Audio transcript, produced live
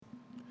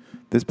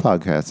This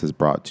podcast is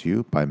brought to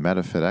you by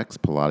MetaFitX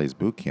Pilates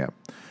Bootcamp.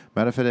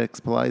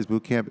 MetaFitX Pilates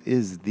Bootcamp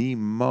is the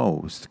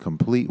most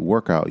complete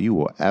workout you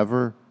will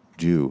ever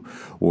do,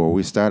 where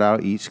we start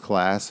out each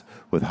class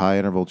with high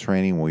interval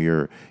training where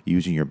you're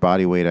using your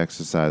body weight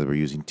exercise. We're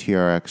using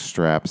TRX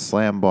straps,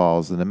 slam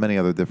balls, and then many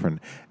other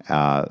different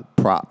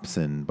props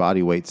and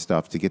body weight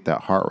stuff to get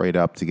that heart rate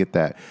up, to get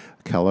that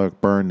caloric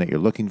burn that you're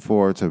looking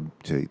for, to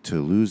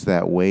lose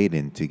that weight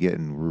and to get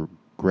in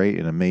great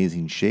and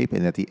amazing shape.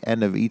 And at the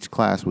end of each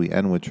class, we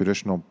end with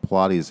traditional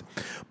Pilates,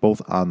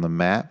 both on the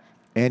mat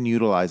and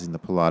utilizing the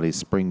Pilates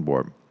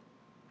springboard.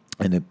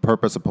 And the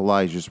purpose of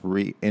Pilates is just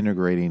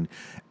reintegrating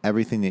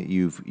everything that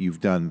you've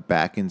done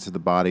back into the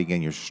body.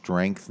 Again, you're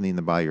strengthening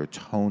the body, you're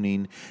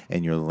toning,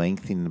 and you're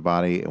lengthening the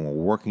body. And we're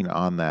working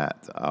on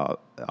that,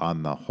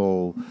 on the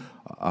whole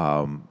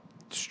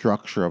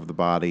structure of the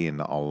body and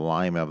the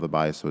alignment of the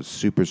body. So it's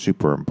super,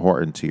 super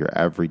important to your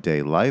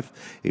everyday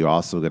life. You're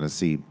also going to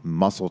see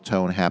muscle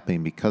tone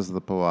happening because of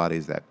the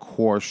Pilates, that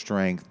core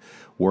strength,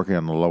 working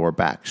on the lower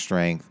back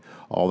strength.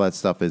 All that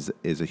stuff is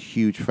a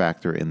huge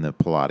factor in the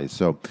Pilates.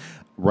 So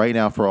right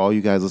now, for all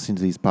you guys listening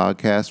to these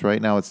podcasts,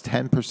 right now it's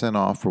 10%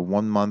 off for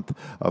 1 month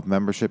of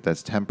membership.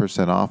 That's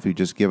 10% off. You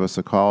just give us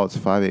a call. It's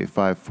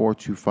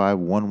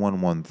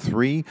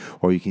 585-425-1113,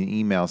 or you can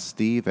email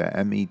Steve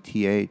at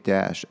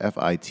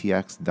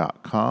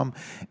meta-fitx.com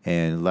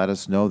and let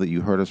us know that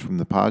you heard us from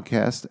the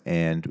podcast,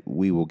 and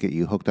we will get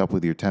you hooked up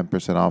with your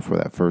 10% off for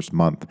that first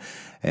month.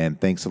 And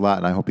thanks a lot,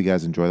 and I hope you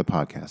guys enjoy the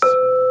podcast.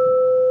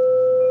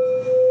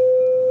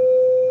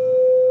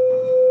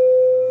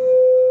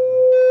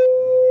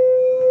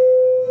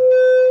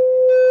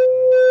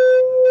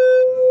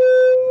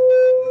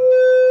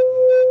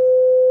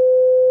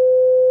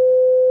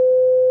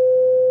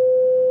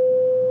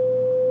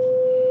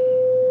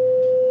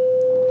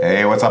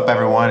 Hey, what's up,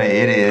 everyone?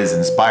 It is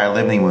Inspire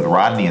Living with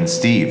Rodney and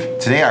Steve.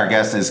 Today, our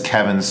guest is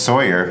Kevin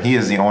Sawyer. He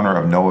is the owner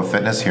of Nova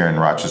Fitness here in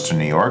Rochester,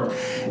 New York,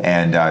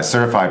 and a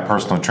certified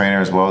personal trainer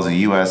as well as a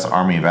U.S.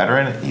 Army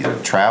veteran. He's a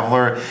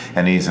traveler,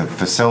 and he's a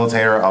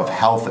facilitator of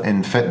health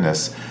and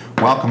fitness.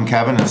 Welcome,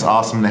 Kevin. It's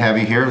awesome to have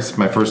you here. It's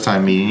my first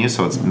time meeting you,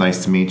 so it's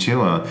nice to meet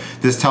you.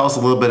 Just tell us a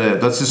little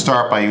bit let's just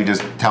start by you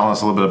just telling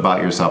us a little bit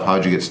about yourself. How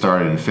did you get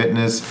started in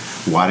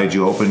fitness? Why did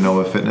you open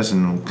Nova Fitness?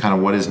 And kind of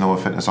what is Nova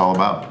Fitness all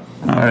about?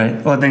 All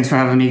right. Well, thanks for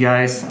having me,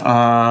 guys.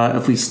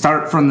 If we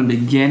start from the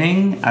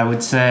beginning, I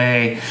would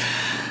say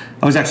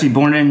I was actually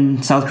born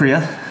in South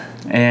Korea,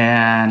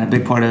 and a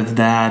big part of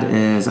that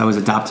is I was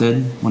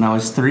adopted when I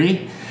was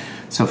 3.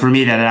 So for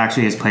me, that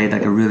actually has played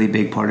like a really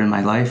big part in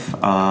my life.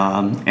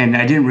 And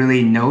I didn't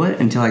really know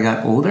it until I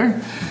got older.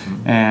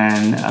 Mm-hmm.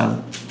 And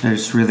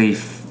there's really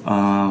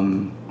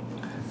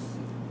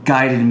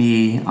guided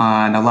me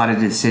on a lot of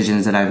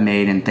decisions that I've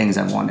made and things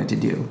I've wanted to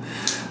do.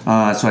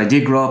 So I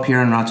did grow up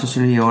here in Rochester,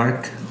 New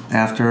York.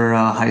 After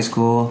high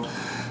school,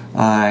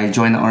 I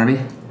joined the Army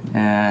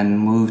and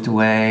moved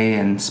away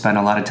and spent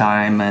a lot of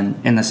time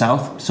in the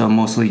South, so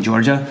mostly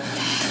Georgia,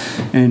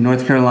 in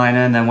North Carolina,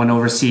 and then went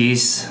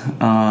overseas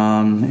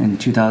in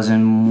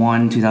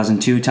 2001,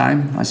 2002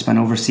 time. I spent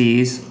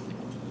overseas,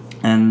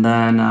 and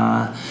then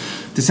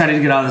decided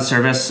to get out of the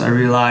service. I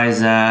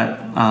realized that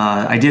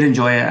I did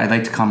enjoy it. I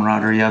liked the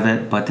camaraderie of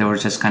it, but there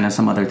was just kind of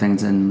some other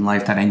things in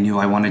life that I knew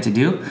I wanted to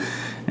do.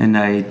 And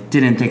I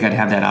didn't think I'd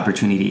have that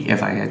opportunity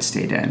if I had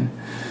stayed in.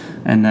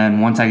 And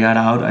then once I got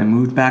out, I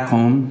moved back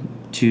home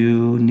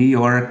to New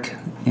York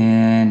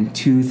in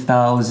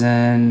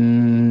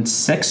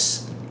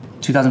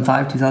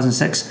 2005,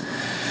 2006.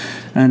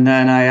 And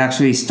then I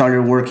actually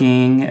started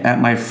working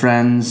at my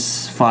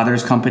friend's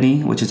father's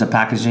company, which is a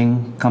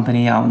packaging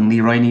company out in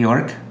Leroy, New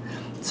York.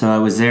 So I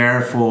was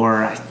there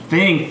for, I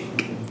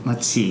think,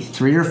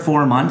 3 or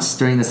 4 months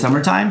during the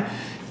summertime,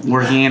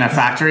 working in a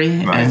factory.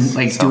 Nice.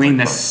 And doing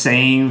the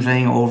same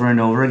thing over and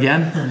over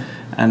again.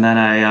 And then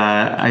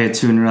I had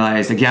soon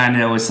realized again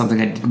it was something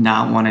I did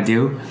not want to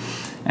do.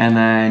 And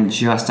then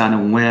just on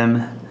a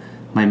whim,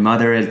 my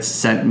mother had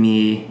sent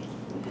me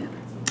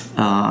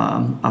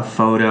a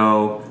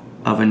photo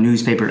of a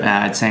newspaper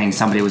ad saying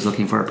somebody was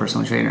looking for a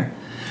personal trainer.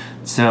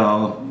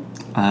 So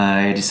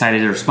I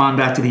decided to respond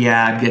back to the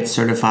ad, get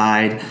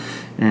certified,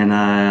 and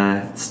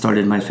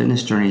started my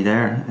fitness journey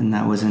there. And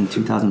that was in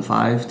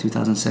 2005,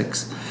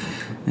 2006.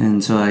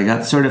 And so I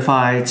got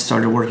certified,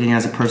 started working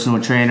as a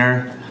personal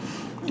trainer,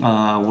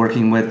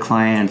 working with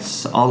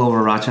clients all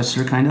over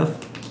Rochester, kind of,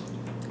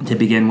 to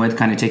begin with,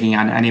 kind of taking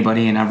on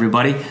anybody and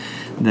everybody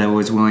that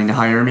was willing to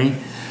hire me.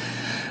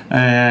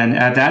 And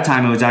at that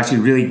time, it was actually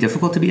really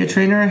difficult to be a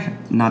trainer.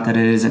 Not that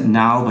it isn't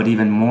now, but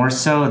even more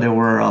so. There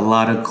were a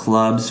lot of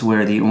clubs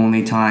where the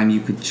only time you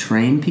could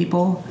train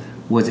people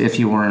was if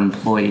you were an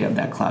employee of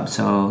that club.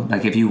 So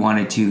like if you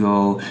wanted to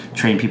go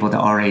train people at the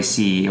RAC,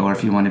 or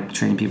if you wanted to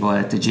train people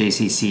at the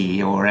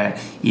JCC, or at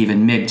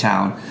even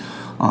Midtown,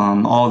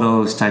 all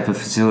those type of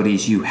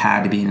facilities, you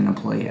had to be an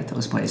employee at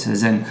those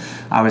places. And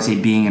obviously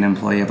being an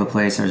employee of a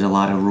place, there's a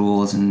lot of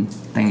rules and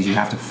things you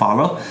have to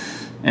follow.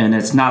 And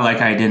it's not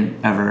like I didn't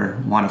ever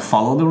want to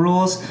follow the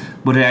rules,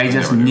 but I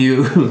just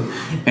knew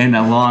in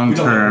the long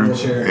term.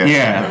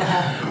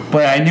 Yeah.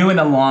 But I knew in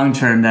the long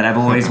term that I've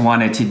always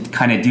wanted to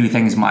kind of do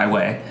things my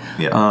way.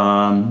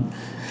 Yeah.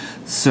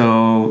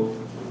 So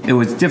it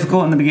was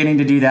difficult in the beginning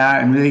to do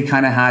that, and really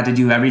kind of had to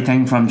do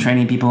everything from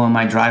training people in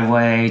my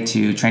driveway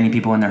to training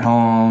people in their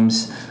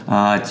homes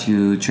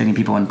to training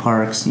people in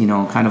parks,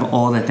 kind of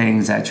all the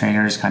things that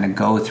trainers kind of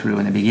go through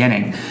in the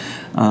beginning,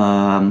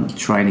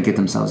 trying to get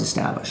themselves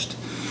established.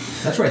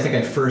 That's where I think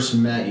I first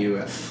met you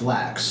at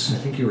Flex. I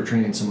think you were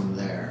training someone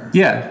there.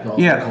 Yeah.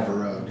 Culver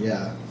Road.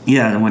 Yeah.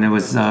 Yeah, when it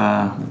was,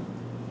 man,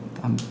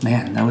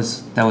 that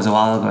was a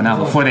while ago now,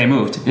 before they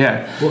moved.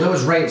 Yeah. Well, that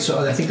was right.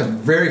 So I think the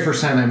very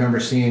first time I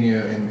remember seeing you,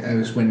 and it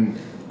was when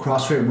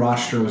CrossFit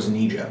Rochester was in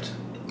Egypt.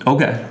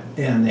 Okay.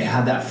 And they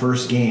had that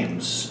first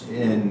games,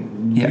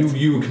 and Yes.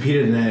 you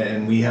competed in it,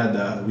 and we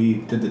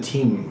did the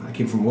team. I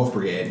came from Wolf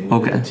Brigade, and we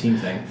did the team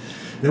thing.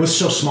 And it was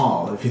so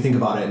small, if you think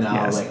about it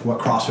now, like what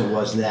CrossFit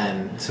was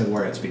then to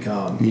where it's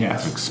become. Yeah.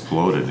 It's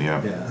exploded,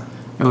 yeah.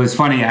 It was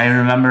funny. I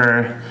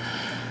remember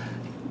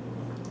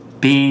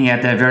being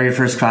at the very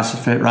first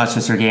CrossFit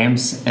Rochester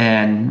Games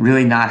and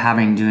really not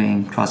having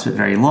doing CrossFit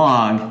very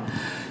long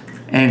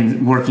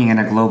and working in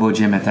a global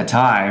gym at that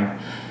time.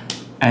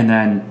 And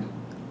then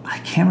I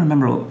can't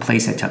remember what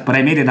place I took, but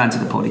I made it onto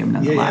the podium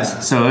nonetheless. Yeah.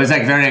 So it was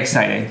like very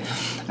exciting.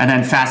 And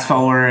then fast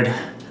forward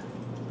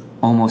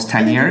almost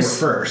 10 years.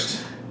 You were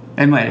first.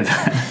 It might have.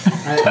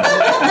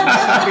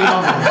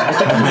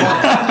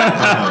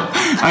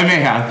 I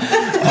may have.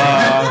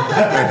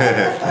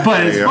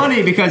 But it's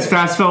funny because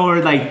fast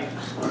forward like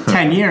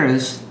 10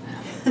 years,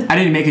 I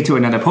didn't make it to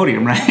another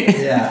podium, right?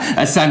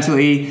 Yeah.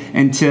 Essentially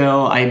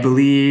until I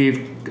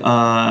believe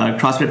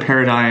CrossFit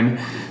Paradigm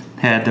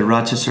had the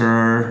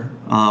Rochester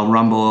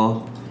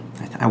Rumble.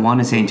 I want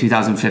to say in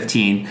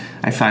 2015,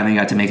 I finally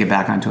got to make it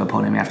back onto a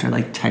podium after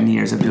like 10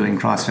 years of doing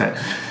CrossFit,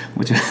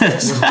 which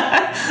was...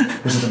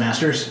 Was it the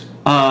Masters?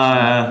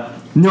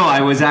 No,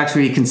 I was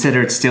actually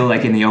considered still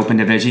like in the open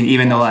division,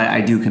 even though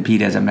I do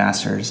compete as a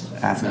Masters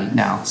athlete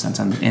now since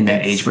I'm in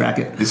that age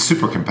bracket. It's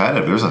super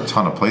competitive. There's a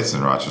ton of places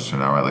in Rochester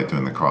now. I like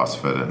doing the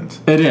CrossFit and.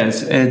 It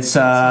is. It's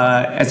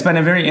been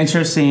a very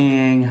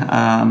interesting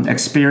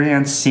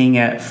experience seeing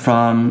it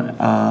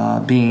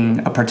from being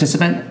a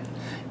participant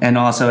and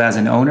also as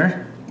an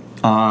owner.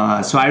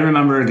 So I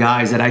remember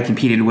guys that I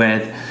competed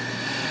with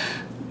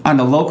on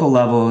the local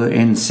level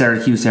in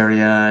Syracuse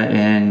area,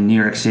 in New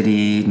York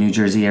City, New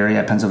Jersey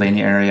area,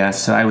 Pennsylvania area.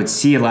 So I would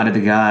see a lot of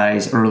the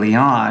guys early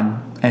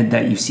on and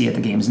that you see at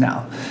the games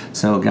now.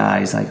 So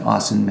guys like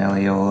Austin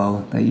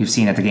Maliolo that you've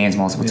seen at the games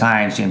multiple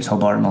times, James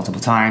Hobart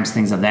multiple times,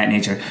 things of that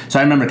nature. So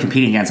I remember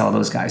competing against all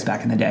those guys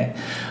back in the day.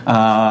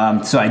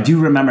 So I do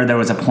remember there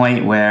was a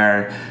point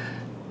where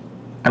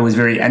I was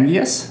very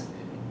envious.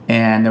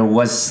 And there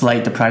was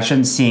slight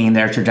depression seeing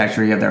their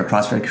trajectory of their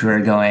CrossFit career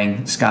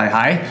going sky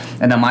high.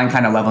 And then mine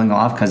kind of leveling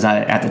off because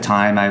at the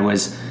time I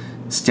was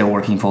still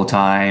working full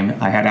time.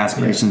 I had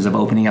aspirations of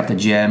opening up the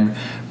gym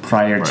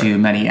prior to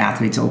many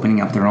athletes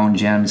opening up their own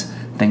gyms,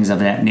 things of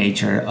that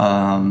nature.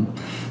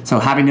 So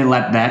having to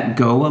let that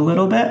go a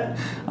little bit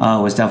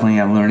was definitely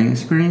a learning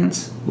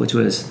experience, which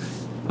was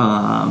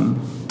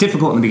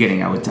difficult in the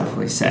beginning, I would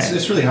definitely say.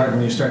 It's really hard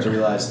when you start to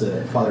realize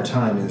that Father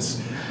Time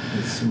is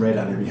right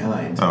on your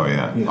behind. Oh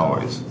yeah,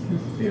 always.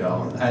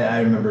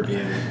 I remember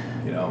being,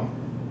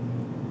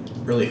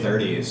 early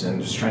 30s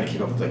and just trying to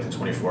keep up with like the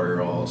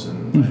 24-year-olds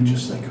and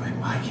just like going,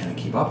 why can't I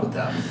keep up with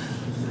them?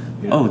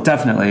 Oh,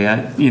 definitely.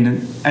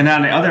 And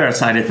on the other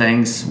side of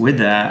things with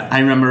that, I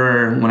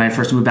remember when I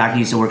first moved back, I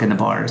used to work in the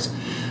bars.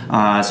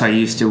 So I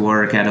used to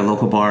work at a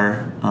local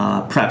bar,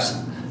 Preps,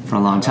 for a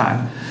long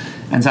time.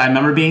 And so I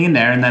remember being in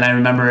there, and then I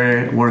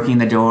remember working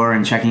the door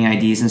and checking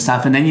IDs and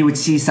stuff. And then you would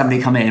see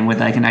somebody come in with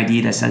like an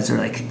ID that says they're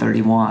like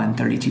 31,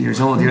 32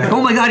 years old. You're like,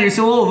 oh my God, you're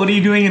so old. What are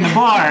you doing in the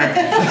bar?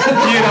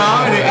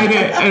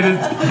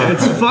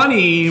 It's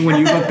funny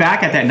when you look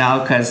back at that now,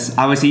 because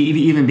obviously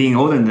even being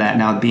older than that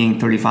now, being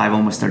 35,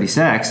 almost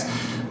 36,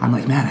 I'm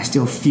like, man, I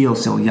still feel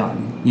so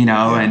young,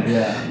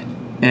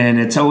 And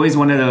it's always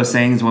one of those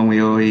things when we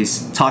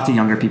always talk to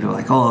younger people,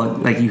 like, oh,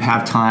 like you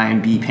have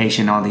time, be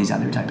patient, all these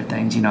other type of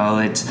things.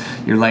 It's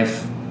your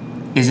life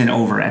isn't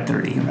over at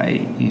 30,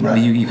 right?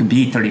 You can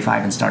be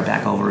 35 and start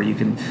back over. You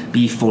can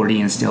be 40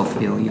 and still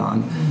feel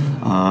young.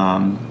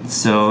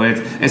 So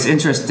it's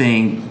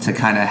interesting to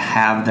kind of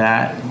have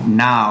that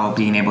now,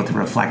 being able to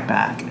reflect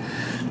back.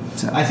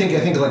 So. I think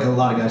like a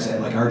lot of guys at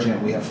like our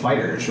gym, we have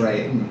fighters,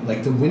 right? And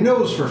like the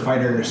windows for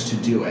fighters to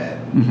do it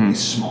is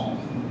small.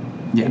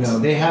 Yes.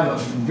 They have a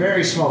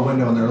very small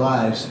window in their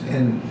lives,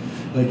 and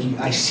like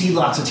I see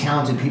lots of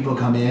talented people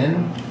come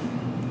in,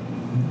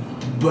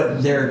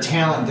 but their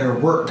talent, their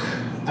work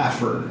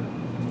effort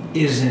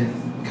isn't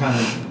kind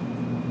of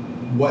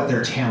what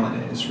their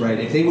talent is, right?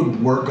 If they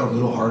would work a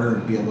little harder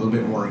and be a little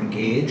bit more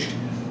engaged,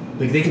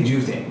 like they could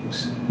do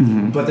things,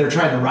 but they're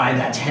trying to ride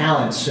that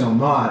talent so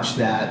much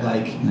that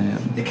like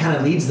it kind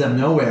of leads them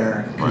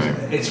nowhere. Right.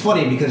 It's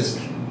funny because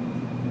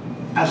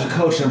as a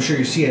coach, and I'm sure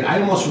you see it,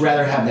 I'd almost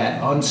rather have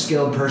that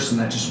unskilled person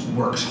that just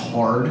works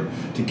hard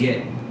to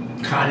get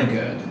kind of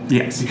good.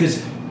 Yes.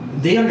 Because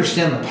they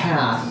understand the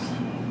path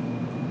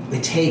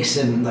it takes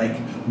and like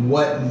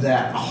what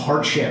that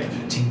hardship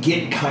to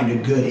get kind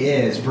of good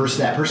is versus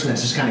that person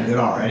that's just kind of good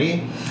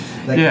already.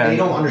 Like they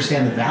don't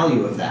understand the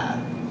value of that.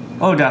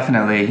 Oh,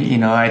 definitely. You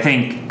know, I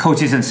think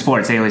coaches in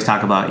sports, they always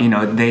talk about, you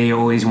know, they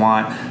always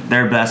want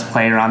their best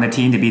player on the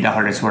team to be the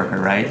hardest worker,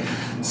 right?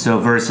 So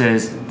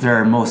versus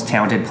their most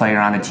talented player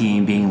on the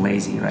team being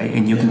lazy, right?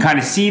 And you can kind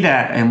of see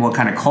that and what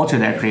kind of culture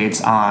that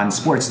creates on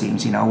sports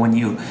teams. You know, when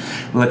you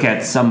look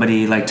at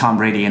somebody like Tom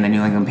Brady and the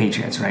New England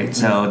Patriots, right?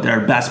 So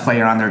their best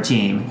player on their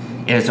team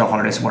is the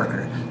hardest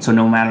worker. So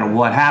no matter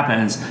what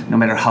happens, no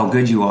matter how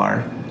good you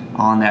are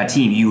on that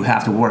team, you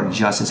have to work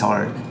just as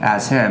hard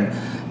as him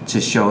to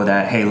show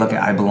that, hey, look,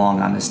 I belong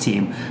on this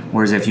team.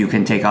 Whereas if you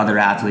can take other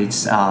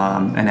athletes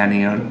in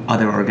any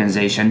other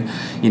organization,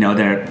 you know,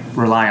 they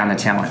rely on the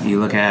talent. You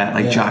look at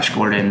like Josh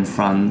Gordon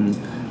from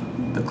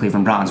the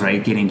Cleveland Browns,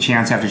 right? Getting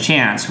chance after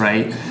chance,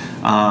 right?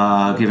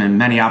 Given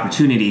many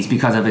opportunities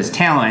because of his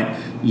talent,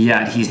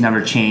 yet he's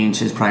never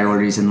changed his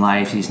priorities in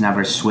life. He's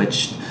never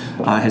switched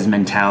his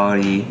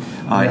mentality.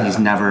 He's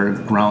never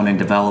grown and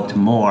developed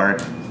more.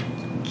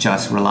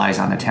 Just relies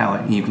on the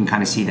talent. You can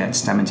kind of see that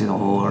stem into the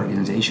whole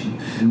organization,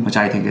 which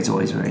I think is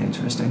always very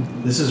interesting.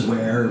 This is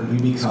where we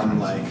become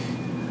like,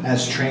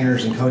 as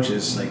trainers and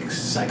coaches, like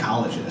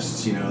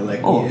psychologists, you know, like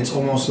it's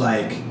almost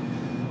like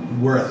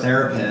we're a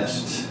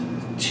therapist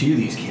to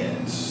these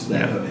kids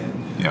that come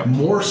in.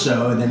 More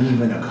so than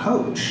even a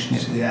coach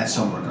at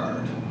some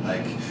regard.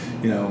 Like,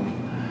 you know,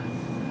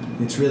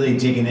 it's really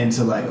digging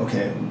into like,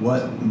 okay,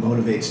 what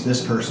motivates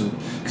this person?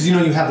 Because, you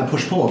know, you have the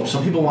push-pull.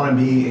 Some people want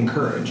to be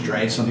encouraged,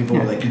 right? Some people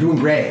are like, you're doing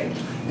great.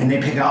 And they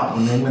pick up.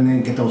 And then when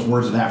they get those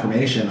words of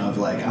affirmation of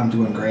like, I'm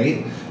doing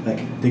great,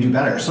 like they do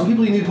better. Some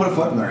people you need to put a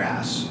foot in their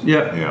ass.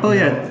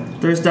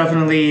 There's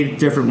definitely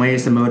different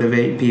ways to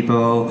motivate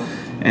people.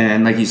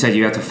 And like you said,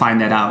 you have to find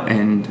that out.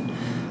 And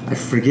I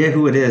forget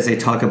who it is. They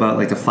talk about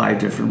like the 5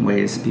 different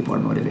ways people are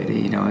motivated.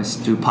 You know, it's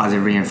through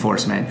positive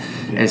reinforcement.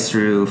 It's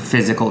through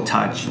physical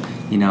touch.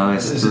 You know,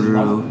 it's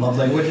through love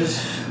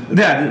languages.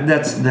 Yeah,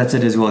 that's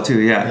it as well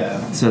too.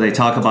 Yeah. So they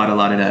talk about a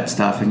lot of that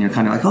stuff, and you're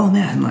kind of like, oh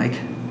man, like,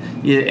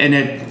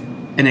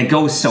 and it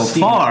goes so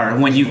far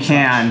when you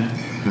can.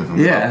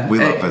 We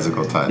love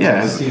physical touch.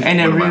 Yeah,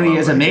 and it really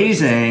is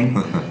amazing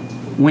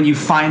when you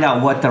find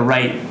out what the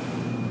right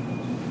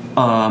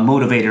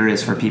motivator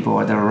is for people,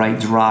 or the right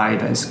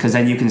drive is, because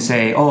then you can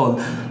say, oh,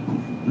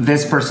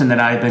 this person that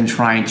I've been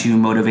trying to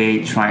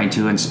motivate, trying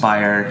to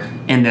inspire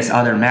in this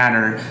other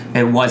manner,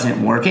 it wasn't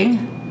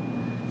working.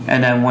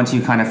 And then once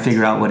you kind of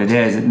figure out what it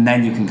is, and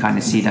then you can kind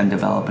of see them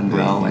develop and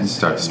grow and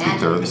start to speak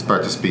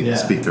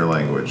their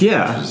language.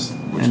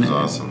 Which is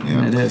awesome.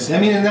 Yeah, it is. I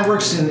mean, and that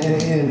works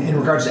in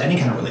regards to any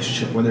kind of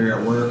relationship, whether you're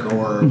at work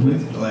or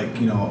with,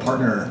 like, you know, a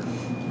partner.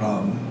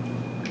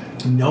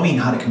 Knowing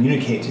how to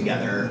communicate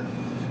together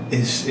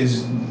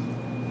is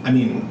I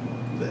mean,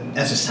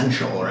 that's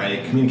essential,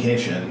 right?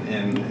 Communication,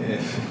 and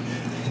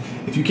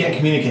if you can't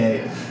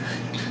communicate,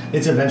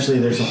 it's eventually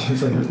there's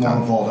like a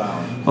long fall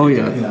down. Oh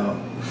yeah, you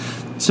know.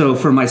 So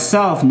for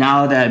myself,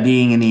 now that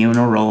being in the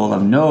owner role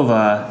of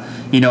Nova,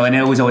 you know, and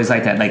it was always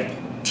like that,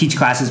 like teach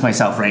classes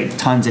myself, right?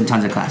 Tons and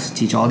tons of classes,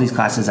 teach all these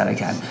classes that I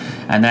can.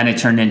 And then it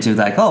turned into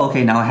like, oh,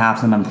 okay, now I have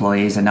some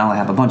employees, and now I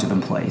have a bunch of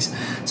employees.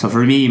 So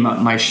for me,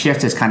 my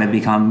shift has kind of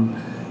become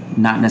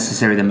not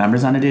necessarily the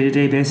members on a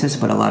day-to-day basis,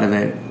 but a lot of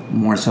it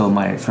more so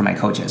for my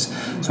coaches.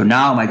 So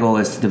now my goal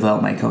is to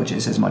develop my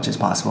coaches as much as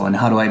possible. And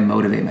how do I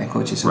motivate my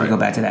coaches? So we go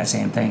back to that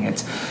same thing.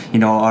 It's, you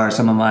know, are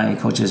some of my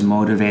coaches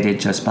motivated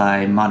just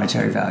by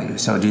monetary value?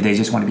 So do they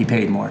just want to be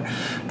paid more?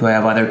 Do I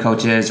have other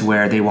coaches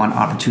where they want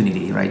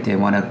opportunity, right? They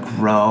want to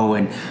grow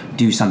and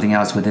do something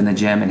else within the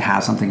gym and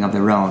have something of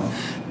their own.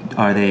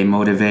 Are they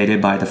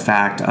motivated by the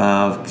fact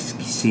of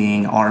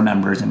seeing our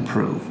members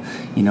improve?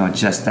 You know,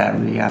 just that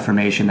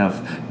reaffirmation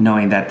of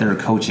knowing that their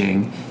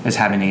coaching is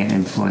having an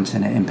influence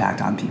and an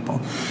impact on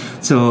people.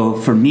 So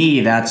for me,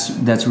 that's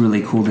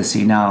really cool to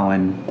see now.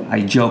 And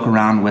I joke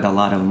around with a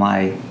lot of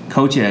my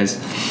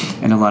coaches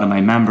and a lot of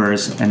my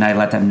members, and I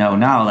let them know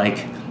now,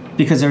 like,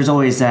 because there's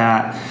always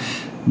that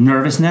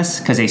nervousness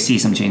because they see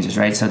some changes,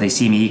 right? So they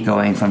see me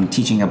going from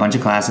teaching a bunch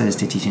of classes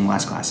to teaching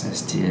less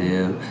classes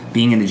to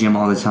being in the gym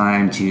all the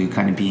time to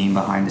kind of being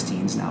behind the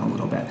scenes now a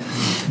little bit.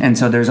 And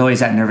so there's always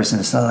that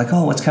nervousness. So like,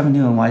 oh, what's Kevin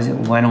doing?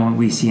 Why don't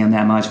we see him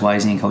that much? Why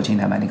isn't he coaching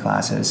that many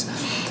classes?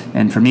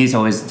 And for me, it's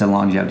always the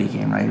longevity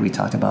game, right? We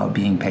talked about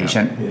being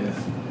patient.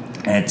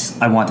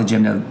 I want the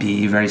gym to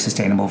be very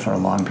sustainable for a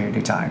long period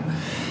of time.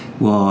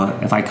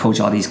 Well, if I coach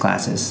all these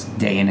classes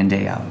day in and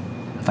day out,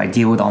 if I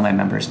deal with all my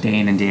members day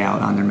in and day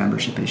out on their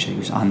membership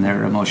issues, on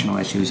their emotional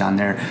issues, on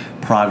their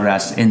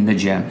progress in the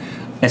gym,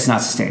 it's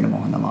not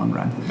sustainable in the long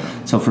run.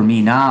 So for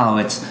me now,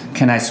 it's,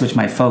 can I switch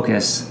my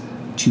focus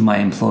to my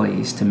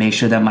employees to make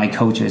sure that my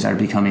coaches are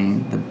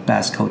becoming the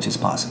best coaches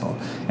possible?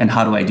 And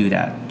how do I do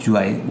that?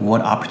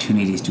 What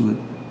opportunities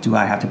do do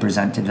I have to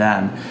present to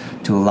them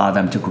to allow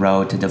them to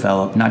grow, to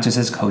develop, not just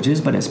as coaches,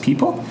 but as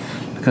people?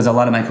 Because a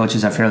lot of my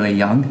coaches are fairly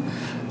young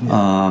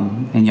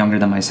and younger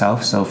than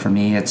myself. So for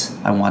me,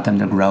 I want them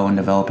to grow and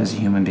develop as a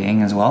human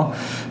being as well,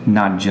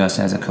 not just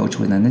as a coach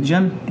within the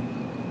gym.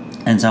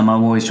 And so I'm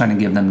always trying to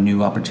give them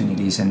new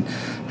opportunities and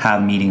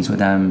have meetings with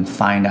them,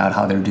 find out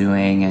how they're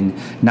doing, and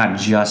not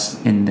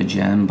just in the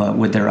gym, but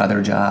with their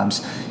other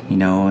jobs,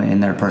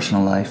 in their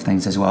personal life,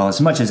 things as well, as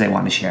much as they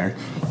want to share,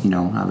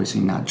 obviously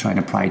not trying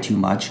to pry too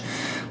much.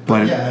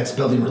 But yeah, it's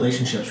building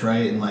relationships,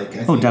 right? And I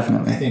think,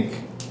 definitely. I think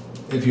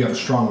if you have a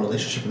strong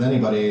relationship with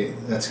anybody,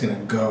 that's going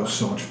to go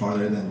so much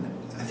farther than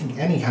I think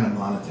any kind of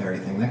monetary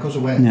thing. That goes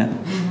away. Yeah.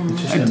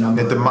 It's just a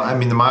number. The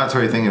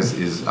monetary thing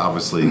is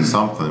obviously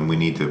something we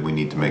need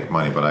to make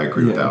money, but I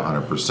agree with that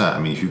 100%. I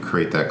mean, if you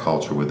create that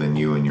culture within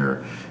you and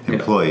your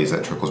employees,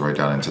 that trickles right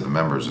down into the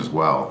members as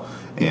well,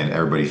 and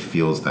everybody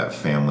feels that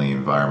family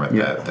environment,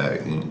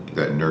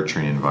 that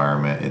nurturing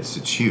environment. It's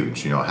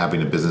huge.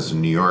 Having a business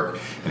in New York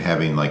and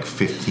having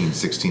 15,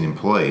 16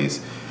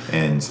 employees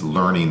and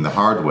learning the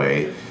hard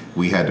way.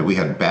 We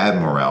had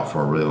bad morale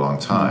for a really long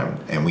time,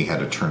 and we had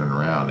to turn it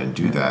around and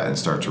do that and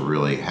start to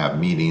really have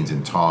meetings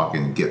and talk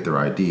and get their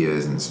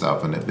ideas and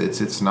stuff. And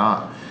it's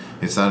not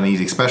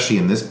easy, especially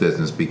in this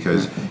business,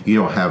 because you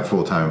don't have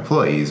full-time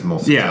employees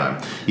most of the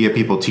time. You have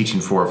people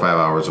teaching 4 or 5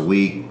 hours a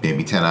week,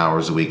 maybe 10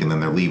 hours a week, and then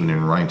they're leaving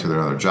and running to their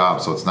other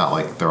jobs. So it's not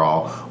like they're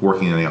all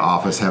working in the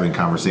office having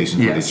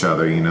conversations with each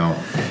other,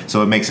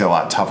 So it makes it a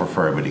lot tougher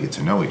for everybody to get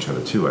to know each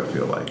other too, I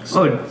feel like.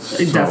 So,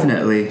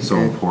 definitely. So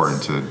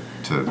important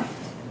to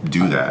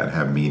do that and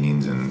have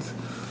meetings and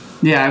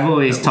I've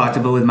always talked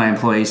about with my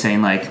employees saying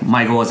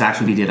my goal is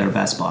actually to be their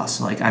best boss.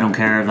 I don't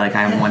care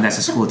I'm one that's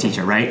a school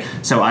teacher, right?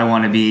 So I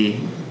want to be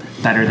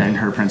better than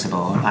her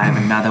principal. I have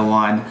another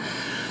one,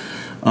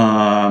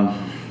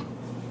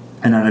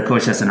 another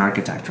coach that's an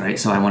architect, right?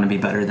 So I want to be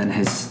better than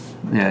his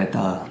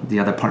the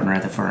other partner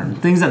at the firm,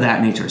 things of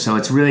that nature. So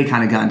it's really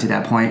kind of gotten to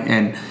that point,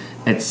 and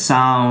it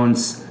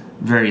sounds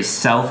very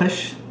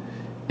selfish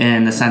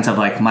in the sense of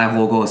my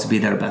whole goal is to be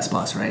their best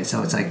boss, right?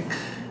 So it's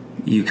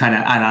you kind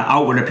of, on an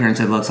outward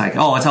appearance, it looks like,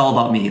 oh, it's all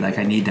about me.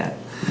 I need that.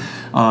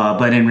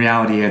 But in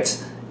reality,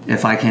 it's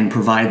if I can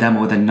provide them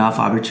with enough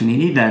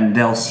opportunity, then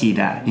they'll see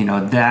that.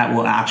 That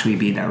will actually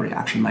be their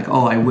reaction.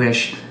 Oh, I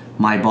wish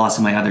my boss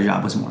in my other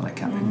job was more like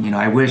Kevin.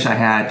 I wish I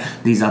had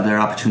these other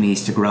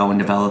opportunities to grow and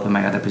develop in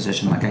my other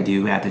position like I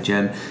do at the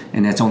gym,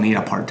 and it's only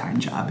a part-time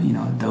job.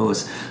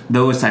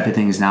 Those type of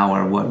things now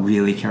are what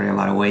really carry a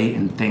lot of weight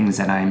and things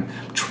that I'm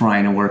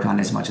trying to work on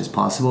as much as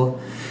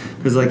possible.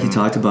 Because you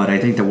talked about, I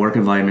think the work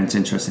environment's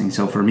interesting.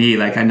 So for me,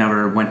 I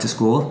never went to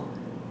school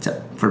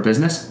for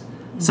business.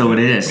 So it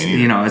is,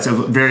 it's a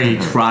very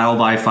trial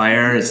by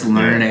fire. It's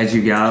learn as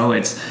you go.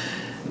 It's,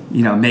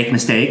 make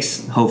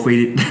mistakes.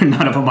 Hopefully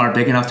none of them are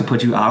big enough to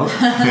put you out.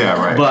 Yeah,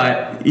 right.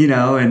 But,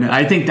 and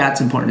I think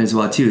that's important as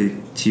well,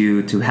 too,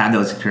 to have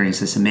those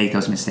experiences, to make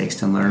those mistakes,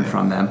 to learn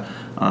from them.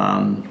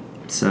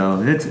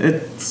 So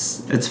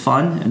it's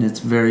fun, and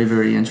it's very,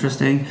 very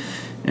interesting.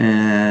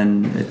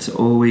 And it's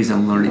always a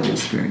learning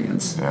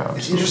experience. Yeah,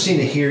 it's interesting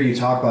to hear you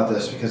talk about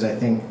this, because I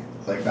think,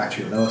 back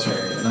to your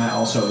military, and I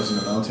also was in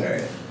the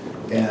military,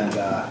 and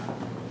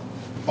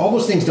all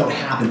those things don't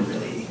happen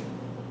really.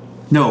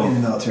 No. In the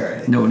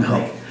military. No.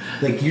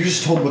 You're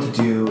just told what to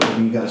do,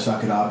 and you got to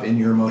suck it up, and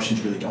your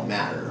emotions really don't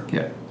matter.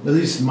 Yeah. At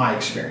least my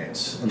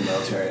experience in the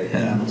military.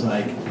 And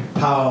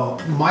how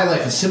my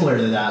life is similar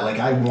to that.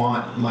 I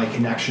want my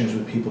connections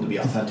with people to be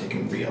authentic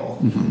and real.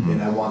 Mm-hmm.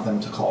 And I want them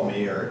to call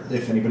me, or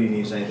if anybody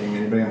needs anything,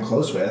 anybody I'm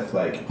close with,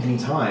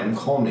 anytime,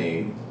 call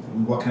me.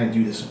 What can I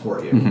do to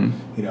support you?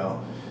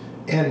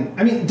 Mm-hmm.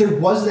 And there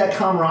was that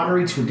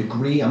camaraderie to a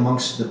degree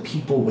amongst the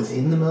people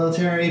within the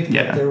military.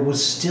 But there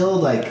was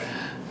still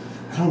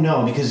I don't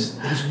know, because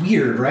it was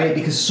weird, right?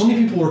 Because so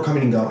many people were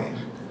coming and going.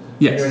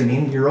 Yes. You know what I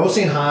mean? You're always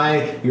saying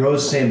hi, you're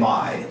always saying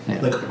bye.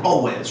 Yeah.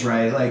 Always,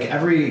 right?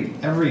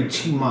 Every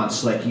 2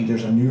 months,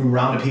 there's a new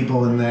round of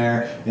people in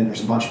there, and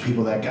there's a bunch of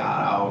people that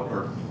got out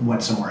or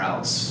went somewhere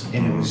else.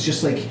 And it was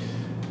just it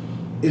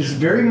was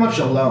very much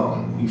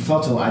alone. You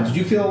felt alone. Did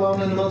you feel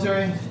alone in the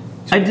military?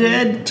 I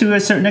did, to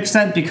a certain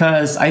extent,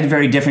 because I had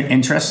very different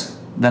interests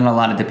than a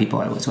lot of the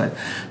people I was with.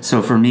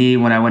 So for me,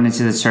 when I went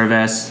into the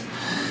service,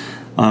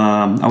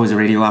 I was a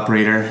radio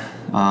operator,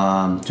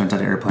 jumped out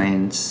of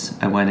airplanes.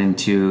 I went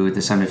into the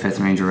 75th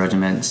Ranger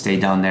Regiment,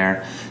 stayed down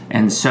there.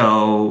 And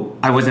so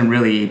I wasn't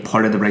really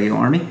part of the regular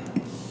Army.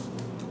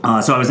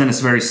 So I was in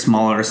this very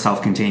smaller,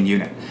 self-contained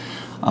unit.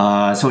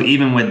 So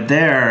even with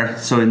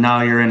so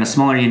now you're in a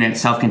smaller unit,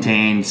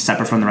 self-contained,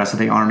 separate from the rest of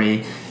the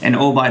Army. And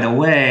oh, by the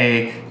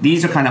way,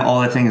 these are kind of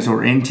all the things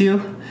we're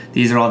into.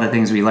 These are all the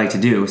things we like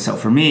to do. So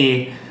for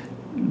me,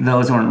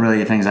 those weren't really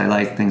the things I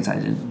liked, things I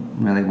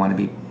didn't really want to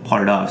be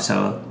part of.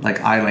 So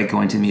I like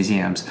going to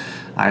museums,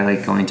 I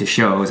like going to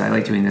shows, I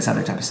like doing this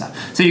other type of stuff.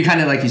 So you kind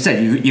of, like you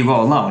said, you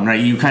go alone,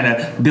 right? You kind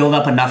of build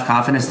up enough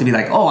confidence to be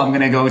I'm going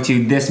to go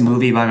to this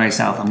movie by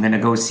myself, I'm going to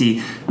go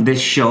see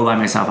this show by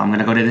myself, I'm going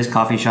to go to this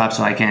coffee shop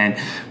so I can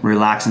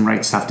relax and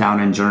write stuff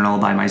down and journal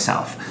by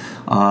myself.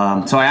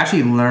 So I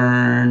actually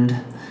learned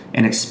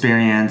and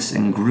experienced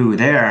and grew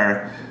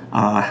there,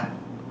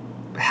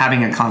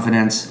 having a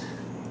confidence,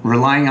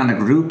 relying on a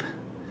group,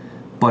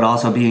 but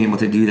also being able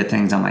to do the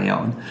things on my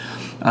own.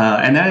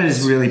 And that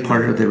is really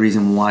part of the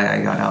reason why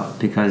I got out,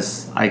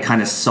 because I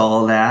kind of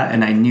saw that,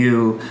 and I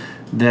knew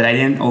that I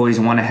didn't always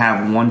want to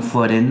have one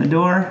foot in the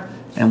door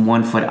and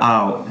one foot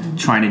out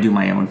trying to do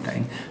my own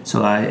thing.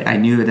 So I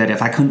knew that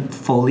if I couldn't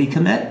fully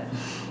commit,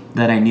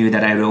 that I knew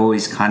that I would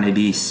always kind of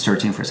be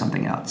searching for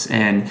something else.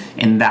 And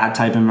in that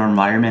type of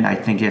environment, I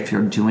think if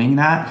you're doing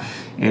that,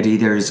 it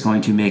either is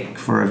going to make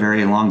for a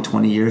very long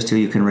 20 years till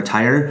you can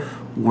retire.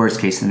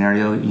 Worst case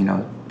scenario,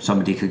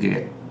 somebody could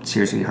get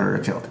seriously hurt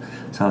or killed.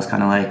 So I was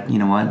kind of like, you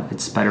know what,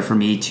 it's better for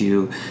me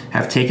to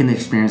have taken the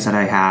experience that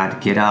I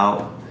had, get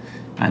out,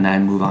 and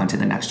then move on to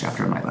the next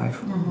chapter of my life.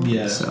 Mm-hmm.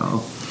 Yeah.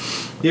 So.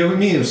 Yeah, with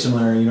me it was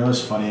similar. It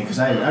was funny because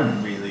I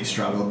really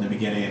struggled in the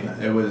beginning.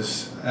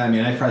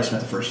 I probably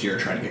spent the first year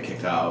trying to get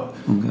kicked out.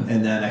 Okay.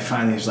 And then I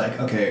finally was like,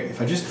 okay,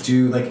 if I just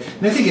do and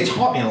I think it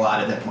taught me a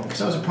lot at that point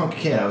because I was a punk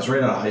kid. I was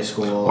right out of high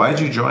school. Why did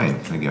you join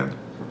again?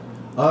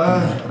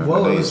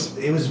 Well,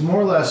 it was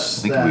more or less.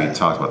 I think we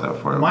talked about that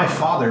before. My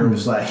father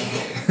was like,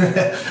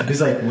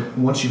 he's like,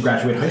 once you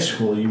graduate high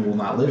school, you will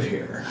not live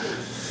here.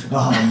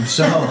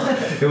 So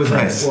it was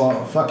nice. Like,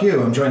 well, fuck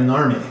you, I'm joining the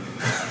army.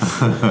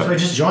 So I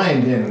just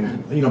joined,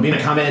 and being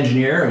a combat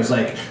engineer, it was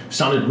like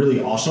sounded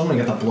really awesome. I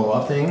got to blow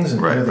up things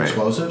and play with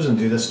explosives and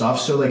do this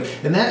stuff. So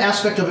and that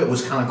aspect of it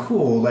was kind of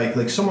cool.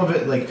 Like some of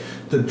it, like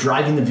the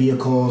driving the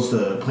vehicles,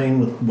 the playing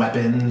with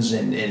weapons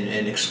and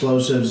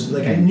explosives.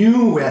 Like I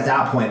knew at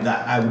that point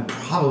that I would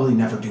probably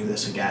never do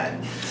this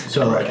again.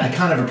 So I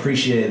kind of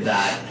appreciated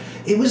that.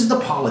 It was the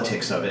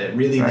politics of it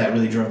really that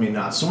really drove me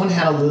nuts. Someone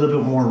had a little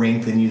bit more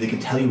rank than you. They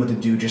could tell you what to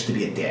do just to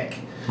be a dick.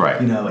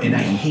 Right. And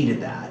I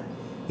hated that.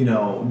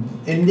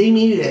 And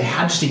they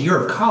had just a year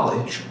of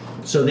college,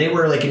 so they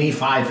were like an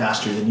E5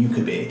 faster than you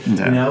could be,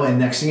 and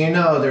next thing you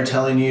know, they're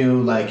telling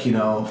you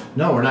no,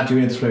 we're not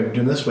doing it this way, we're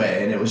doing it this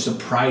way, and it was a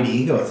pride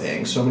ego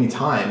thing so many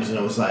times, and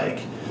it was like,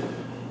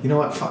 you know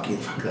what, fuck you,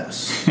 fuck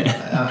this.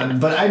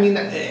 But I mean,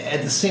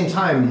 at the same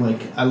time,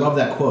 I love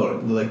that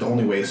quote, the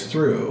only way is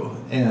through,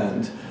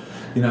 and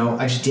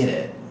I just did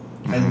it.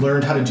 Mm-hmm. I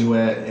learned how to do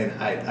it, and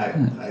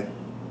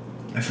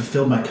I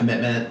fulfilled my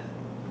commitment.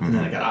 And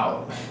then I got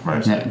out. Right.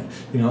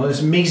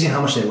 It's amazing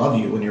how much they love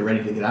you when you're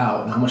ready to get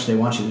out, and how much they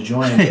want you to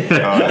join.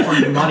 For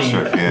your money,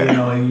 sure,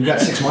 and you got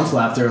 6 months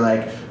left. They're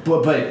like,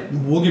 but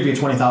we'll give you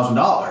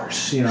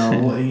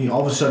 $20,000.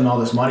 All of a sudden, all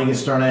this money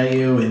gets thrown at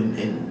you,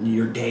 and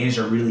your days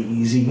are really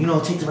easy.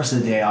 Take the rest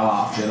of the day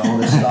off and all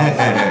this stuff.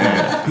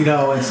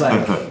 It's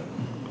like,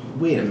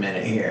 wait a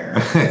minute here.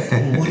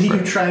 What are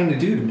you trying to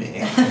do to me?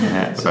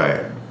 That's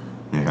right.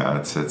 Yeah,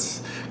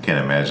 it's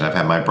can't imagine. I've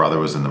had my brother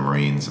was in the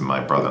Marines and my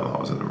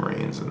brother-in-law was in the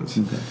Marines, and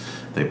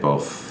they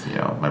both,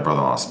 my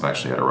brother-in-law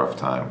especially had a rough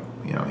time.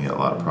 He had a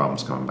lot of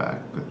problems coming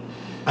back.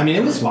 But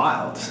it was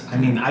wild.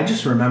 I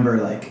just remember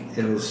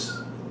it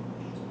was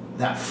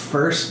that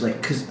first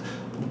because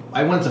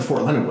I went to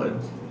Fort Leonard Wood.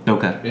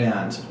 Okay.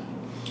 And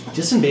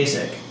just in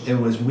basic, it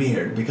was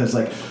weird because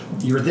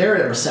you're there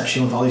at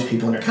reception with all these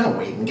people and you're kind of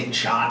waiting, getting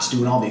shots,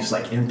 doing all these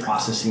in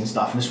processing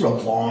stuff, and it's real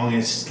long.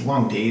 It's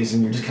long days,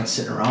 and you're just kind of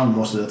sitting around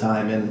most of the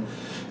time. And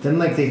then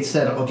they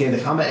said, okay,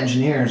 the combat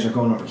engineers are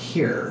going over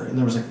here, and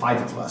there was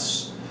 5 of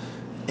us,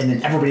 and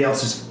then everybody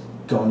else is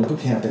going to boot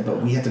camp,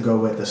 but we had to go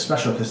with the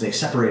special because they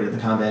separated the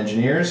combat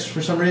engineers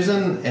for some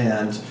reason, and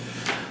I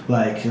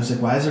was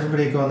like, why is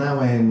everybody going that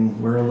way and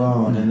we're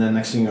alone? And then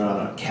next thing you're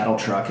on a cattle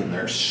truck and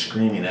they're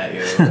screaming at you.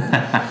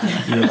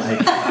 You're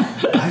like,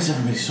 why is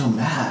everybody so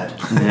mad?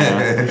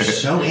 Yeah. They're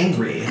so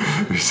angry.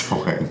 They're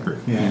so angry.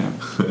 Yeah.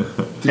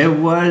 It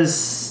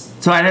was,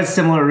 so I had a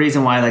similar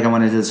reason why I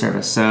wanted to do the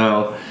service.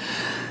 So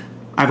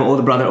I have an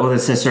older brother, older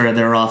sister.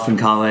 They're off in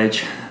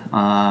college,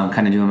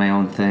 kind of doing my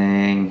own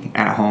thing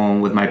at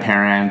home with my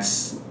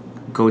parents,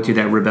 go through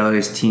that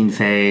rebellious teen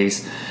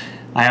phase.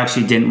 I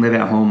actually didn't live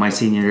at home my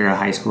senior year of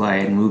high school. I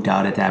had moved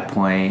out at that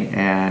point,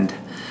 and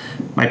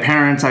my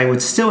parents I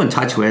was still in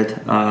touch with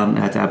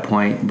at that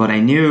point, but I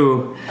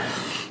knew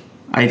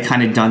I had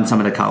kind of done some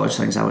of the college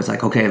things. I was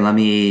like, okay, let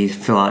me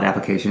fill out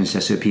applications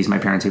just to appease my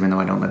parents, even though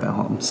I don't live at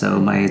home.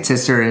 So my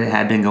sister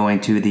had been going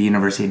to the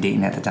University of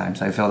Dayton at the time,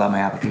 so I filled out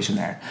my application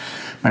there.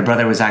 My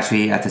brother was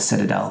actually at the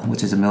Citadel,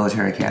 which is a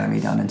military academy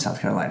down in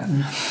South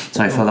Carolina.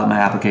 So I filled out my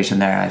application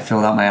there. I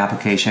filled out my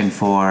application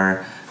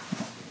for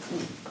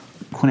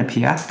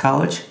Quinnipiac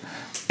College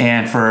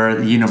and for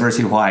the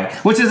University of Hawaii,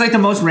 which is the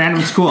most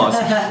random schools.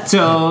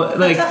 So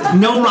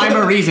no rhyme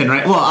or reason,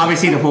 right? Well,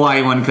 obviously the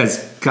Hawaii one,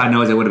 because God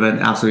knows it would have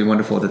been absolutely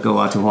wonderful to go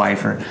out to Hawaii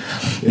for,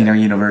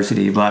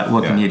 university, but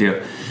what can you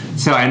do?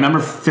 So I remember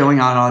filling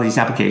out all these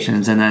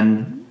applications, and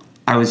then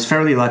I was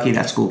fairly lucky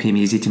that school came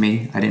easy to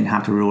me. I didn't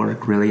have to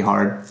work really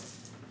hard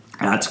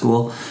at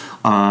school.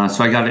 So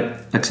I got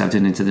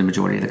accepted into the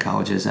majority of the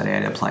colleges that I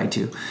had applied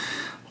to.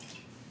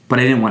 But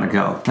I didn't want to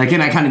go.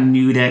 And I kind of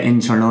knew that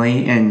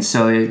internally. And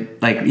so,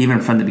 even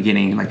from the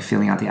beginning,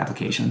 filling out the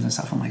applications and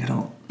stuff, I'm like, I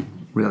don't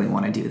really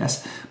want to do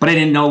this. But I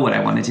didn't know what I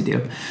wanted to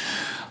do.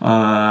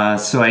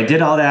 So I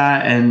did all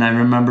that, and I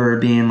remember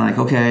being like,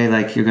 okay,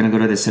 like, you're going to go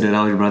to the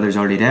Citadel, your brother's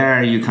already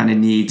there, you kind of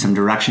need some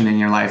direction in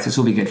your life, this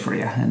will be good for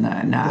you. And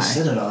then the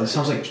Citadel, it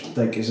sounds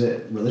like is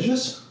it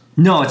religious?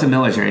 No, it's a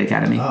military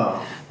academy.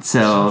 Oh, so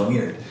sounds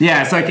weird.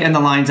 Yeah, it's like in the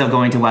lines of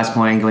going to West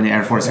Point, going to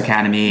Air Force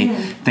Academy,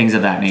 things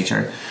of that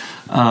nature.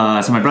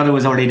 So my brother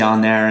was already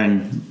down there,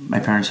 and my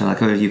parents were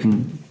like, oh,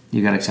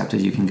 you got accepted,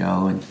 you can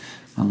go. And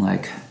I'm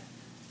like,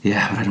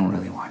 yeah, but I don't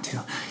really want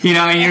to.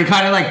 And you're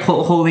kind of like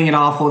holding it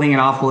off.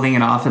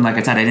 And like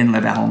I said, I didn't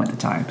live at home at the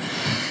time.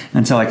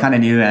 And so I kind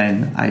of knew,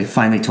 and I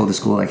finally told the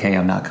school, like, hey,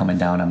 I'm not coming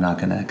down. I'm not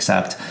going to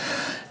accept.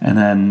 And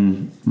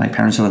then my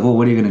parents were like, well,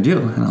 what are you going to do?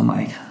 And I'm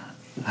like,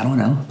 I don't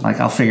know. Like,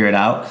 I'll figure it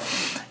out.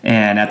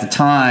 And at the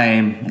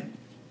time,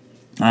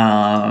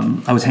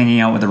 I was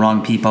hanging out with the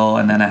wrong people.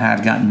 And then I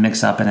had gotten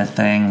mixed up in a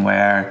thing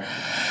where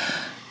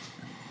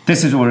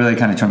this is what really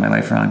kind of turned my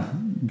life around.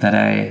 That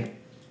I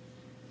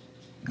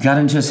got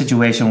into a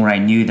situation where I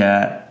knew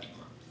that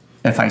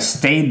if I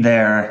stayed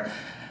there,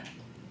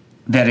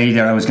 that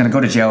either I was going to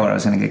go to jail or I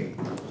was going to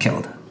get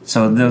killed.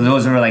 So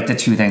those were like the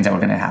two things that were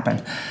going to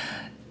happen.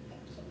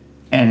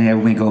 And then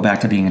when we go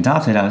back to being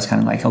adopted, I was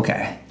kind of like,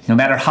 okay, no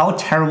matter how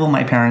terrible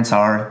my parents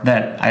are,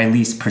 that I at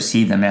least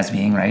perceive them as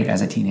being, right,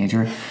 as a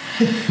teenager,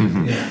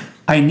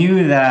 I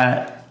knew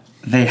that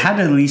they had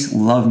to at least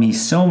love me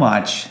so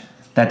much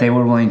that they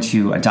were willing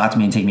to adopt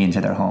me and take me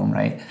into their home,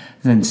 right?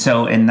 And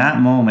so in that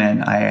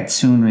moment, I had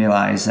soon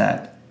realized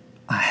that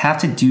I have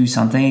to do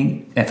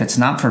something. If it's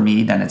not for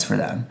me, then it's for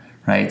them,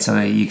 right?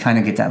 So you kind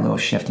of get that little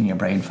shift in your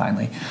brain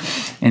finally.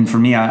 And for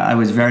me, I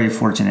was very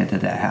fortunate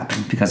that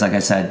happened because, like I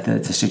said,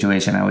 the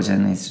situation I was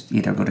in is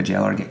either go to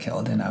jail or get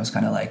killed. And I was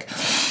kind of like,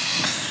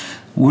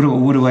 what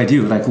do I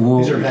do? Like, well,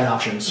 these are bad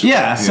options.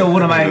 Yeah, so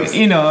what am I,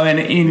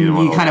 and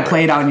you kind of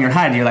play it out in your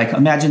head. You're like,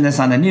 imagine this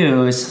on the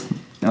news,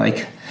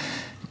 like,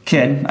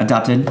 kid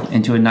adopted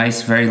into a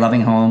nice, very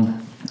loving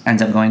home,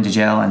 ends up going to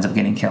jail, ends up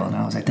getting killed. And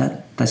I was like,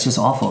 that's just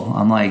awful.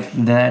 I'm like,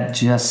 that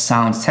just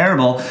sounds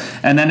terrible.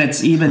 And then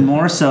it's even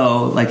more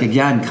so, like,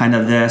 again, kind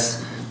of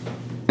this,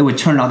 it would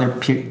turn other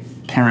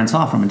parents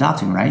off from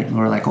adopting, right?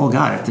 We're like, oh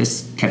God, if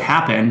this could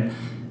happen,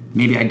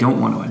 maybe I don't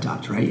want to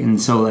adopt, right?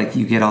 And so, like,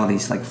 you get all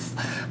these, like,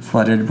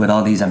 flooded with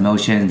all these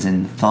emotions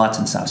and thoughts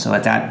and stuff. So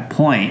at that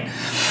point,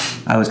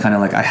 I was kind of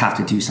like, I have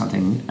to do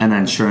something. And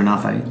then sure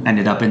enough, I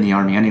ended up in the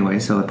Army anyway,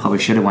 so I probably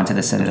should have went to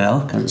the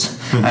Citadel, because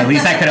at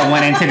least I could have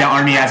went into the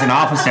Army as an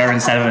officer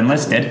instead of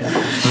enlisted.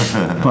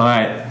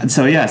 But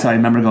so I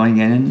remember going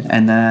in,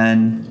 and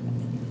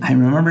then I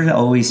remember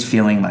always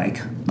feeling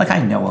like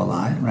I know a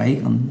lot, right?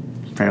 I'm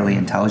fairly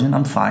intelligent,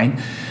 I'm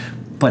fine.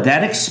 But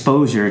that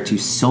exposure to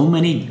so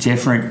many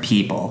different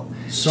people,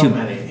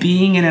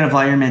 being in an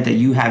environment that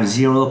you have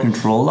zero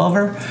control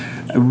over,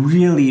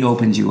 really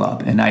opens you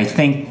up. And I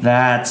think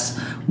that's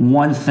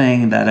one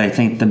thing that I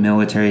think the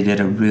military did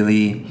a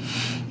really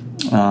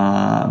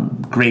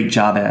great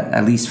job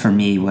at least for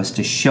me, was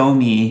to show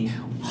me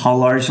how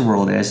large the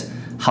world is,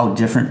 how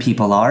different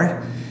people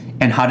are,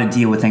 and how to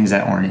deal with things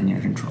that aren't in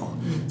your control.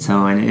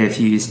 So, and if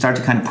you start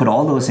to kind of put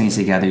all those things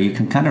together, you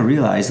can kind of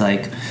realize,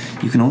 like,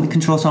 you can only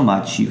control so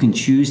much. You can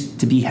choose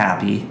to be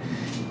happy,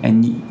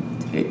 and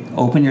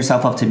open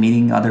yourself up to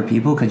meeting other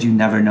people, because you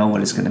never know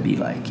what it's going to be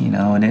like, and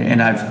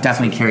I've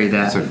definitely carried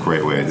that. That's a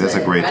great way. That's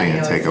a great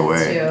thing to take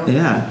away.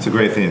 Yeah, it's a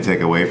great thing to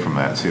take away from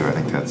that too. I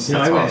think that's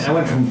awesome. I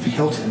went from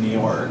Hilton, New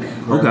York,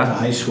 where I went to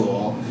high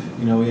school.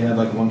 We had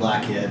like one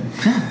black kid,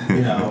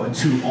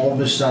 to all of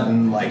a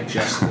sudden, like,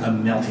 just a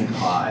melting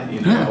pot,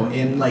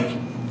 and like,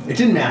 it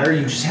didn't matter.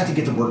 You just had to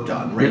get the work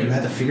done, right? You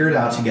had to figure it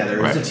out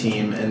together as a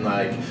team, and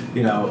like,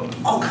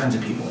 all kinds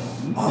of people.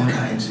 All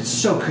kinds. It's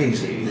so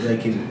crazy.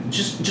 Like,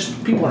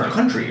 just people in our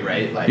country,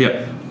 right? Like,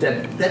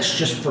 that's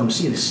just from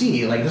sea to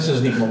sea. Like, this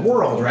isn't even the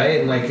world,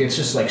 right? And like, it's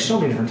just like so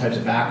many different types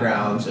of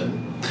backgrounds,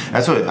 and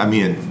that's what I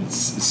mean.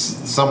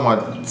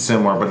 Somewhat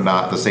similar, but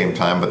not at the same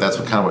time. But that's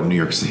what New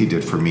York City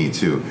did for me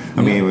too.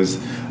 I mean,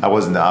 I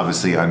wasn't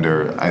obviously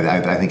under.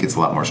 I think it's a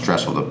lot more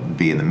stressful to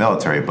be in the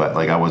military, but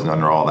like, I wasn't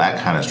under all that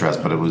kind of stress.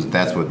 But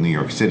that's what New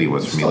York City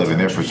was for me. Living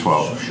there for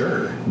 12.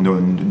 Sure.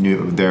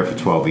 There for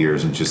 12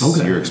 years, and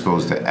just you're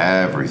exposed to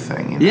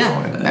everything. And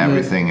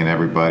everything and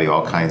everybody,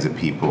 all kinds of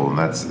people, and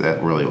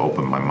that really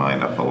opened my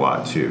mind up a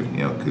lot too.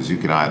 Because you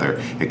can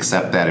either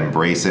accept that,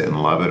 embrace it,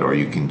 and love it, or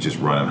you can just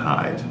run and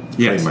hide.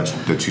 Pretty much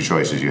the two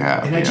choices you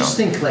have. And I just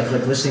think like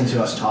listening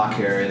to us talk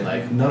here, and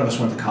like, none of us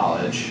went to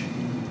college,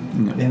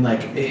 and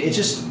like, it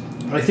just,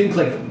 I think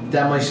like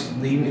that might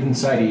even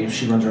Sadie, if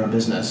she runs her own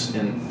business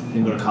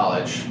and go to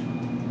college,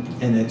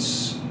 and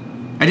it's.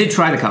 I did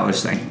try the college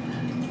thing,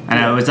 and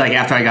I was like,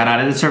 after I got out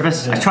of the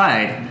service, I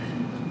tried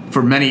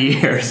for many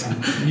years,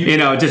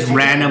 just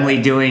randomly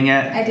doing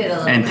it. I did a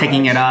little and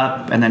picking it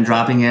up and then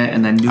dropping it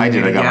and then doing it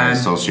again. I got my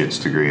associate's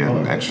degree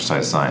in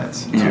exercise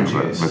science too,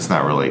 but it's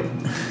not really.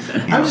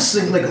 I'm just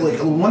thinking, like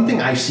one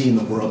thing I see in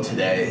the world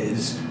today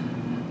is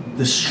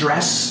the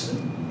stress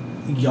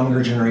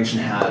younger generation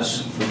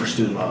has for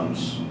student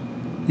loans.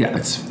 Yeah,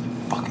 it's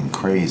fucking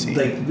crazy.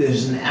 Like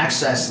there's an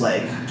excess,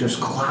 like just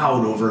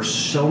cloud over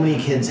so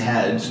many kids'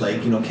 heads.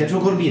 Like, you know, kids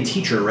will go to be a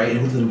teacher,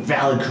 right, with a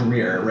valid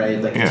career,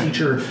 right, like a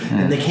teacher,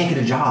 and they can't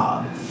get a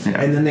job,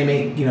 and then they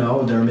make, you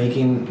know, they're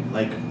making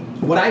like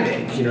what I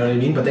make, you know what I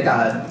mean, but they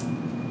got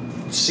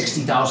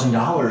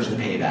 $60,000 to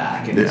pay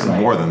back, and it's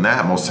like, more than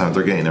that. Most times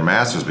they're getting their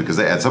masters because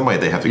at some way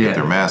they have to get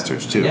their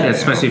masters too. Yeah,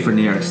 especially for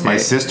New York State. My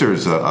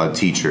sister's a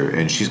teacher,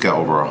 and she's got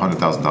over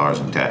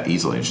 $100,000 in debt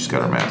easily, and she's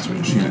got her master's,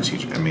 and she's a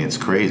teacher. I mean, it's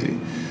crazy.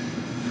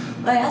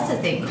 Well, I also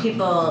think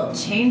people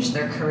change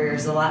their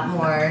careers a lot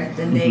more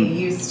than they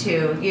used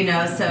to, you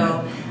know.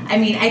 So, I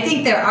mean, I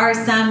think there are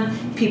some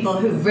people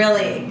who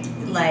really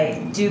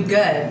like do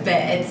good, but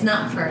it's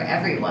not for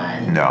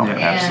everyone. No,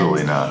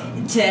 absolutely not.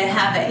 To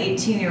have an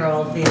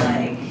 18-year-old be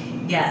like,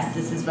 yes,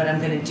 this is what I'm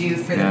going to do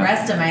for the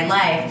rest of my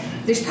life,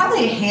 there's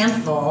probably a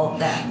handful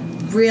that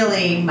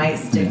really might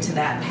stick to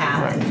that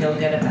path and feel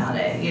good about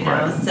it, you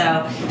know. So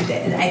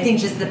I think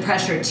just the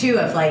pressure too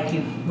of like,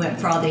 you went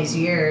for all these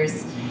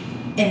years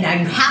and now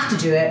you have to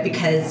do it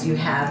because you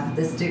have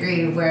this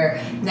degree, where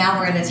now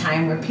we're in a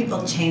time where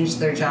people change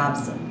their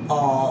jobs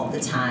all the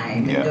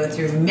time and go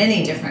through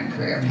many different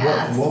career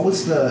paths. What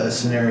was the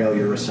scenario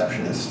your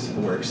receptionist at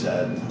work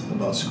said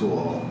about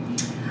school?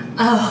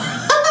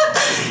 Oh,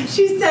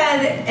 she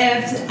said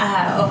if,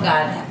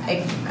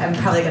 I'm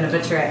probably going to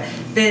butcher it,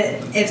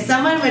 but if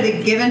someone would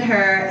have given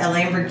her a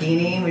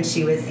Lamborghini when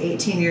she was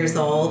 18 years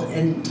old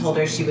and told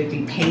her she would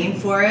be paying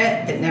for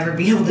it but never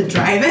be able to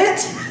drive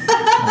it,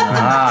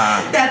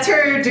 that's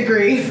her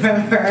degree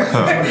from her.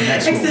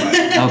 That's crazy.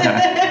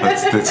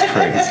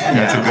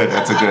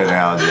 That's a good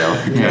analogy.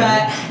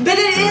 But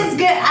it is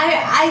good.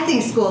 I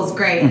think school is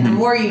great. And the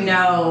more you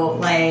know,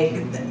 like,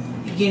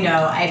 you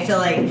know, I feel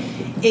like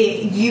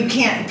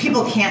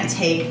people can't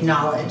take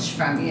knowledge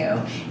from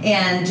you,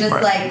 and just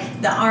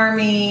like the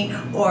Army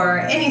or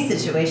any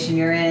situation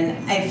you're in,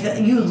 I feel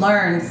you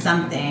learn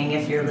something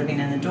if you're living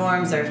in the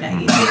dorms, or if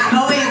not, it's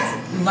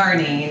always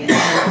learning, and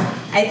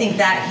I think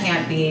that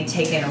can't be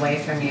taken away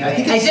from you.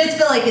 I just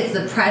feel like it's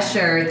the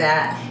pressure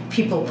that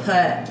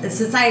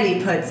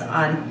society puts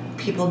on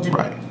people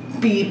to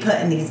be put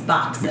in these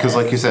boxes. Because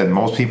like you said,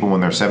 most people when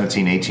they're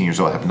 17, 18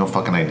 years old have no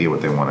fucking idea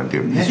what they want to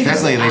do.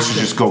 Definitely they should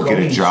just go get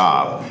a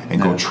job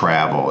and go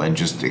travel and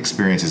just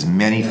experience as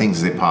many things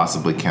as they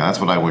possibly can. That's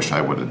what I wish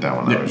I would have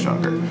done when I was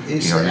younger.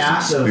 It's the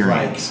act of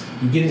like,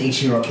 you get an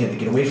 18-year-old kid to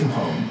get away from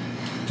home,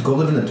 to go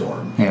live in the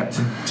dorm,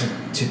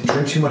 to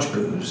drink too much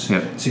booze,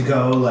 to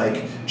go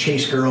like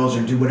chase girls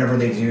or do whatever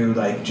they do,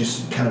 like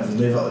just kind of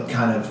live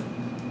kind of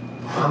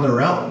on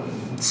their own.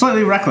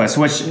 Slightly reckless,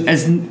 which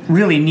is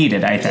really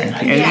needed, I think.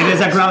 It is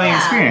a growing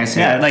experience.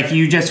 Like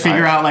you just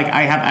figure out, like,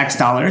 I have X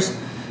dollars,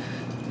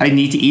 I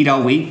need to eat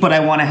all week, but I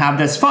want to have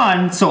this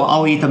fun, so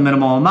I'll eat the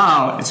minimal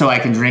amount so I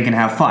can drink and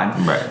have fun.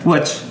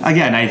 Which,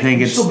 again, I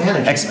think it's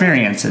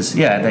experiences,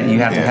 that you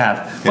have to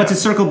have. But to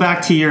circle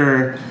back to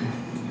your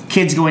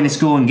kids going to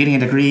school and getting a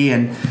degree,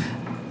 and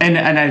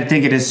I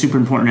think it is super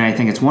important, and I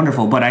think it's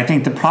wonderful, but I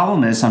think the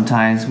problem is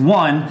sometimes,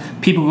 one,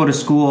 people go to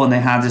school and they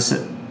have this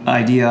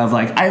idea of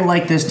like, I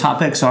like this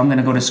topic, so I'm going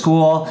to go to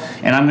school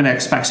and I'm going to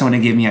expect someone to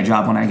give me a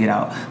job when I get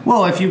out.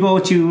 Well, if you go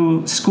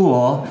to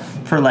school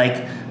for like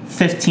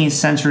 15th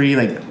century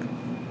like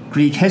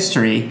Greek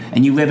history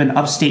and you live in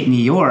upstate New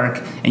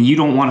York and you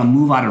don't want to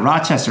move out of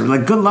Rochester,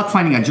 like, good luck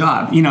finding a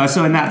job, you know.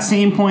 So in that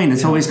same point,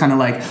 it's always kind of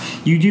like,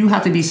 you do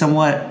have to be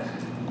somewhat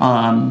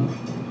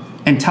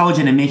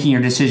intelligent in making your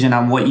decision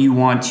on what you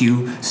want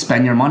to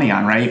spend your money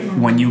on, right,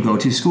 when you go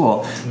to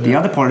school. The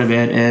other part of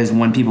it is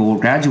when people will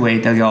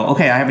graduate, they'll go,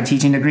 okay, I have a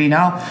teaching degree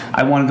now,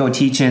 I want to go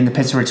teach in the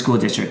Pittsburgh School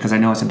District because I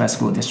know it's the best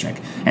school district.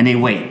 And they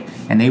wait,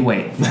 and they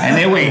wait, and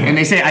they wait, and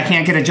they say, I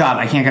can't get a job.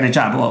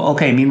 Well,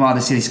 okay, meanwhile,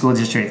 the city school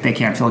district, they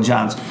can't fill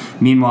jobs.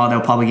 Meanwhile, they're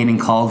probably getting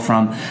called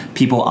from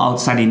people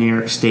outside of New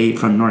York State,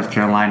 from North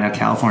Carolina,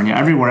 California,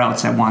 everywhere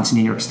else that wants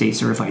New York State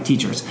certified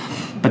teachers.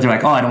 But they're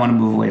like, oh, I don't want to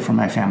move away from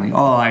my family.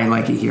 Oh, I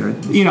like it here.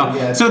 You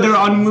know, so they're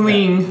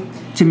unwilling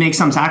to make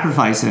some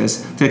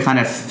sacrifices to kind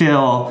of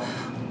fill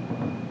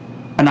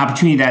an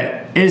opportunity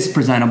that is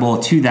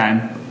presentable to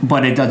them,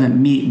 but it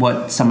doesn't meet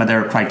what some of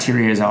their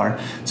criteria are.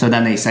 So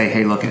then they say,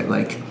 hey, look,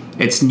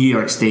 it's New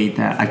York State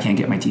that I can't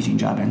get my teaching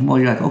job in. Well,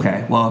 you're like,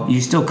 okay, well,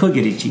 you still could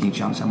get a teaching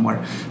job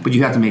somewhere, but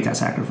you have to make that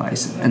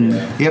sacrifice. And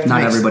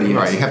not everybody is.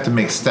 Right, you have to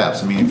make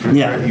steps. I mean,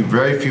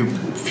 very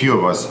few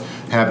of us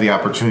have the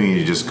opportunity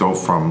to just go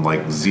from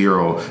like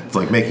zero,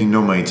 like making no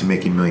money, to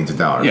making millions of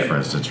dollars, for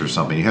instance, or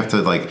something. You have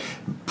to like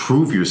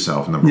prove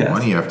yourself, number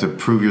one. You have to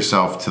prove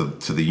yourself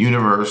to the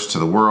universe, to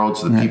the world,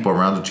 to the people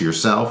around you, to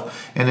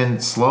yourself, and then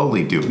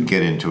slowly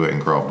get into it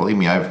and grow. Believe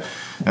me,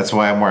 that's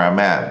why I'm where I'm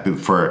at,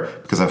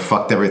 because I've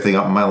fucked everything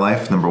up in my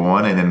life, number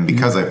one, and then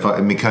because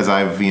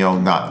I've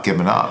not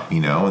given up,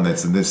 and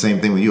that's the same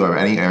thing with you.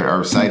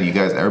 Our side, you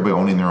guys, everybody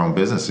owning their own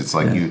business. It's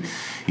like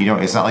you know,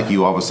 it's not like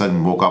you all of a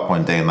sudden woke up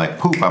one day and like,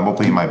 poof, I'm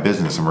opening my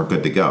business and we're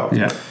good to go.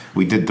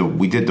 We did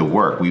the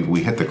work.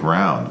 We hit the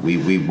ground.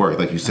 We worked,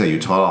 like you said. You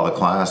taught all the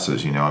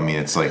classes. I mean,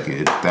 it's like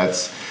I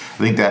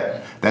think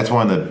that's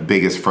one of the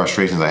biggest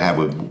frustrations I have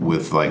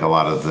with like a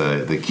lot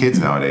of the kids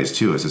nowadays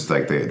too. It's just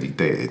like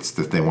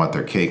they want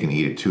their cake and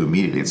eat it too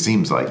immediately. It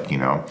seems like, you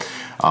know.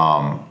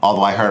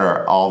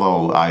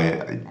 Although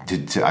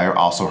I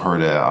also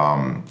heard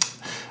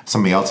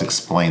somebody else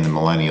explain the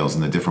millennials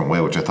in a different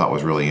way, which I thought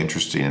was really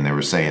interesting. And they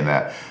were saying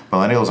that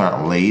millennials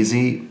aren't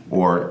lazy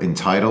or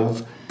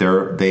entitled.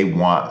 They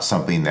want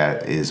something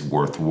that is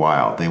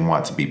worthwhile. They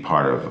want to be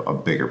part of a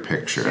bigger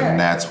picture, and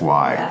that's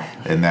why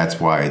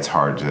it's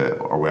hard to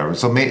or whatever.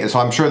 So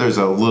I'm sure there's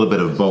a little bit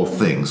of both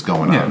things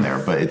going on there,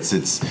 but it's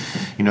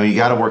you know, you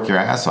got to work your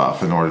ass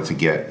off in order to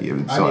get.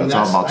 So it's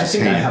all about just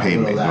hitting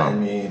payment. That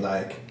in me,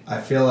 like I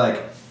feel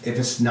like if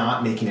it's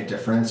not making a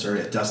difference or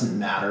it doesn't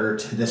matter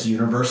to this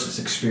universe, this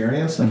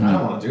experience, like I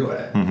don't want to do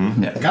it.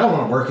 Like I don't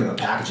want to work in a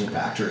packaging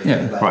factory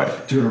and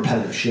doing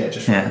repetitive shit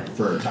just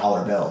for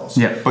dollar bills.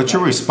 Yeah, but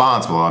you're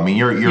responsible. I mean,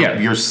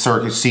 you're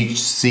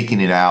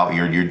seeking it out.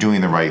 You're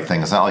doing the right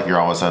thing. It's not like you're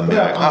all of a sudden be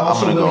like, I'm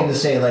also willing to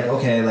say like,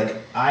 okay, like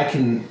I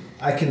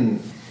can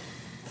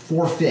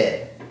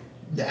forfeit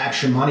the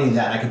extra money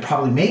that I could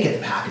probably make at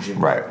the packaging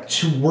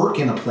to work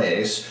in a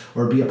place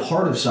or be a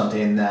part of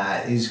something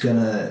that is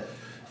gonna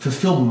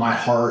fulfill my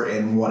heart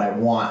and what I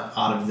want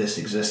out of this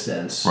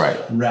existence,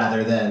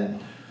 rather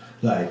than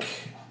like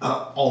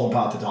all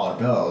about the dollar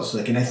bills.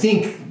 Like, and I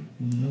think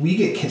we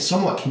get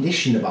somewhat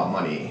conditioned about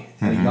money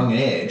at a young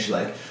age.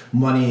 Like,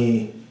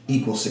 money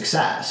equals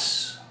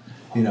success,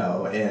 you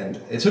know. And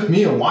it took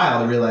me a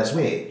while to realize,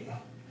 wait,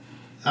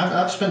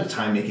 I've spent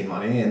time making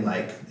money, and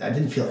like I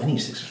didn't feel any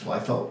successful. I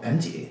felt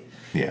empty,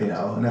 you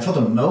know. And I felt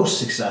the most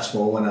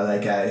successful when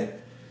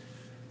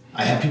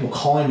I have people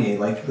calling me,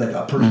 like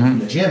a person from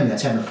the gym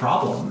that's having a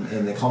problem,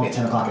 and they call me at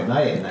 10 o'clock at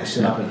night, and I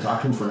sit up and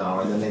talk to them for an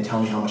hour, and then they tell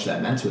me how much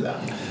that meant to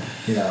them.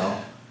 You know,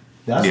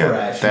 that's where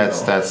I feel.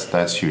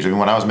 That's huge. I mean,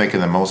 when I was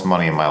making the most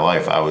money in my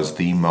life, I was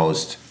the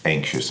most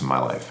anxious in my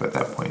life at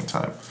that point in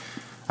time.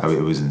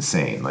 It was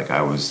insane. Like,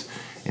 I was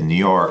in New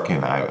York,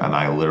 and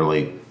I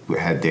literally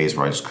had days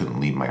where I just couldn't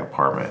leave my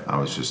apartment. I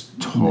was just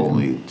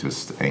totally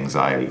just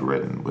anxiety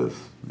ridden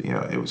with, you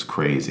know, it was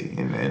crazy.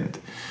 And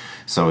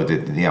so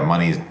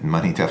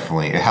money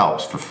definitely, it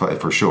helps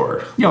for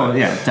sure.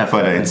 Definitely.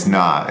 But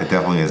it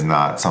definitely is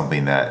not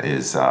something that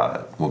is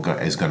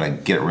going to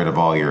get rid of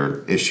all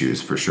your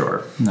issues for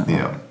sure. No. You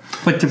know.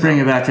 But to bring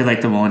it back to like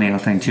the millennial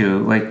thing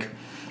too, like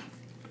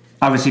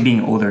obviously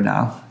being older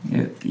now,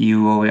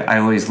 I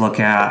always look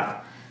at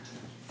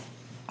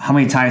how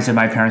many times did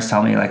my parents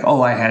tell me, like,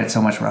 oh, I had it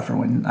so much rougher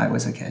when I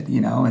was a kid, you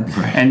know?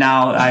 And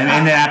now I'm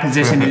in that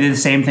position to do the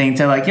same thing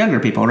to, like, younger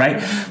people,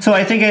 right? So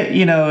I think,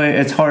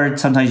 it's hard.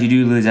 Sometimes you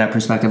do lose that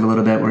perspective a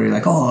little bit where you're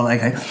like, oh, like,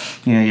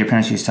 your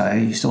parents used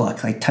to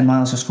walk, like, 10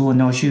 miles to school with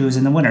no shoes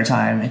in the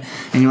wintertime.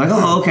 And you're like,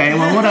 oh, okay,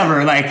 well,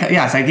 whatever. Like,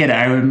 yes, I get it.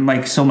 I'm,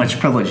 like, so much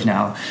privileged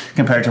now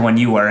compared to when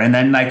you were. And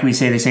then, like, we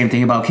say the same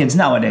thing about kids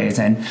nowadays.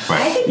 And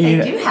I think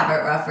they do have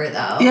it rougher,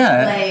 though.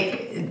 Yeah.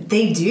 Like,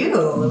 they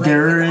do.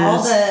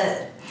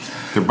 Like,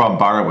 they're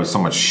bombarded with so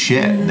much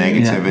shit,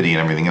 negativity, and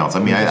everything else. I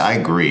mean, I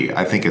agree.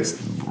 I think it's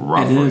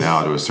rougher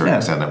now to a certain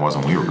extent than it was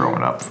when we were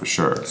growing up, for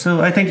sure.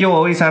 So I think you'll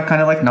always have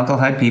kind of like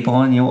knucklehead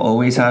people, and you'll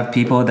always have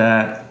people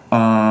that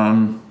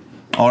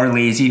are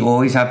lazy. You'll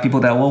always have people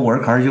that will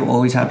work hard. You'll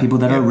always have people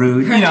that are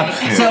rude. You know,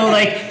 so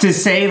like to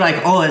say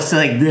like, oh, it's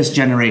like this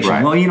generation.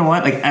 Right. Well, you know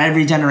what? Like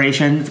every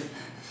generation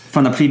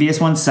from the previous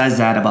one says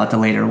that about the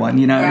later one,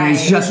 you know,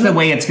 it's just the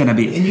way it's going to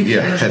be. And you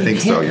I think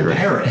so. You're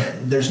right.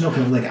 There's no,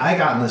 like, I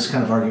got in this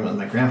kind of argument with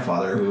my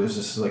grandfather, who was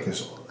just like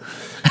this,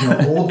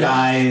 old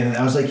guy, and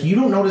I was like, you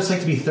don't know what it's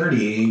like to be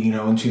 30,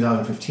 in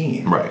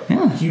 2015. Right.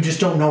 Yeah. You just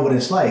don't know what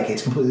it's like.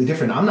 It's completely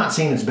different. I'm not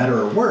saying it's better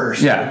or worse.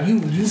 Yeah.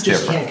 You just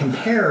different. Can't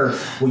compare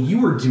what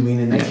you were doing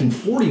in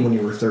 1940 when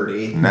you were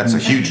 30. And that's a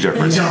huge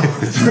difference.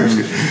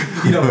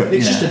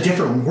 It's just a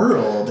different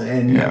world,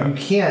 and you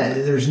can't.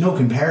 There's no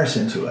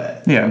comparison to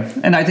it. Yeah,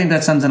 and I think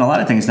that sums in a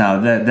lot of things now.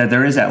 That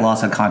there is that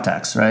loss of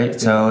context, right? Yeah.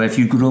 So if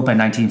you grew up in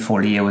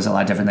 1940, it was a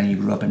lot different than you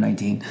grew up in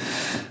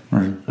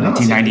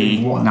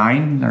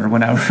 1999 or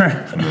whenever.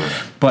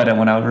 But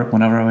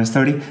whenever I was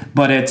 30,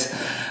 but it's.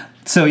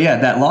 So yeah,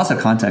 that loss of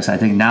context, I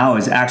think now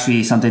is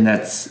actually something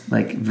that's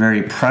like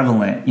very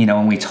prevalent,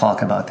 when we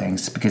talk about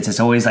things, because it's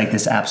always like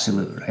this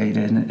absolute, right?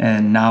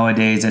 And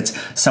nowadays it's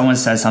someone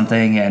says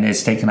something and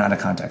it's taken out of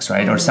context,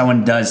 right? Or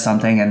someone does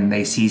something and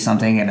they see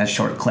something in a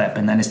short clip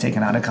and then it's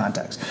taken out of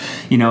context,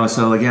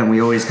 So again,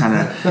 we always kind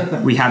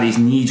of, we have these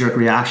knee-jerk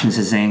reactions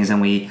to things, and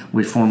we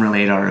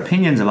formulate our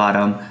opinions about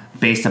them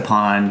based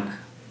upon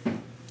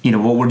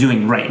what we're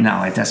doing right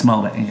now at this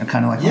moment, and you're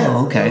kind of like,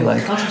 oh, okay.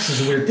 Like context is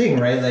a weird thing,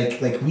 right?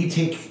 Like we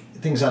take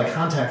things out of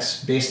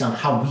context based on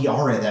how we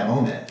are at that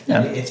moment.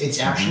 Yeah. It's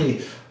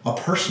actually a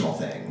personal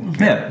thing.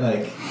 Yeah.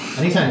 Like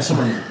anytime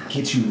someone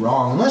gets you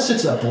wrong, unless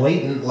it's a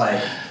blatant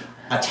like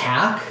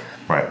attack,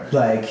 right?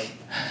 Like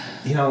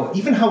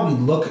even how we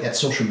look at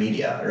social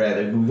media, right?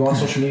 Like we go on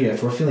social media,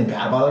 if we're feeling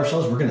bad about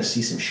ourselves, we're gonna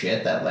see some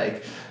shit that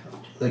like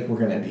like we're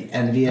gonna be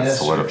envious,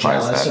 That or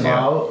solidifies jealous that, yeah.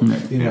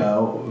 about, you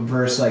know,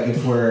 versus like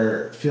if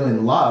we're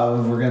feeling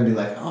love, we're gonna be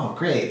like, oh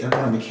great, they're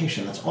going on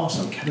vacation, that's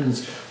awesome.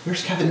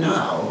 Where's Kevin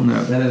now? Yeah.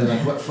 Rather than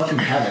like, what fucking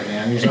Kevin,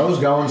 man? He's always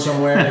going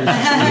somewhere. He's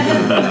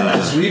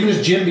just leaving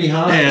his gym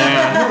behind.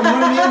 Yeah. You know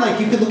what I mean? Like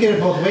you could look at it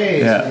both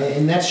ways, Yeah.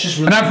 and that's just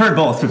really. And I've heard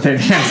both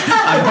opinions.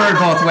 I've heard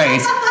both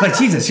ways. Like,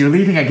 Jesus, you're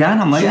leaving again?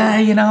 I'm like, yeah,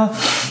 you know.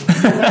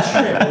 Last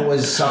trip, it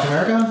was South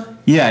America.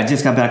 Yeah, I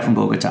just got back from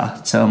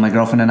Bogota. So my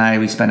girlfriend and I,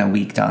 we spent a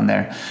week down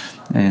there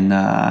in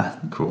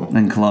Cool.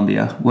 in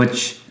Colombia,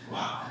 which,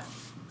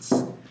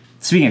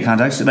 speaking of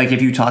context, like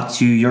if you talk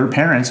to your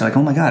parents, they're like,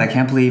 oh my God, I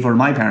can't believe, or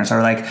my parents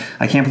are like,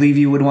 I can't believe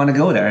you would want to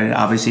go there. And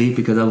obviously,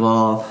 because of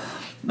all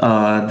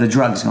the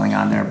drugs going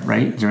on there,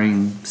 right?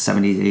 During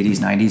 70s, 80s,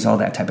 90s, all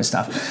that type of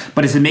stuff.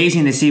 But it's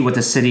amazing to see what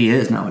the city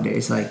is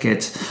nowadays. Like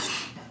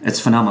it's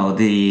phenomenal.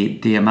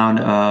 The amount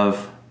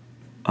of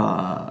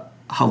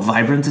how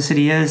vibrant the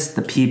city is,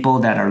 the people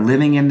that are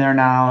living in there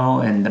now,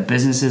 and the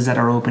businesses that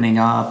are opening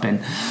up, and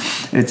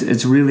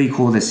it's really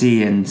cool to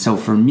see. And so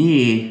for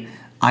me,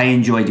 I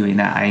enjoy doing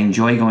that. I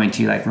enjoy going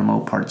to like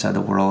remote parts of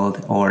the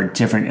world or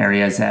different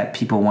areas that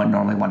people wouldn't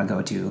normally want to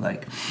go to.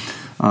 Like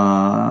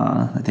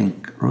I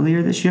think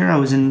earlier this year I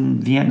was in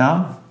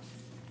Vietnam.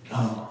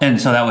 Oh. And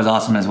so that was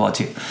awesome as well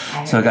too.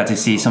 So I got to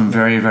see some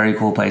very, very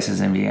cool places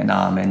in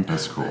Vietnam, and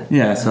That's cool.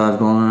 yeah. So I've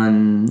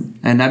gone,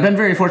 and I've been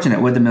very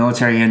fortunate with the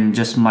military and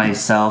just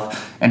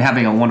myself, and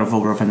having a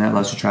wonderful girlfriend that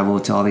loves to travel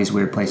to all these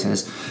weird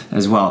places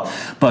as well.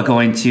 But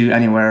going to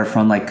anywhere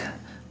from like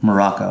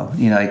Morocco,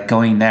 you know, like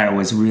going there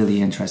was really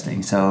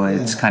interesting. So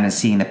it's kind of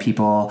seeing the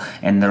people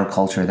and their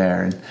culture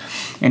there,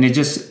 and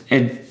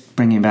it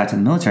bringing it back to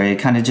the military, it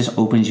kind of just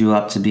opens you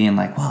up to being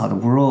like, wow, the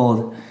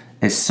world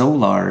is so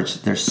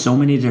large. There's so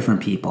many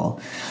different people,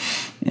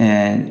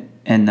 and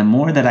the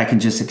more that I can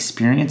just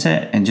experience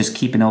it and just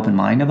keep an open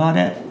mind about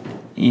it,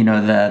 you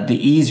know, the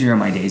easier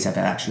my days have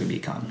actually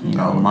become. You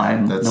know,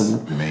 That's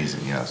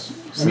amazing. Yes.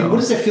 I mean, what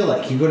does it feel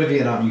like? You go to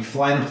Vietnam, you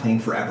fly in a plane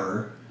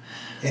forever,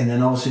 and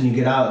then all of a sudden you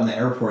get out in the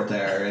airport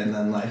there, and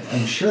then like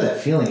I'm sure that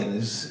feeling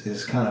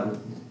is kind of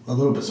a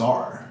little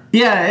bizarre.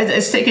 Yeah,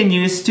 it's taken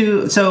used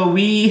to. So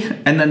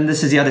and then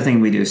this is the other thing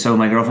we do. So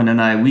my girlfriend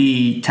and I,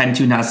 we tend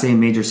to not stay in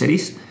major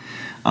cities.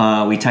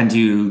 We tend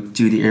to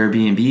do the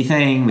Airbnb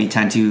thing. We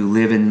tend to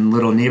live in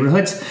little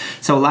neighborhoods.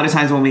 So a lot of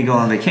times when we go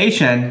on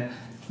vacation,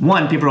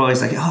 one, people are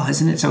always like, oh,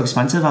 isn't it so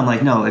expensive? I'm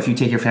like, no, if you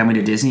take your family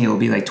to Disney, it'll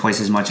be like twice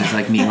as much as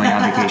like me going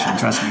on vacation.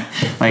 Trust me.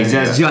 Like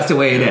that's just the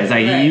way it is.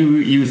 Like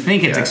you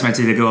think it's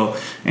expensive to go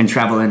and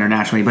travel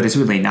internationally, but it's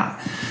really not.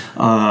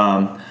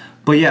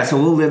 But yeah,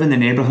 so we'll live in the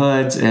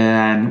neighborhoods,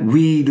 and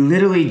we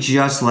literally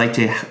just like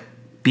to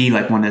be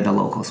like one of the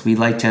locals. We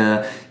like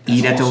to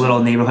eat at the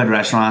little neighborhood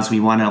restaurants. We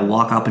want to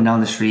walk up and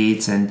down the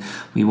streets, and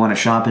we want to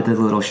shop at the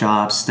little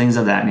shops, things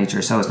of that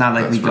nature. So it's not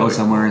like we go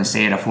somewhere and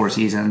stay at a Four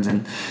Seasons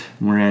and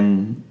we're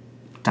in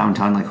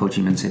downtown like Ho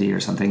Chi Minh City or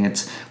something.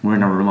 We're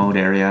in a remote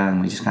area, and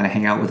we just kind of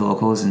hang out with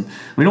locals, and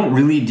we don't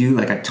really do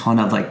like a ton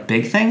of like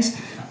big things,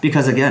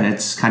 because again,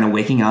 it's kind of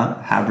waking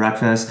up, have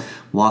breakfast,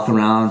 walk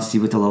around, see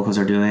what the locals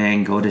are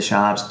doing, go to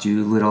shops,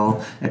 do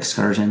little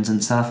excursions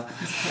and stuff.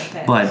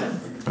 But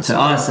to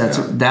us,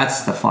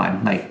 that's the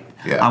fun. Like,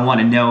 I want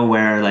to know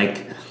where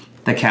like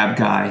the cab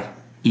guy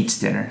eats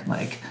dinner.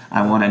 Like,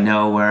 I want to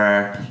know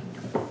where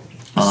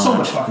So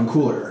much fucking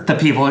cooler. the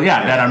people,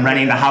 that I'm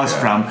renting the house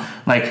from.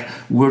 Like,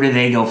 where do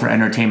they go for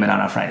entertainment on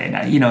a Friday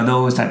night? You know,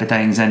 those type of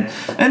things. And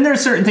there are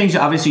certain things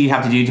obviously you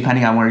have to do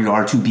depending on where you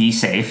are to be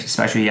safe,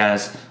 especially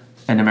as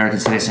an American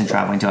citizen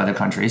traveling to other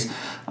countries.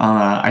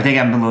 I think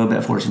I'm a little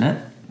bit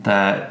fortunate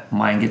that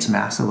mine gets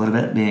masked a little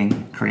bit,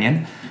 being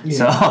Korean. Yeah.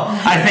 So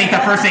I think the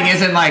first thing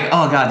isn't like,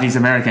 oh God, these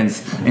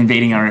Americans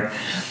invading our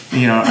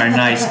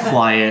nice,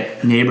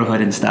 quiet neighborhood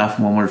and stuff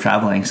when we're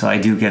traveling. So I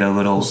do get a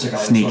little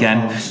sneak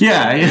in.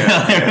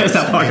 There's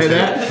a part of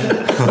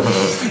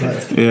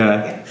that.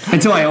 Yeah.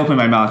 Until I open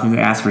my mouth and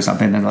ask for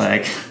something, then they're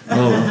like,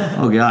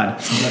 oh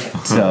God.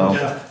 So,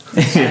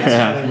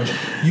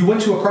 You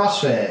went to a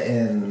CrossFit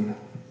in,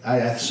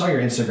 I saw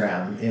your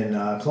Instagram in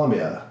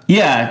Colombia.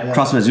 Yeah,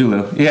 CrossFit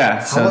Zulu.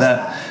 Yeah. So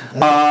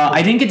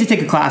I didn't get to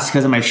take a class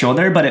because of my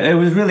shoulder, but it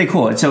was really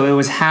cool. So it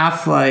was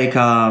half like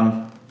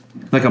a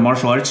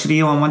martial arts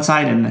studio on one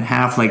side and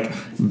half like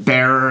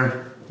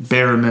bare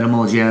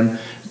minimal gym,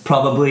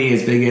 probably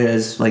as big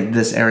as like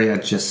this area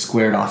just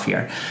squared off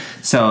here.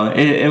 So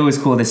it was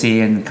cool to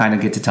see and kind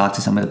of get to talk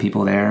to some of the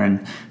people there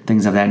and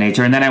things of that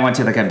nature. And then I went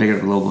to like a bigger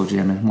global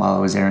gym while I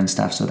was there and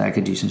stuff, so that I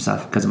could do some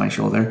stuff because of my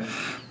shoulder.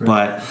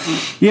 Right.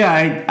 But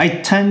yeah, I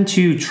tend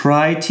to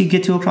try to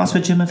get to a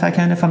CrossFit gym if I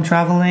can, if I'm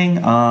traveling.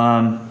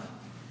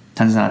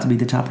 Tends not to be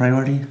the top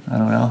priority. I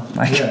don't know.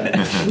 Like,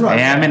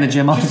 I am in the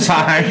gym all the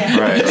time.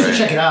 Just to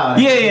check it out.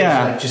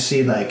 Just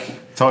see like.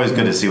 It's always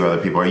good to see what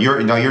other people are.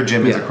 Your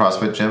gym is a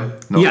CrossFit gym?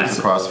 Yes.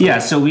 A CrossFit? Yeah,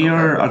 so we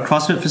are a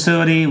CrossFit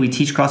facility. We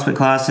teach CrossFit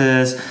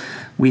classes.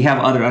 We have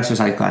other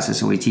exercise classes.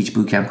 So we teach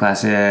boot camp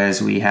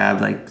classes. We have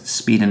like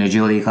speed and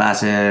agility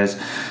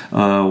classes.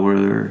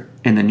 We're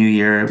in the new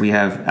year, we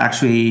have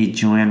actually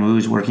Joanne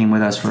Wu's working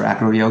with us for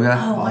acro yoga.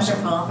 Oh,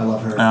 Awesome. wonderful. I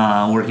love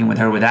her. Working with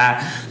her with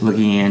that,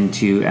 looking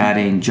into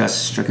adding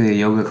just strictly a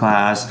yoga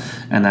class,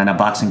 and then a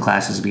boxing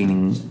class is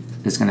going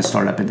to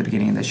start up at the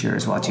beginning of this year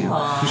as well too.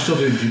 You still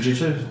do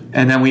jiu-jitsu?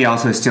 And then we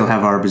also still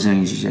have our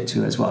Brazilian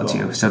Jiu-Jitsu as well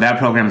too. So that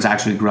program is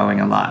actually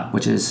growing a lot,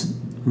 which is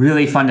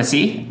really fun to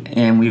see.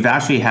 And we've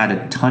actually had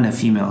a ton of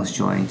females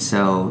join,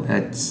 so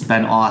it's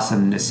been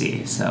awesome to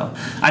see. So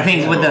I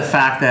think with the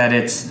fact that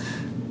it's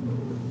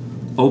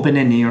open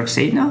in New York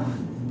State now,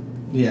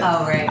 Yeah.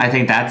 Oh, right. I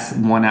think that's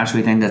one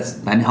actually thing that's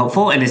been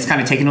helpful, and it's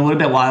kind of taken a little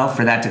bit while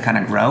for that to kind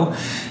of grow,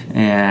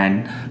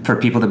 and for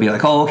people to be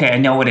like, oh, okay, I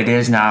know what it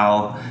is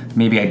now.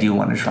 Maybe I do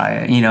want to try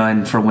it,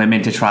 and for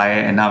women to try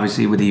it, and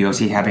obviously with the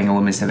UFC having a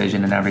women's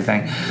division and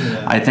everything,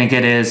 I think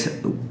it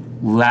is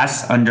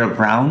less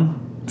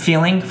underground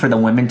feeling for the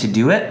women to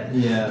do it,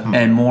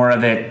 and more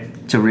of it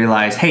to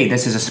realize, hey,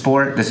 this is a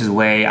sport. This is a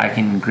way I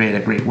can create a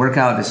great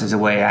workout. This is a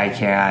way I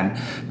can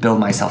build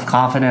my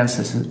self-confidence.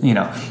 This is,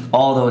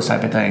 all those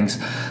type of things.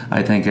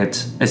 I think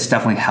it's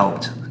definitely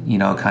helped,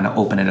 kind of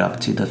open it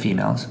up to the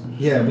females.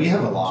 Yeah, we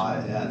have a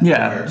lot at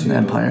Empire too.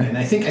 Empire. And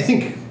I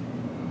think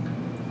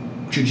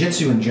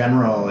jiu-jitsu in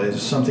general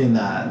is something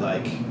that,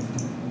 like,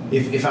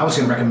 if I was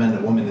going to recommend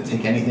a woman to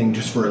take anything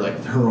just for, like,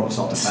 her own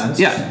self-defense,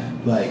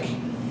 like,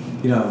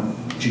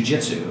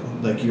 jiu-jitsu.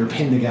 Like, you're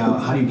pinned out.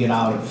 How do you get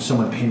out of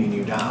someone pinning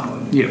you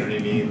down? You know what I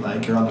mean?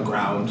 Like, you're on the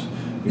ground,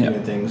 you're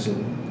doing things,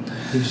 and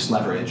you just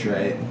leverage,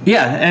 right?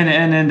 Yeah,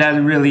 and that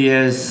really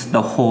is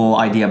the whole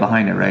idea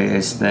behind it, right?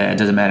 Is that it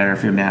doesn't matter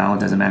if you're male, it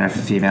doesn't matter if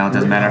you're female, it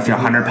doesn't matter if you're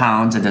 100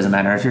 pounds, it doesn't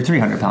matter if you're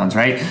 300 pounds,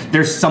 right?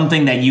 There's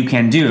something that you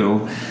can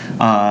do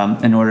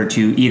in order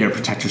to either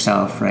protect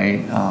yourself,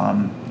 right?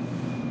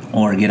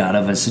 Or get out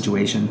of a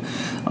situation.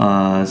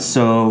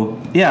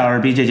 So, yeah, our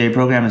BJJ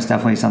program is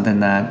definitely something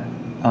that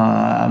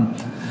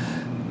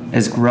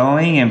is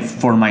growing, and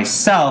for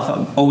myself,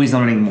 I'm always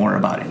learning more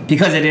about it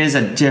because it is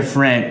a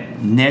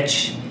different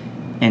niche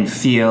and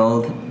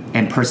field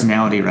and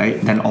personality, right,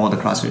 than all the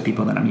CrossFit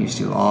people that I'm used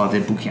to, all the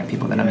bootcamp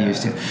people that I'm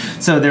used to.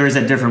 So there is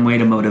a different way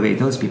to motivate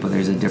those people.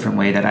 There's a different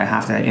way that I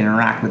have to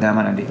interact with them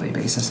on a daily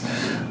basis.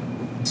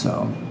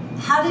 So,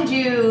 how did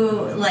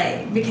you,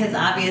 because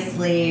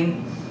obviously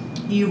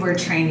you were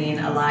training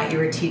a lot, you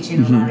were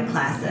teaching a lot of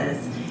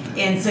classes,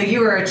 and so you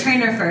were a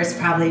trainer first,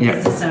 probably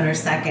business owner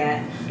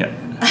second. Yeah.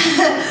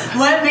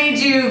 What made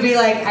you be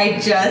like, I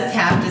just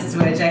have to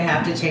switch, I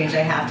have to change,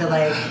 I have to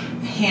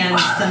hand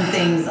some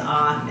things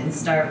off and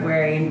start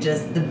wearing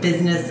just the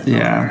business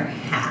owner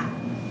hat?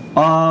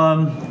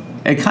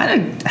 It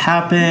kind of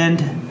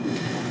happened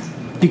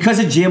because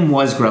the gym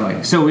was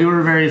growing. So we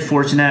were very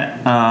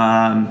fortunate.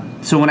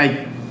 So when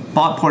I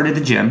bought part of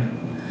the gym,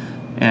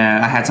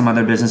 and I had some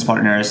other business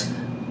partners,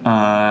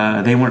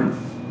 they weren't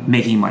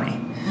making money.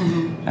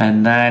 Mm-hmm.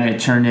 And then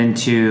it turned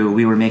into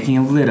we were making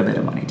a little bit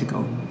of money to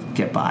go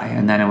get by.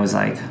 And then it was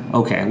like,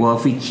 okay, well,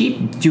 if we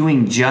keep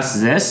doing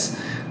just this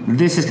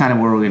is kind of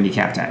where we're going to be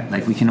capped at.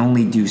 Like, we can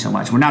only do so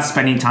much. We're not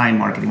spending time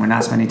marketing. We're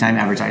not spending time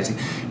advertising.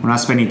 We're not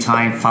spending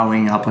time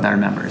following up with our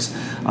members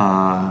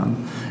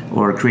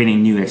or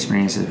creating new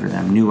experiences for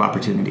them, new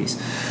opportunities.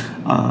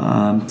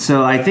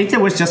 So I think there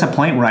was just a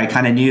point where I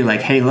kind of knew,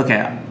 like, hey, look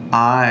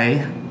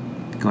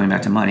going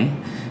back to money,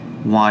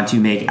 want to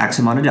make X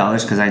amount of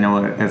dollars because I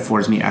know it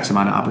affords me X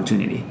amount of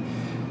opportunity.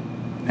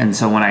 And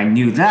so when I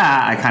knew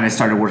that, I kind of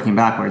started working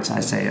backwards.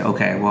 I say,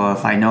 okay, well,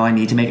 if I know I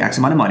need to make X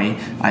amount of money,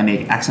 I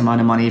make X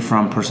amount of money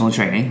from personal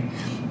training.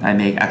 I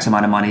make X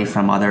amount of money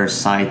from other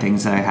side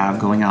things that I have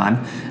going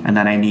on. And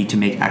then I need to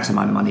make X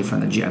amount of money from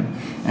the gym.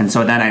 And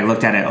so then I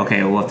looked at it,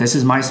 okay, well, if this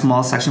is my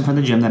small section from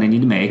the gym that I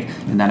need to make,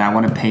 and then I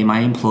want to pay my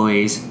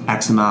employees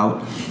X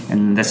amount,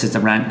 and this is the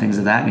rent, things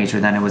of that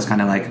nature, then it was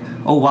kind of like,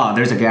 oh, wow,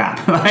 there's a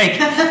gap. Like,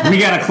 we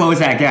got to close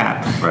that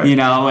gap, right.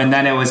 And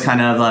then it was kind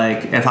of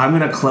like, if I'm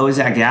going to close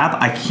that gap,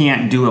 I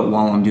can't do it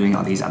while I'm doing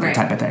all these other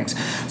type of things.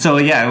 So,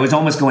 yeah, it was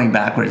almost going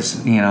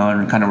backwards,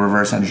 and kind of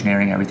reverse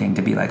engineering everything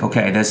to be like,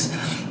 okay,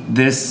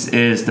 this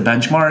is the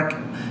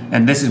benchmark,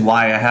 and this is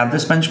why I have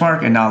this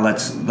benchmark, and now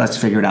let's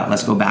figure it out.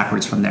 Let's go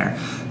backwards from there.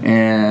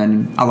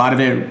 And a lot of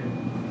it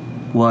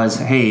was,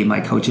 hey, my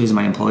coaches,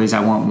 my employees,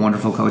 I want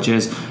wonderful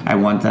coaches. I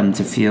want them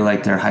to feel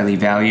like they're highly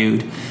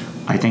valued.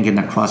 I think in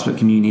the CrossFit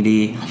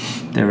community,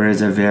 there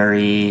is a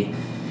very,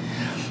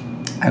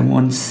 I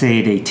won't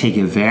say they take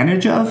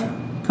advantage of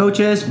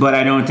coaches, but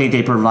I don't think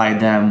they provide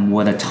them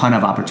with a ton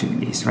of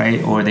opportunities,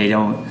 right? Or they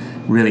don't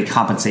really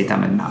compensate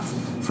them enough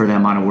for the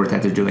amount of work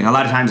that they're doing. A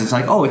lot of times it's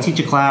like, oh, I teach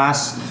a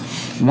class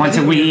once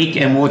a week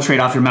and we'll trade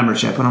off your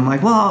membership. And I'm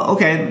like, well,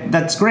 okay,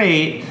 that's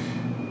great.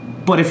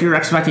 But if you're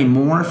expecting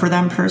more for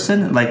that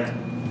person, like,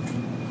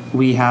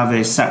 we have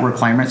a set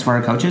requirements for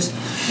our coaches,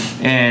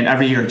 and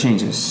every year it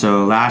changes.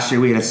 So last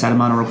year we had a set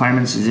amount of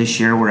requirements. This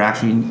year we're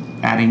actually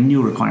adding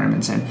new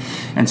requirements in.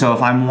 And so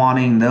if I'm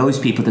wanting those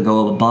people to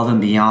go above and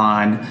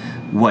beyond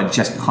what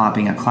just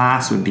comping a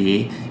class would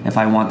be, if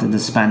I want them to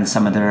spend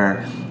some of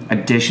their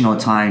additional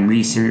time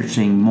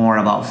researching more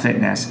about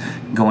fitness,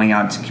 going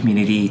out to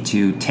community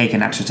to take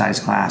an exercise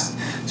class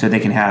so they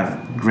can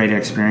have greater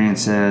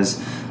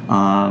experiences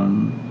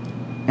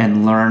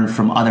and learn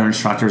from other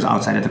instructors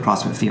outside of the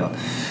CrossFit field.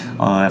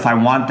 If I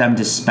want them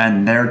to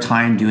spend their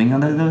time doing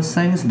other those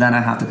things, then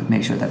I have to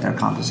make sure that they're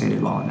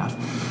compensated well enough.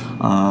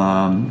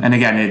 And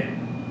again,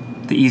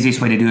 the easiest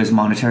way to do is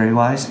monetary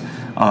wise.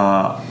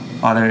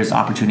 Others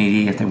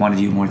opportunity if they want to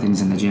do more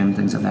things in the gym,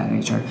 things of that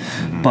nature.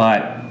 Mm-hmm.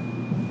 But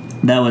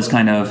that was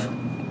kind of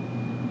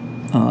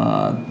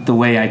the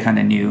way I kind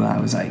of knew. I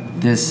was like,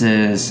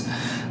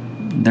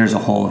 there's a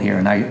hole here,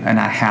 and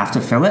I have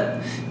to fill it.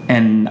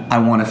 And I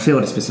want to fill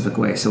it a specific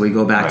way. So we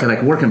go back to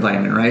like work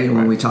environment, right?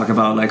 When we talk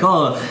about like,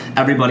 oh,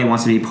 everybody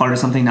wants to be part of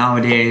something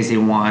nowadays. They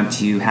want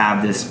to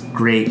have this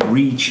great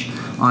reach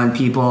on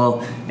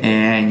people,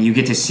 and you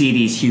get to see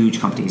these huge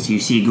companies. You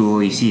see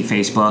Google, you see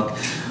Facebook,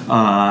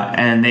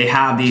 and they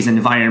have these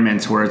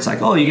environments where it's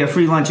like, oh, you get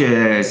free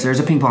lunches, there's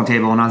a ping pong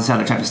table, and all this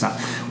other type of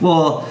stuff.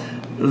 Well,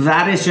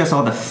 that is just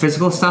all the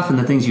physical stuff and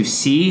the things you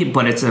see,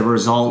 but it's a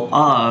result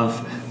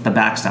of the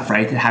back stuff,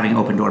 right? Having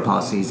open door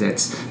policies.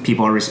 It's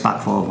people are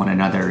respectful of one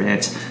another.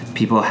 It's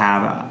people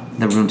have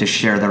the room to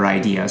share their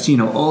ideas.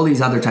 All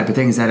these other type of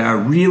things that are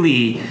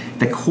really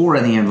the core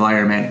of the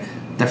environment.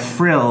 The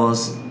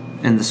frills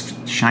and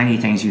the shiny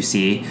things you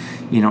see,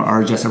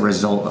 are just a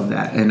result of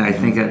that. And I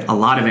think that a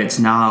lot of it's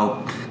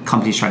now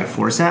companies try to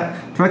force that.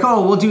 They're like,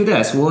 oh, we'll do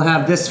this. We'll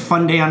have this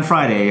fun day on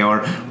Friday,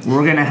 or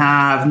we're going to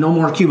have no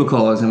more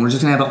cubicles, and we're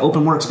just going to have an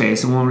open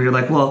workspace. And when we're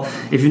like, well,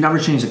 if you've never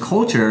changed the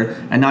culture,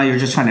 and now you're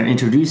just trying to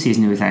introduce these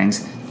new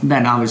things,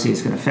 then obviously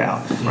it's going to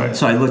fail. Right.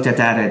 So I looked at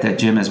that at the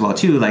gym as well,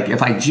 too. Like,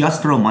 if I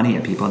just throw money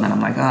at people, then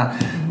I'm like,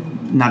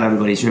 not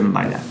everybody's driven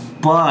by that.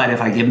 But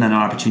if I give them an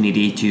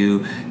opportunity to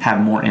have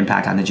more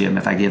impact on the gym,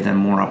 if I give them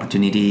more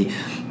opportunity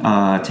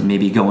to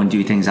maybe go and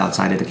do things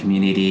outside of the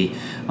community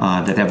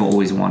that they've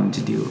always wanted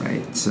to do,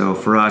 right? So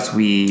for us,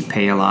 we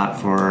pay a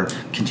lot for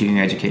continuing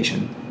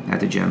education at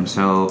the gym.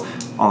 So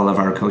all of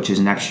our coaches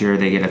next year,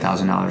 they get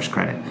 $1,000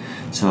 credit.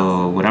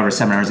 So whatever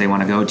seminars they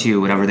want to go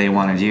to, whatever they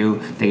want to do,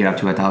 they get up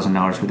to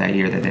 $1,000 for that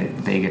year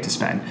that they get to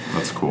spend.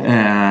 That's cool.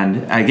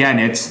 And again,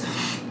 it's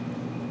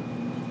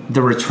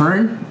the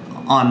return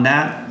on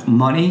that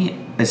money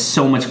is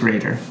so much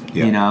greater.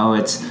 Yeah.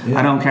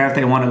 I don't care if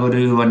they want to go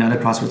to another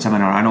CrossFit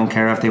seminar. I don't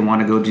care if they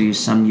want to go do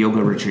some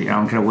yoga retreat. I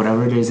don't care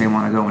whatever it is they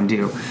want to go and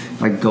do.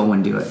 Like, go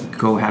and do it.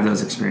 Go have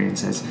those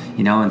experiences,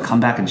 and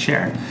come back and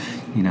share,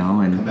 and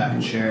come back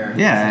and share.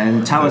 Yeah,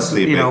 and tell That's us,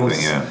 the big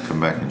thing, yeah.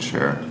 Come back and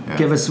share. Yeah.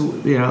 Give us,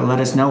 let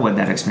us know what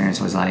that experience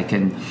was like,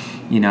 and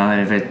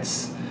and if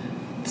it's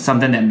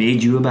something that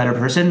made you a better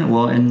person,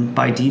 well, and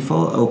by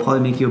default, it'll probably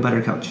make you a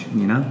better coach.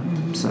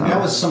 So that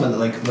was some of the,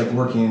 like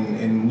working,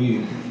 and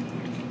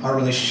our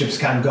relationships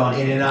kind of gone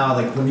in and out.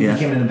 Like when you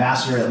became an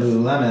ambassador at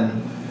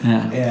Lululemon,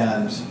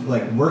 and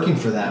like working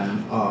for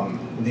them,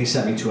 they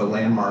sent me to a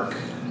landmark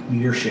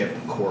leadership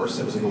course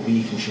that was like a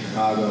week in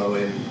Chicago,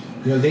 and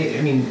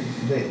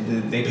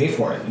they pay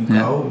for it. You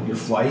go, your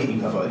flight,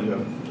 you have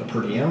a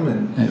per diem,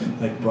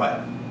 and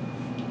but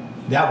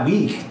that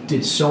week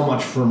did so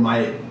much for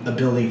my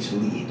ability to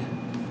lead.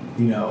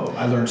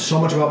 I learned so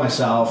much about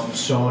myself,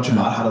 so much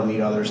about how to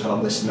lead others, how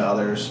to listen to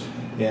others,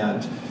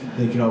 and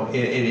it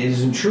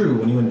isn't true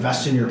when you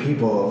invest in your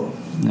people,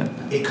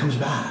 it comes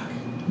back.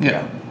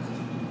 Yeah.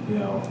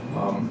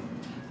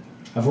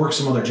 I've worked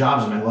some other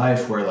jobs in my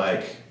life where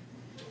like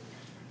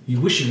you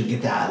wish you could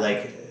get that.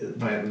 Like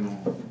a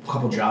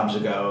couple jobs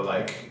ago,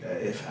 like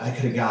if I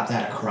could have got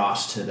that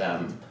across to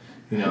them,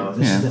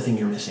 this is the thing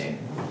you're missing.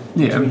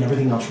 You're doing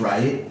everything else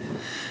right,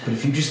 but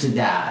if you just did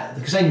that,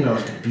 because I knew I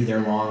was going to be there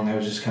long, I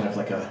was just kind of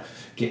like a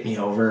get me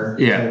over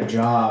type of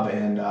job,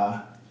 and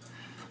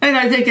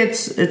I think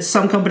it's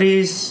some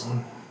companies,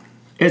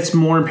 it's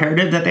more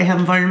imperative that they have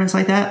environments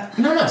like that.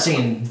 And I'm not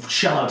saying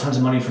shell out tons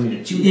of money for me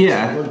to do this.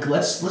 Yeah. Like,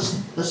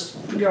 let's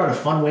figure out a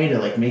fun way to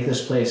like make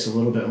this place a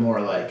little bit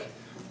more like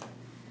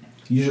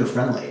user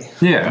friendly.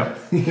 Yeah.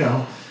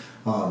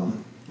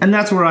 And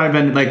that's where I've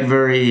been like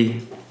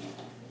very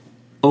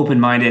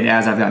open-minded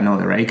as I've gotten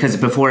older, right? Because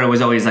before it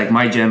was always like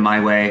my gym, my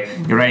way.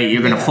 You're right.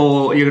 You're gonna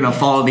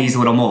follow these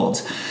little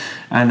molds,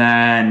 and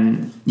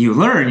then you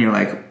learn. You're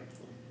like,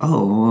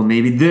 oh, well,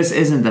 maybe this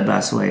isn't the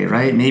best way,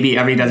 right? Maybe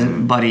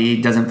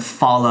everybody doesn't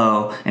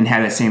follow and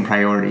have the same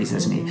priorities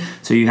as me.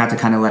 So you have to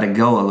kind of let it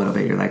go a little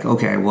bit. You're like,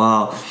 okay,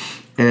 well,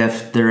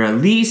 if they're at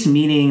least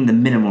meeting the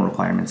minimal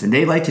requirements and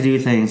they like to do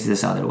things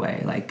this other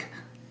way, like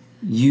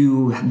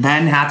you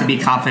then have to be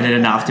confident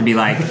enough to be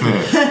like,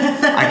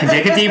 I can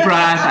take a deep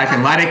breath, I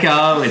can let it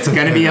go, it's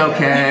gonna be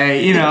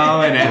okay,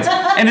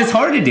 and it's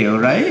hard to do,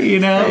 right?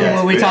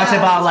 When we talked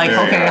about like,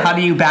 okay, how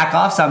do you back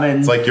off something?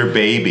 It's like your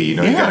baby, you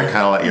gotta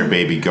kind of let your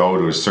baby go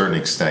to a certain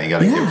extent. You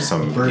gotta give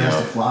some, bird has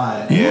to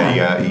fly.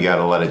 Yeah, you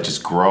gotta let it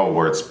just grow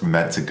where it's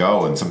meant to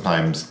go, and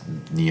sometimes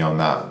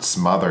not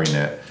smothering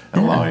it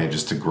and allowing it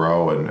just to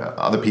grow. And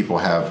other people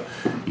have,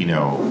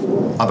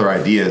 other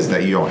ideas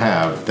that you don't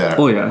have that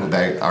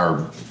that are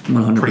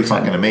 100%. pretty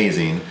fucking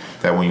amazing.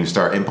 that when you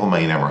start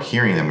implementing them or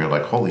hearing them, you're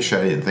like, holy shit,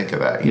 I didn't think of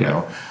that. You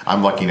know,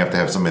 I'm lucky enough to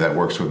have somebody that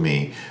works with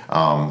me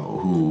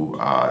who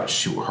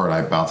her and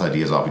I bounce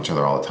ideas off each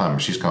other all the time.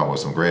 She's come up with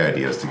some great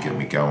ideas to get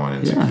me going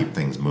and to keep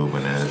things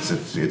moving, and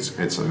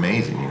it's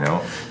amazing, you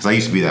know. Because I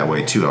used to be that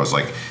way too. I was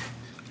like,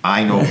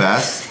 I know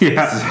best.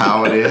 This is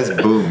how it is.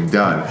 Boom,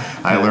 done.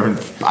 I learned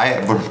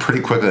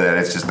pretty quickly that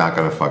it's just not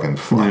going to fucking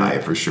fly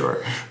for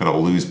sure.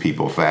 It'll lose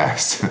people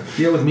fast.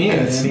 Yeah, with me,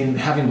 I mean,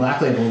 having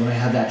Black Label when I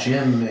had that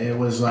gym, it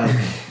was like,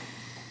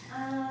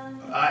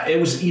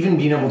 it was even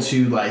being able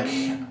to like,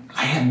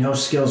 I had no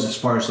skills as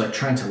far as like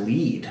trying to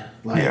lead.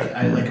 Like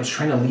I was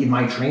trying to lead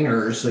my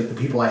trainers, like the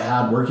people I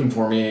had working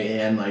for me,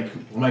 and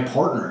like my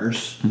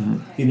partners,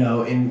 you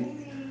know, and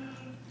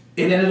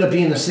it ended up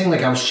being this thing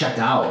like I was checked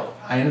out.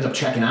 I ended up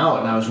checking out,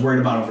 and I was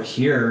worried about over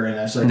here, and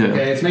I was like,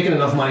 okay, it's making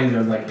enough money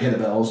to like pay the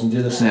bills and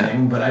do this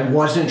thing, but I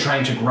wasn't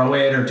trying to grow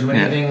it or do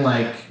anything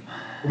like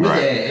with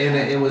it, and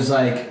it was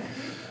like,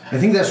 I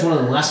think that's one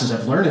of the lessons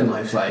I've learned in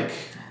life, like,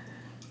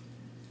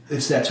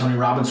 it's that Tony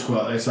Robbins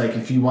quote, it's like,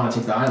 if you want to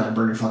take the island,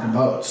 burn your fucking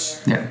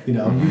boats. You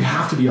know, you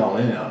have to be all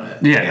in on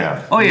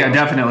it. Oh yeah,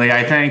 definitely.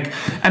 I think,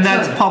 and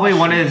that's probably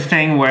one of the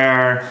things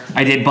where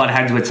I did butt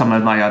heads with some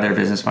of my other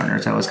business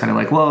partners. I was kind of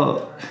like,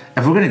 well,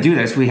 if we're going to do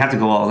this, we have to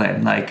go all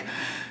in. Like,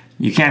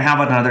 you can't have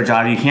another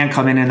job. You can't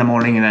come in the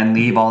morning and then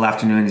leave all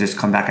afternoon and just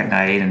come back at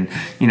night. And,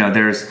 you know,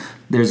 there's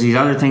these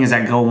other things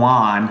that go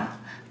on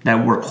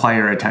that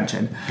require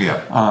attention.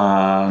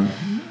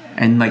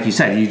 And like you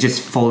said, you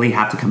just fully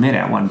have to commit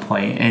at one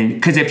point. And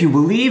because if you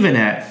believe in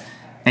it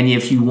and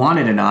if you want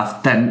it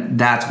enough, then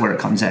that's where it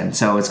comes in.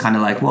 So it's kind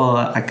of like, well,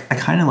 I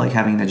kind of like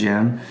having the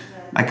gym.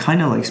 I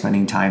kind of like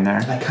spending time there.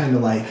 I kind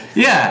of like.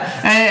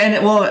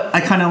 And well, I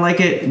kind of like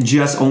it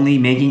just only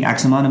making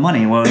X amount of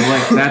money. Well,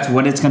 like that's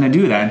what it's going to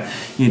do then,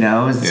 you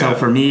know? So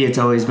for me, it's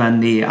always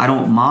been I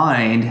don't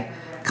mind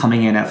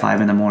coming in at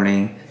 5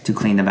 a.m. to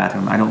clean the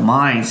bathroom. I don't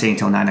mind staying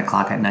till 9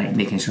 o'clock at night,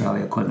 making sure all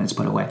the equipment's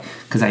put away.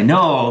 Because I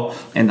know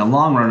in the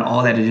long run,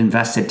 all that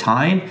invested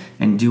time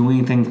and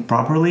doing things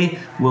properly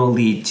will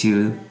lead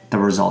to the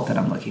result that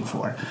I'm looking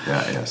for.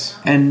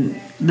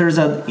 And there's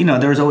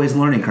always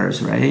learning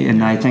curves, right?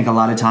 And I think a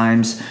lot of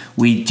times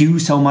we do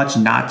so much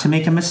not to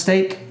make a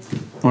mistake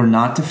or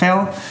not to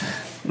fail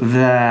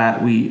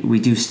that we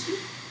do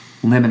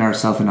limit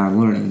ourselves in our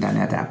learning then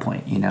at that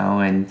point, you know,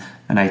 and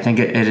I think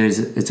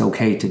it's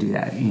okay to do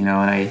that, you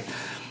know. And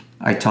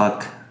I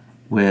talk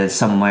with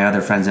some of my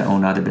other friends that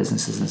own other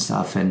businesses and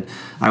stuff, and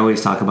I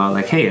always talk about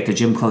like, hey, if the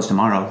gym closed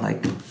tomorrow,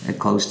 like it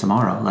closed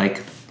tomorrow,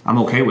 like I'm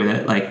okay with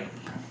it. Like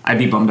I'd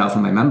be bummed out for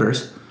my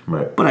members,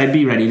 but I'd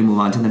be ready to move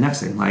on to the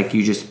next thing. Like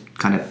you just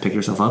kind of pick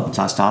yourself up,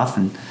 dust off,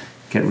 and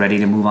get ready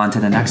to move on to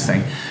the next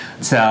thing.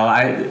 So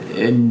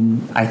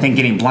I think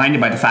getting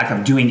blinded by the fact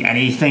of doing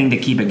anything to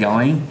keep it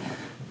going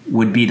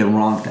would be the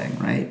wrong thing,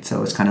 right?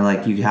 So it's kind of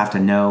like you have to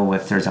know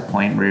if there's a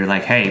point where you're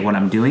like, hey, what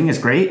I'm doing is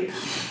great,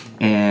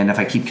 and if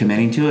I keep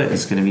committing to it,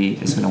 it's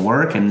gonna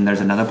work. And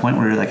there's another point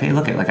where you're like, hey,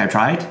 look, like I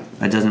tried,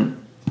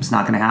 it's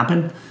not gonna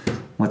happen.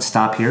 Let's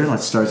stop here.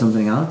 Let's start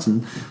something else,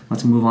 and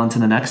let's move on to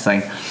the next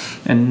thing.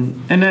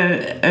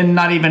 And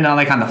not even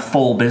like on the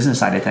full business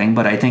side of thing,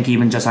 but I think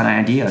even just on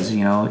ideas,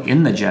 you know,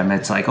 in the gym,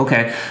 it's like,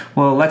 okay,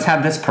 well, let's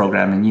have this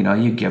program, and you know,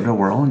 you give it a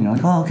whirl, and you're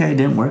like, oh, okay, it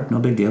didn't work, no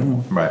big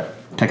deal.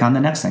 Pick on the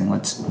next thing.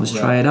 Let's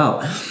try it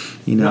out.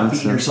 You know, not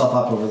beating yourself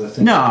up over the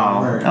thing.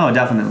 No,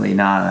 definitely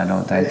not. I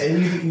don't think.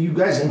 And you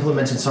guys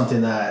implemented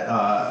something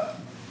that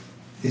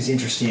is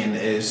interesting.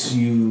 Is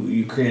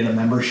you created a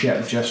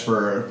membership just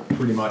for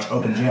pretty much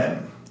open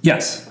gym.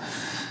 Yes.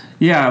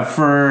 Yeah,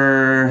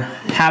 for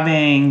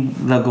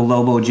having the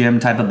global gym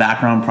type of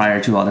background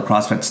prior to all the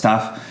CrossFit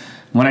stuff,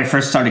 when I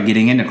first started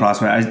getting into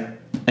CrossFit,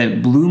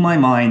 it blew my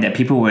mind that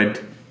people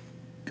would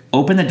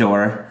open the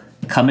door,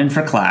 come in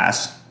for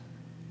class,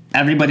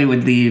 everybody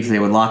would leave, they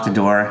would lock the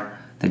door,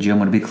 the gym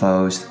would be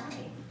closed,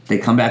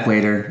 they'd come back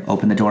later,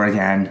 open the door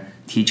again,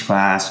 teach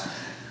class,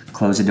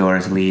 close the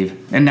doors,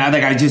 leave. And now,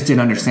 like, I just didn't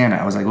understand it.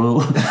 I was like,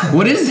 well,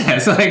 what is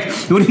this? Like,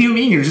 what do you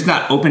mean you're just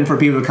not open for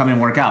people to come and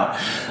work out?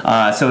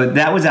 So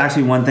that was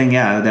actually one thing,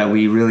 that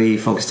we really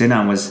focused in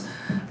on was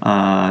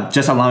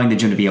just allowing the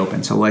gym to be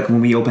open. So, like,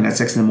 when we open at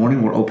 6 in the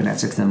morning, we're open at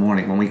 6 in the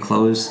morning. When we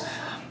close,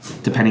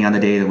 depending on the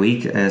day of the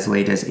week, as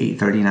late as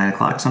 8:30, 9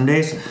 o'clock some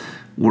days,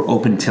 we're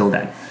open till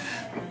then.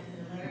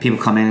 People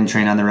come in and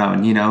train on their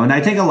own, you know. And I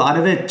think a lot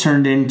of it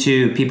turned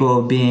into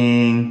people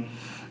being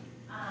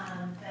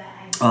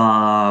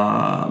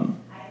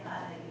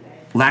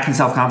lacking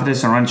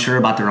self-confidence or unsure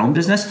about their own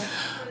business.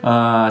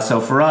 So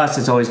for us,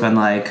 it's always been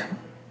like,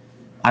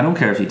 I don't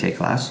care if you take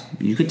class.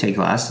 You could take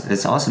class.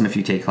 It's awesome if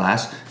you take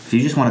class. If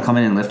you just want to come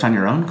in and lift on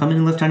your own, come in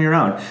and lift on your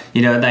own.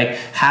 You know, like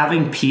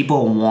having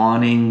people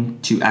wanting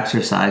to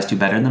exercise to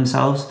better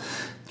themselves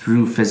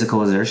through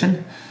physical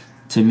exertion,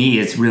 to me,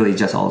 it's really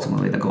just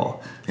ultimately the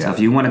goal. Yeah. So if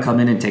you want to come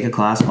in and take a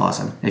class,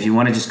 awesome. If you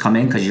want to just come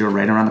in because you're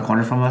right around the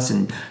corner from us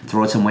and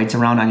throw some weights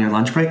around on your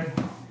lunch break,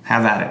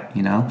 have at it,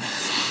 you know.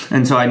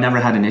 And so I never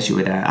had an issue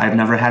with that. I've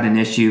never had an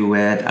issue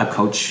with a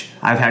coach.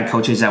 I've had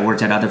coaches that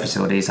worked at other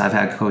facilities. I've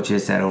had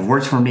coaches that have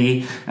worked for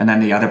me and then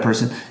the other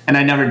person. And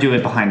I never do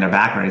it behind their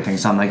back or anything.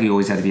 So I'm like, you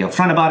always have to be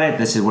upfront about it.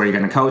 This is where you're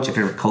going to coach. If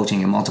you're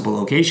coaching in multiple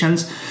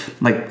locations,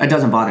 like, it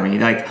doesn't bother me.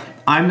 Like,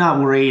 I'm not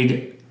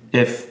worried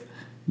if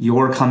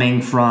you're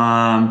coming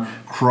from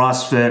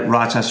CrossFit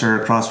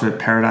Rochester, CrossFit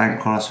Paradigm,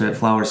 CrossFit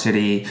Flower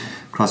City,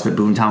 CrossFit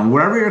Boomtown,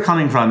 wherever you're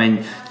coming from,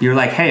 and you're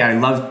like, hey,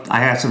 I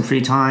have some free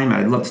time.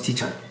 I'd love to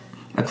teach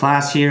a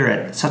class here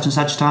at such and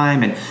such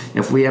time, and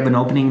if we have an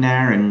opening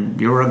there and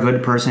you're a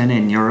good person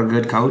and you're a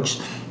good coach,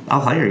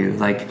 I'll hire you.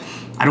 Like,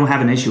 I don't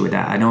have an issue with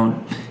that.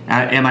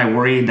 Am I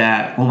worried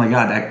that, oh my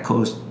God, that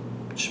coach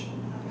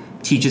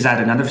teaches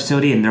at another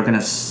facility and they're going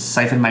to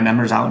siphon my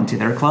members out into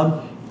their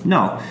club?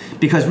 No,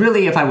 because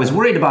really, if I was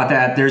worried about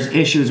that, there's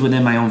issues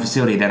within my own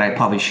facility that I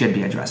probably should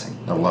be addressing.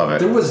 I love it.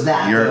 There was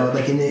that, though,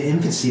 like in the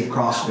infancy of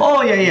CrossFit.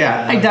 Oh,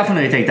 yeah. I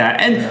definitely think that.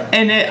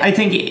 I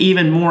think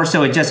even more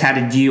so, it just had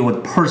to deal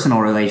with personal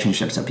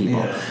relationships of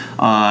people.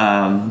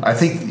 Yeah. I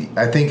think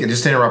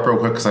just to interrupt real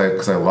quick,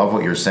 because I love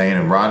what you're saying.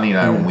 And Rodney and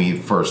I, when we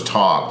first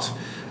talked,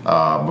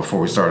 before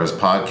we started this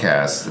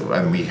podcast,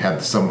 and we had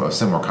a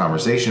similar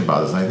conversation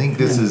about this, and I think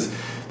this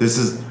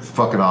is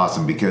fucking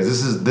awesome, because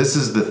this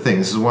is the thing.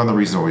 This is one of the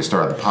reasons why we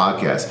started the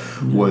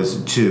podcast,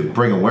 was to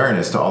bring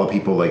awareness to all the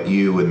people like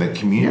you and the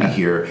community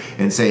here,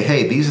 and say,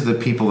 hey, these are the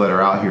people that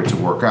are out here to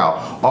work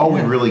out. All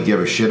we really give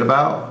a shit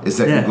about is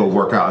that you go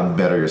work out and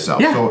better yourself.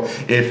 Yeah. So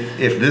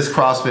if this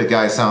CrossFit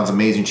guy sounds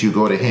amazing to you,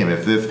 go to him.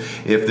 If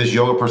this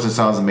yoga person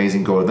sounds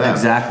amazing, go to them.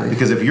 Exactly.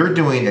 Because if you're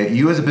doing it,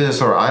 you as a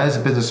business owner, I as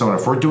a business owner,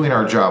 if we're doing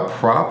our job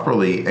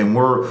properly and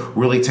we're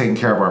really taking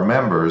care of our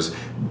members,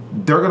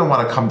 they're going to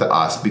want to come to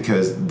us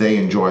because they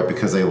enjoy it,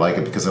 because they like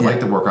it, because they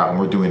like to work out, and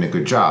we're doing a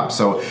good job.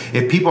 So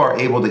if people are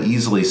able to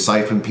easily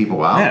siphon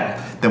people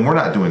out, then we're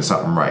not doing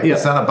something right.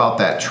 It's not about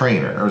that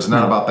trainer, or it's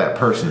not about that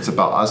person. It's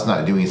about us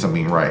not doing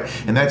something right,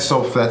 and that's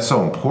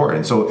so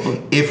important. So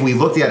if we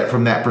looked at it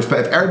from that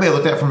perspective, if everybody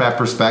looked at it from that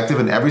perspective,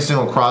 and every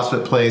single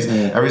CrossFit place,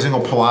 every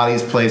single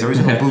Pilates place, every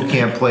single boot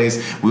camp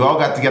place, we all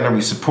got together and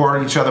we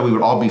supported each other, we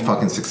would all be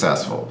fucking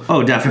successful.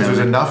 Oh, definitely. Because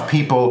there's enough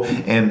people,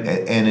 and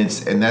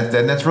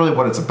that's really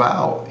what it's about.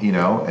 You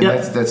know, and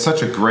that's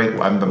such a great.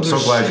 I'm so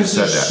glad you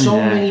said that. There's so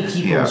many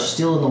people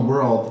still in the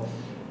world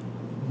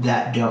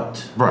that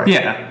don't. Right.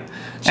 Yeah.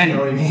 Do you know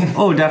what I mean?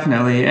 Oh,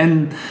 definitely.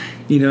 And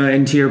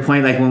and to your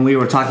point, like when we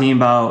were talking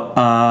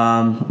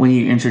about when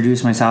you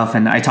introduced myself,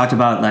 and I talked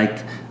about like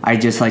I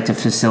just like to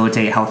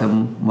facilitate health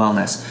and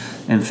wellness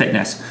and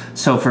fitness.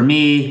 So for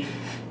me,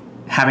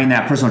 having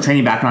that personal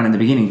training background in the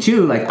beginning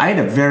too, like I had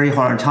a very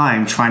hard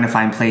time trying to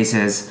find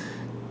places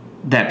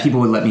that people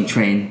would let me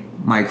train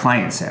my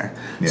clients there.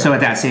 Yeah. So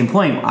at that same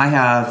point, I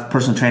have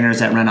personal trainers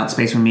that rent out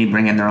space for me,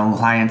 bring in their own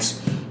clients.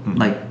 Mm-hmm.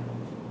 Like,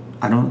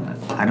 I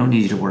don't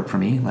need you to work for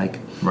me. Like,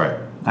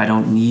 I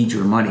don't need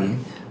your money.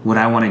 What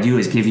I want to do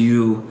is give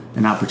you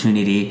an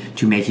opportunity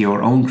to make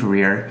your own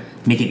career,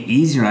 make it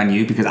easier on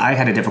you, because I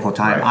had a difficult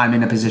time. Right. I'm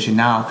in a position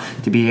now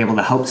to be able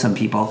to help some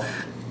people.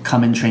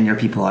 Come and train your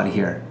people out of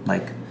here.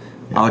 Like,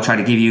 I'll try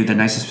to give you the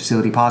nicest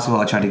facility possible.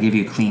 I'll try to give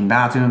you clean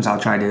bathrooms. I'll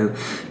try to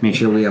make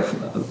sure we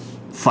have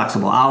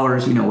flexible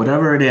hours,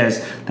 whatever it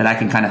is that I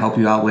can kind of help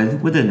you out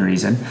with within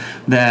reason,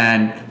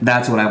 then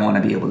that's what I want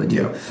to be able to do.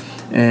 Yep.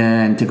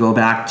 And to go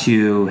back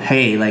to,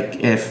 hey, like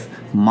if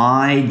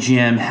my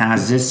gym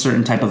has this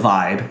certain type of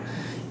vibe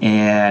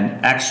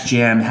and X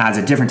gym has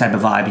a different type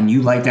of vibe and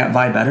you like that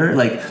vibe better,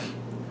 like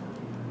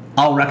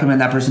I'll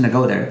recommend that person to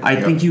go there.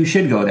 I think you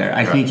should go there.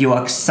 I think you'll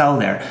excel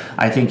there.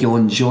 I think you'll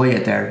enjoy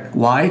it there.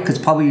 Why? Because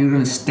probably you're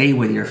going to stay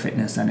with your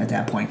fitness then at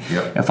that point.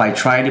 Yep. If I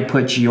try to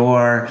put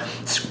your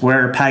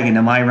square peg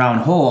into my round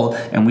hole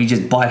and we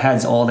just butt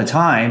heads all the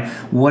time,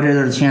 what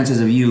are the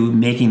chances of you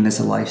making this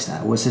a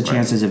lifestyle? What's the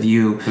chances of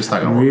you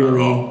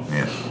really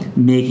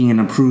making an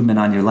improvement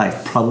on your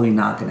life? Probably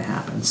not going to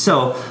happen.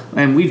 So,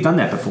 and we've done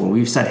that before.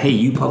 We've said, hey,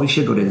 you probably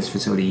should go to this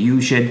facility. You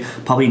should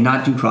probably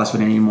not do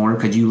CrossFit anymore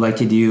because you like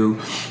to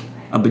do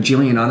a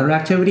bajillion other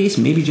activities.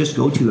 Maybe just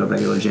go to a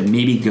regular gym.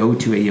 Maybe go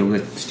to a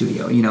yoga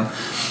studio.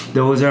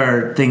 Those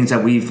are things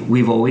that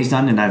we've always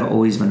done, and I've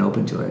always been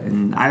open to it.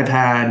 And I've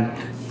had,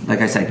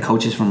 like I said,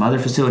 coaches from other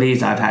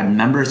facilities. I've had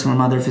members from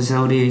other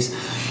facilities.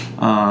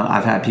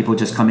 I've had people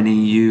just come in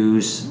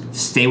and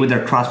stay with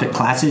their CrossFit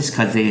classes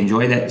because they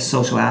enjoy that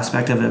social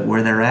aspect of it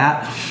where they're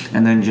at,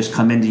 and then just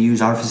come in to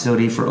use our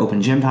facility for open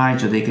gym time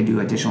so they could do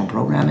additional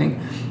programming.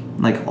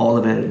 Like all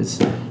of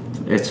it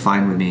it's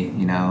fine with me,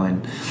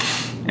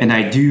 And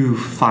I do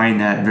find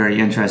that very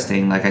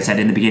interesting. Like I said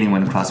in the beginning,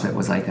 when CrossFit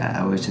was like that,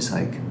 I was just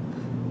like,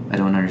 I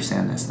don't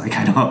understand this. Like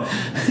I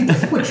think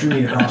what drew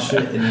me to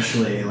CrossFit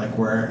initially, like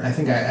where I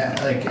think I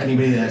like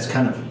anybody that's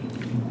kind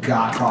of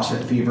got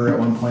CrossFit fever at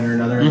one point or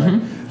another. Mm-hmm.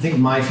 Like, I think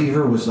my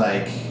fever was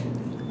like,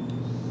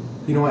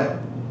 you know what?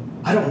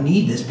 I don't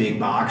need this big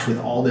box with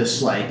all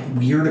this like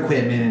weird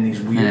equipment and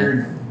these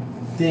weird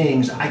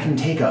things. I can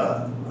take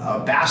a a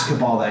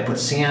basketball that I put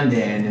sand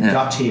in and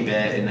duct tape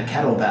it and a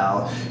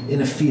kettlebell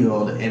in a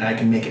field, and I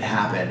can make it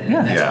happen. And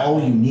that's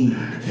all you need.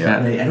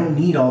 Yeah. Right? I don't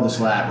need all this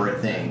elaborate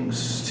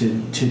things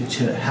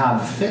to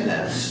have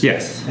fitness.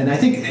 Yes. And I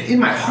think in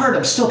my heart,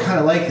 I'm still kind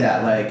of like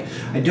that. Like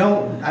I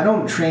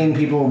don't train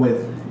people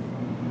with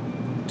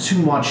too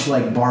much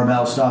like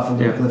barbell stuff and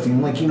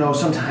weightlifting. Like, you know,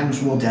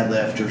 sometimes we'll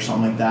deadlift or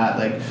something like that,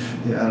 like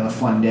on a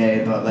fun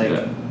day. But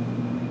like,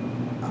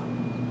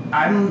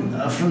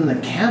 I'm from the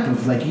camp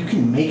of like, you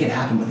can make it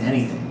happen with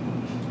anything.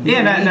 You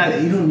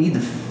don't need the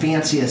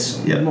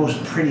fanciest,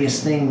 most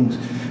prettiest things.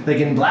 Like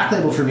in Black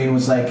Label for me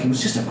was like, it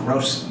was just a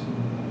gross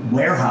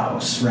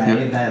warehouse,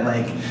 right? That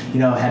like, you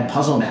know, had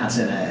puzzle mats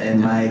in it,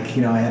 and like,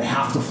 you know, I had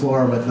half the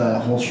floor with the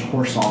whole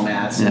horse stall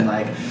mats, and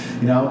like,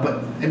 you know,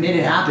 but I made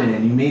it happen,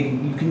 and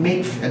you can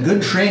make a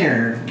good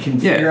trainer can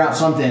figure out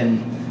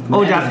something.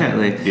 Oh,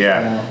 definitely.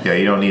 Yeah,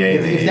 you don't need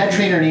anything. If that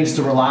trainer needs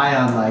to rely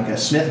on like a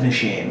Smith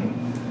machine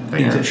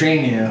to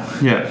train you,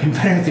 you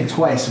better think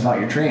twice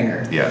about your trainer.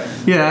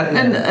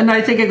 And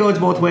I think it goes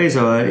both ways.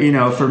 You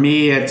know, for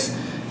me, it's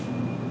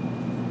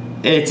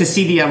to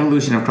see the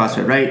evolution of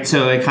CrossFit, right?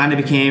 So it kind of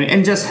became,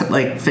 and just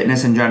like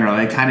fitness in general,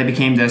 it kind of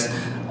became this,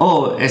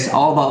 it's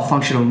all about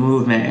functional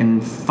movement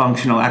and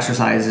functional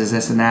exercises,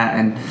 this and that.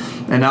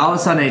 And all of a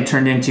sudden it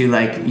turned into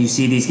like, you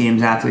see these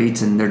games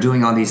athletes and they're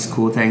doing all these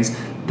cool things.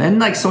 Then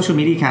like social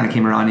media kind of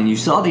came around and you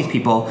saw these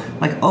people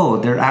like,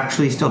 they're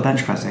actually still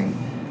bench pressing.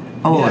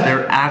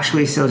 They're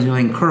actually still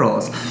doing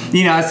curls.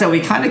 You know, so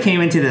we kind of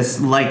came into this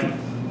like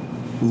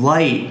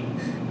light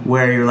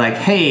where you're like,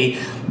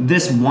 hey,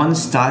 this one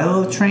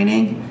style of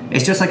training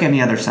is just like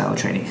any other style of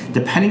training.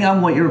 Depending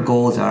on what your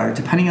goals are,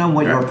 depending on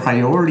what your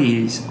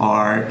priorities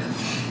are,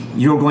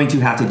 you're going to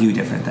have to do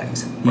different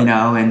things, you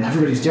know? And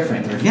everybody's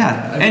different.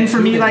 And for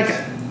me, like,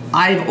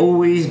 I've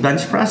always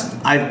bench pressed,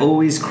 I've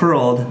always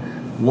curled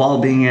while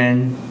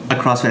being a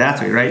CrossFit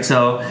athlete, right?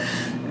 So,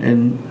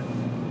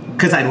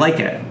 because I like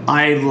it.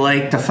 I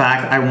like the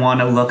fact I want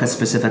to look a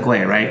specific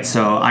way, right?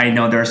 So I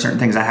know there are certain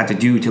things I have to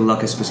do to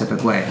look a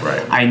specific way.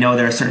 Right. I know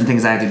there are certain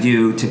things I have to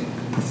do to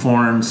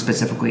perform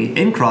specifically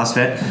in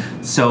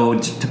CrossFit. So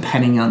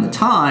depending on the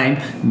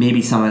time,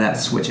 maybe some of that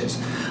switches.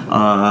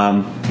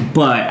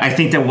 But I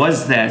think there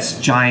was this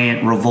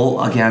giant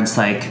revolt against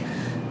like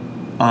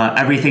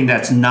everything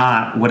that's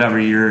not whatever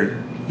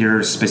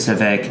your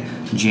specific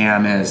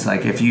jam is.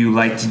 Like if you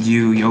like to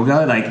do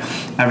yoga, like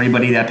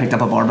everybody that picked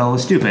up a barbell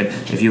is stupid.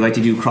 If you like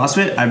to do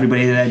CrossFit,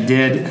 everybody that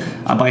did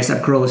a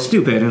bicep curl is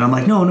stupid. And I'm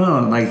like, no,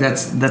 like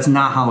that's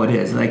not how it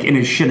is. Like, and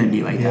it shouldn't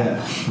be like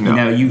that. No. You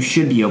know, you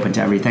should be open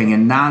to everything,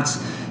 and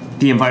that's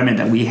the environment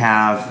that we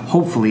have.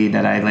 Hopefully,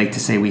 that I like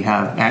to say we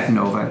have at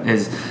Nova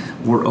is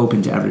we're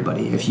open to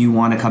everybody. If you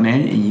want to come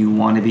in and you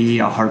want to be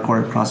a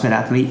hardcore CrossFit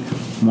athlete,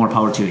 more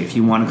power to you. If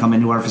you want to come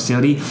into our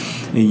facility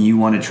and you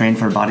want to train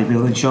for a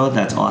bodybuilding show,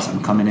 that's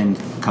awesome. Come in and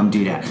come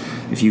do that.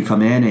 If you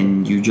come in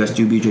and you just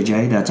do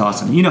BJJ, that's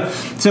awesome. You know,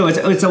 so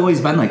it's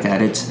always been like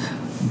that. It's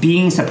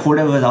being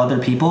supportive of other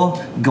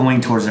people going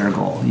towards their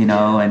goal, you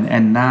know,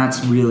 and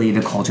that's really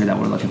the culture that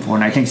we're looking for.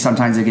 And I think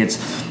sometimes it gets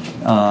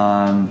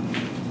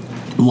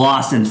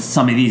lost in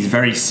some of these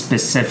very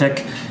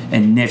specific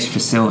and niche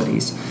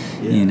facilities.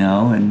 You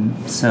know, and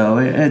so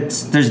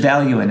there's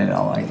value in it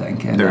all, I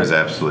think. And there is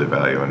absolutely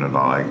value in it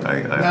all.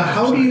 Now,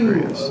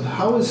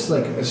 how is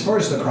like, as far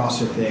as the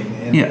CrossFit thing,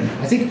 and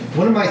I think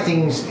one of my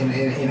things,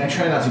 and I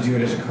try not to do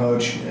it as a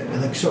coach,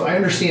 like, so I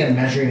understand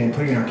measuring and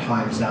putting our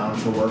times down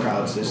for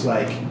workouts is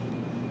like,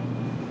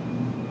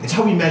 it's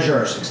how we measure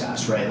our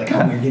success, right? Like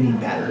how we're getting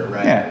better,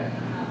 right? Yeah.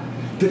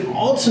 But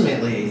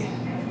ultimately,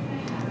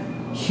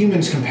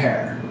 humans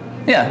compare.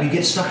 We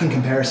get stuck in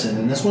comparison,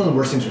 and that's one of the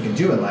worst things we can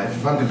do in life.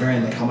 If I'm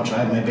comparing like how much I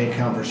have in my bank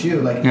account versus you,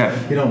 like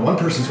you know, one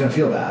person's gonna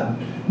feel bad.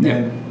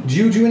 And do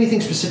you do anything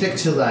specific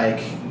to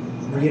like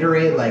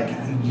reiterate like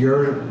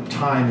your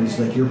time is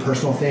like your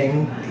personal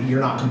thing? You're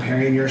not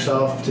comparing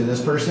yourself to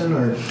this person,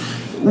 or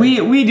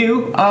we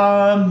do.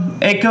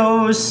 It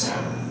goes.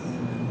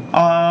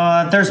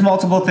 There's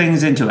multiple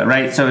things into it,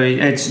 right? So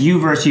it's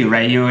you versus you,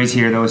 right? You always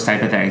hear those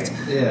type of things.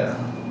 Yeah.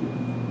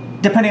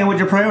 Depending on what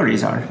your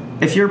priorities are.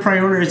 If your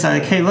priorities are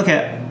like, hey,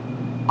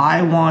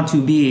 I want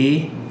to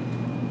be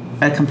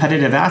a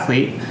competitive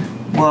athlete.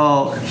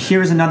 Well,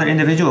 here's another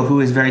individual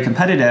who is very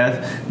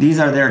competitive. These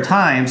are their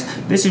times.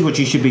 This is what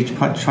you should be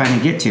trying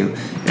to get to.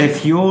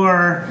 If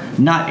you're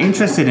not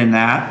interested in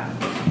that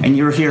and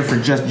you're here for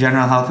just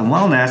general health and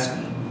wellness,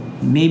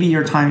 maybe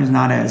your time is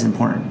not as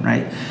important,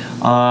 right?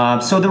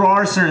 So there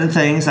are certain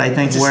things I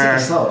think where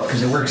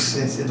because it works.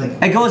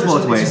 It goes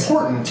both ways. It's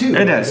important too.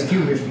 It is.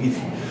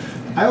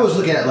 If I always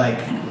look at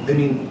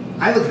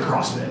I look at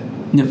CrossFit.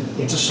 Yep.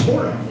 It's a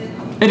sport.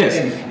 It is.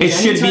 It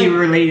should be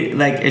related.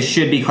 Like it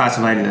should be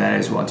classified to that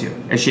as well too.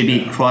 It should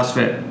be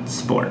CrossFit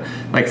sport.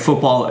 Like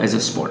football is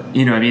a sport.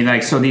 You know what I mean?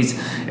 Like so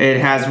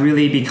it has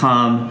really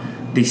become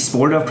the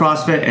sport of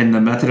CrossFit and the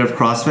method of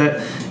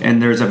CrossFit,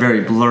 and there's a very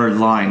blurred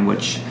line,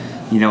 which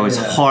you know is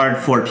hard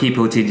for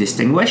people to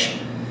distinguish.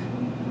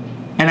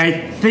 And I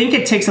think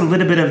it takes a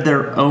little bit of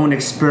their own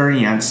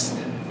experience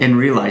in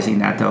realizing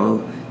that,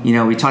 though.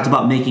 we talked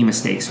about making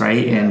mistakes,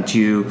 right? Yeah. And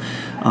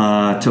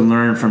to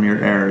learn from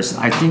your errors.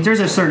 I think there's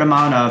a certain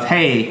amount of,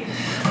 hey,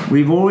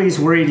 we've always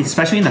worried,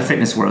 especially in the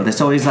fitness world,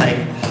 it's always like,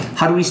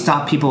 how do we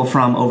stop people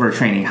from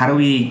overtraining? How do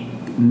we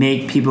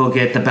make people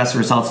get the best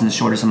results in the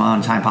shortest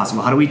amount of time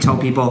possible? How do we tell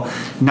people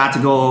not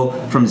to go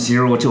from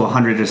 0 to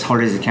 100 as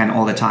hard as you can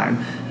all the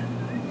time?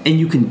 And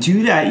you can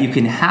do that, you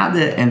can have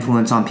the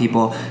influence on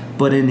people,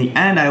 but in the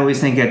end, I always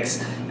think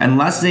it's,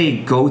 unless they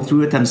go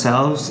through it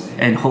themselves,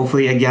 and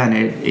hopefully, again,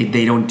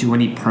 they don't do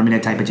any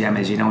permanent type of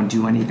damage, they don't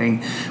do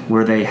anything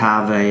where they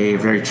have a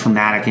very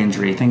traumatic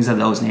injury, things of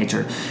those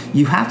nature.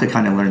 You have to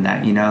kind of learn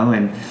that,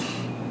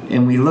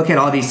 and we look at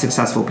all these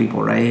successful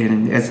people, right?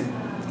 And it's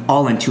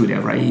all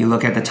intuitive, right? You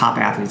look at the top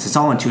athletes, it's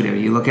all intuitive.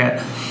 You look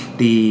at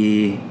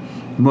the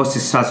most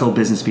successful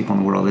business people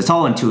in the world, it's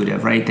all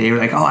intuitive, right? They're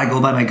like, oh, I go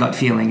by my gut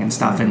feeling and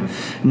stuff. And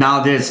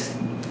now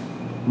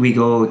we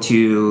go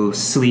to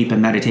sleep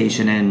and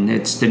meditation, and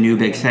it's the new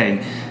big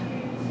thing.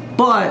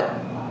 But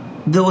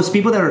those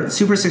people that are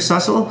super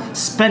successful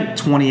spent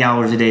 20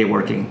 hours a day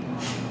working.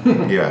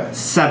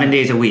 7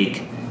 days a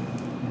week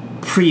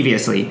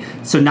previously.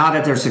 So now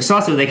that they're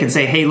successful, they can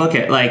say, hey, look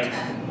at, like,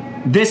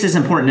 this is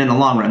important in the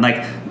long run.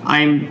 Like,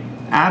 I'm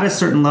at a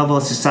certain level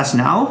of success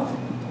now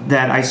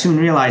that I soon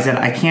realize that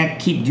I can't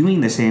keep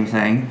doing the same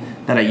thing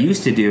that I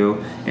used to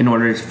do in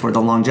order for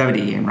the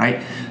longevity game,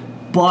 right?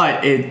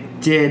 But it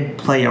did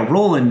play a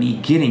role in me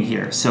getting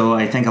here. So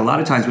I think a lot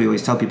of times we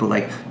always tell people,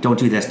 like, don't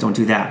do this, don't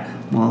do that.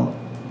 Well,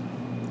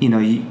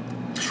 you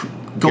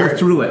go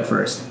through it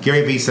first.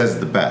 Gary Vee says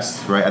the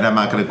best, right? And I'm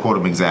not going to quote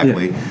him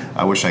exactly. Yeah.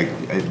 I wish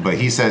but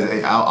he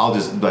says, I'll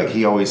just, like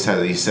he always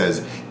says, he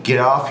says, get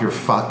off your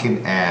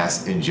fucking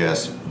ass and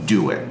just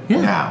do it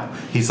now.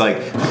 He's like,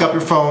 pick up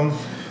your phone,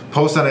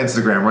 post on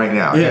Instagram right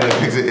now. Yeah.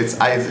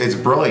 It's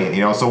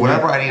brilliant, So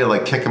whenever I need to,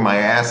 like, kick in my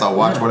ass, I'll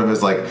watch one of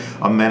his, like,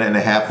 a minute and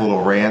a half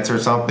little rants or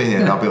something,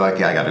 and I'll be like,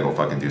 I got to go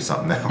fucking do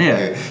something now.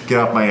 Yeah. Get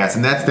off my ass.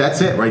 And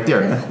that's it right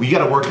there. Well, you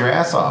got to work your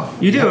ass off.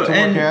 You do. Have to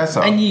work your ass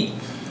off.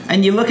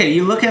 And you look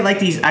at like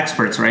these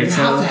experts, right? You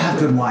have to have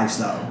good whys,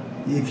 though.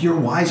 If your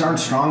whys aren't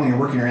strong and you're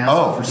working your ass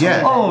off for something,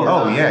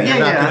 you're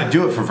not going to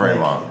do it for very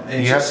long.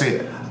 You have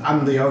to.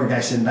 I'm the yoga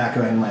guy sitting back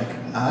going, like,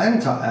 I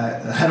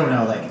don't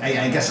know, like,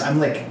 I guess I'm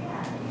like,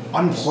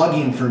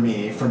 unplugging for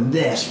me from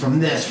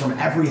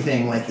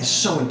everything, like, is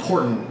so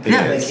important.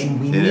 And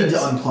we need to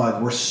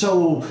unplug.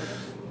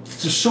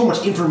 There's so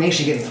much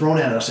information getting thrown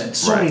at us at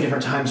so many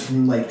different times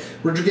from, like,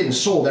 we're just getting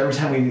sold every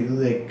time we,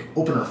 like,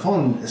 open our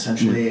phone,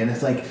 essentially. And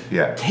it's like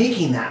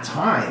taking that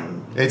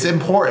time. It's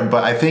important,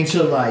 but I think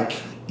to, like,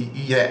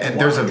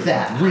 there's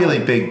a really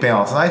big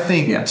balance. And I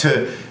think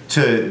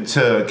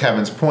to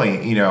Kevin's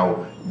point,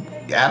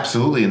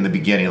 absolutely in the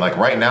beginning, like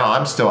right now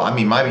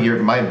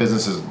my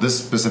business is, this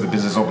specific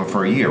business is open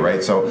for a year,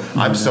 right? So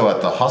I'm still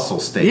at the hustle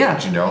stage,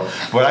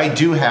 but I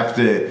do have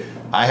to,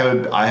 I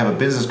have a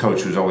business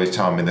coach who's always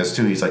telling me this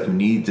too. He's like, you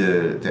need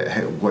to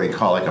what they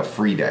call like a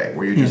free day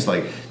where you're just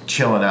like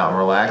chilling out and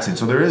relaxing.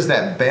 So there is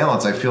that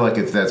balance. I feel like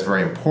that's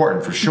very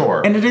important for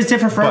sure. And it is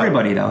different for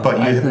everybody though.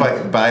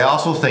 But I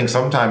also think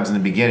sometimes in the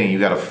beginning you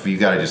gotta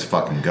just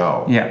fucking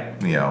go. Yeah.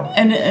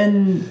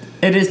 And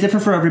it is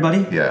different for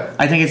everybody. Yeah.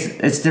 I think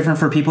it's different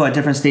for people at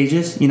different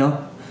stages,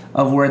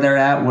 of where they're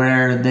at,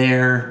 where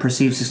their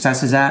perceived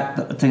success is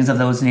at, things of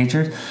those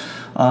natures.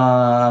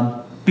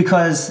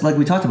 Because, like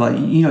we talked about,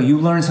 you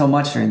learn so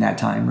much during that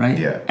time, right?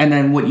 Yeah. And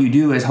then what you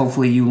do is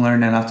hopefully you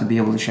learn enough to be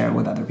able to share it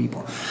with other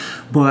people.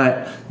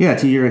 But,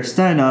 to your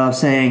extent of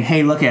saying,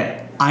 hey, look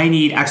I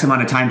need X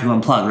amount of time to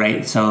unplug,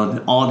 right?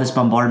 So all this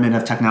bombardment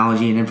of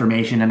technology and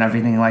information and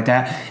everything like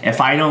that, if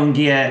I don't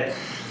get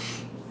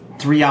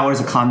 3 hours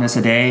of calmness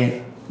a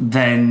day,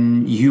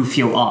 then you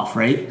feel off,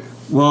 right?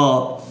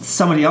 Well,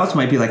 somebody else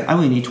might be like, I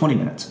only need 20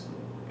 minutes.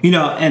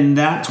 And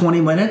that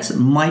 20 minutes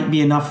might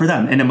be enough for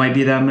them. And it might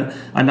be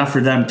enough for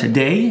them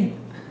today,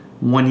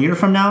 1 year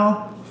from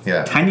now,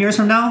 10 years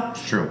from now.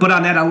 It's true. But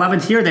on that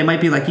 11th year, they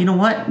might be like, you know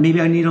what? Maybe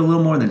I need a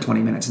little more than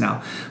 20 minutes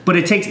now. But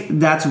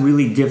that's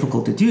really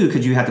difficult to do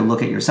because you have to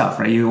look at yourself,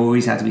 right? You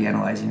always have to be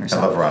analyzing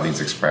yourself. I love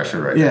Rodney's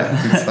expression right now.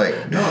 It's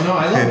like... No,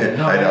 I love it.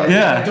 No, I know.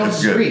 I don't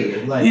disagree.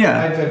 Good. Like,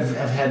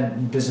 I've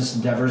had business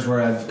endeavors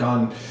where I've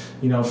gone,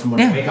 from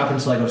when I wake up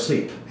until I go to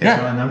sleep. And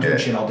I'm doing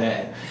shit all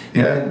day.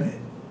 Yeah. And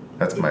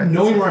that's my...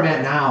 Knowing where I'm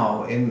at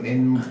now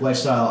in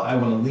lifestyle I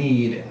want to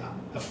lead,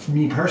 for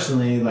me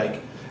personally, like...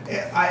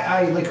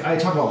 I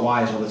talk about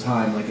whys all the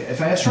time. Like, if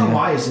I have strong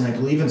whys and I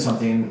believe in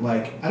something,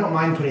 like, I don't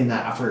mind putting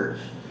that effort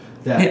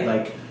that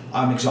like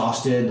I'm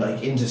exhausted,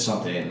 like, into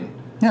something.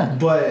 Yeah.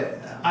 But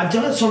I've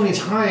done it so many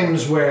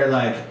times where,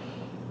 like,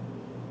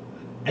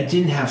 I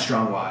didn't have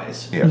strong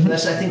whys. Yeah. And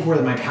that's, I think, where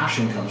my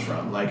passion comes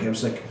from. Like, it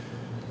was like,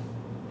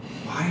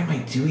 why am I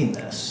doing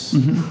this?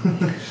 And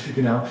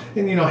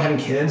having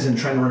kids and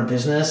trying to run a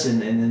business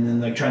and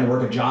then like trying to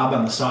work a job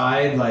on the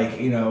side, like,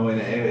 and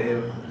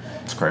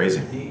it's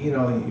crazy.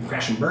 You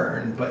crash and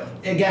burn. But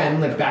again,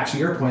 like, back to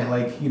your point,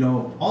 like,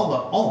 all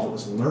of it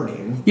was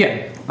learning.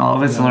 Yeah, all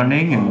of it's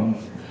learning. And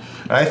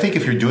I think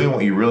if you're doing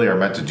what you really are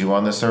meant to do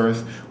on this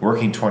earth,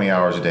 working 20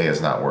 hours a day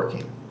is not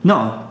working.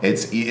 No.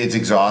 It's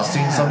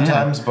exhausting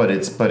sometimes, but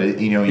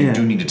you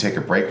do need to take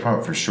a break from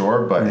it for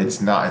sure. But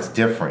it's not. It's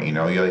different,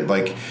 You're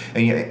like,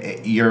 and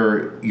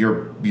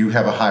you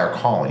have a higher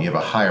calling. You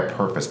have a higher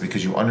purpose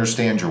because you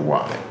understand your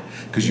why.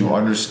 Because you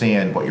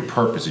understand what your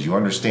purpose is. You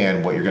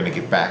understand what you're going to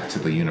get back to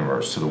the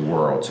universe, to the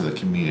world, to the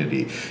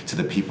community, to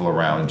the people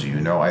around you.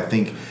 I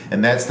think,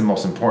 and that's the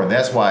most important.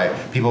 That's why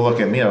people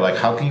look at me and are like,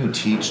 how can you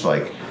teach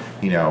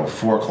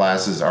 4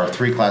 classes or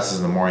 3 classes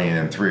in the morning and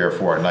then 3 or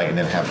 4 at night and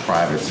then have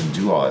privates and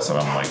do all that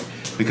stuff? I'm like,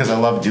 because I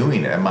love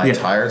doing it. Am I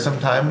tired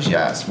sometimes?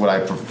 Yes. Would I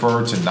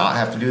prefer to not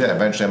have to do that?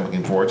 Eventually I'm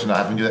looking forward to not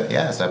having to do that?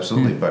 Yes,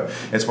 absolutely. But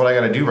it's what I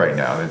got to do right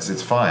now.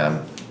 It's fine.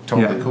 I'm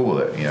totally cool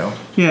with it,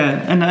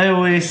 Yeah, and I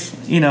always,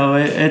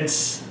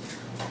 it's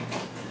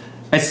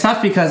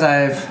tough because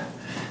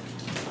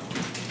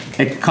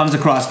it comes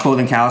across cold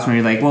and callous when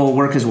you're like, well,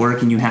 work is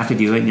work and you have to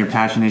do it and your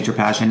passion is your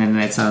passion and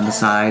it's on the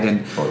side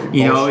and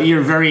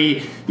you're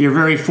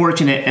very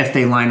fortunate if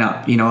they line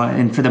up,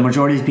 and for the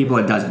majority of people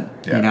it doesn't,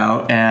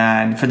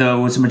 and for the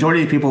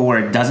majority of people where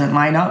it doesn't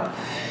line up,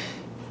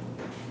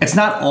 it's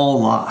not all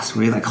lost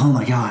where you're like, oh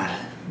my God,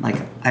 like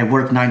I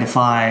work 9 to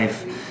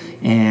 5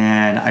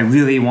 and I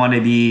really want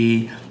to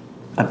be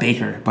a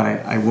baker, but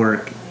I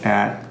work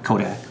at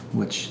Kodak,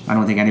 which I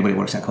don't think anybody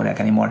works at Kodak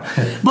anymore.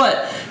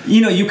 But,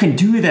 you can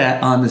do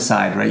that on the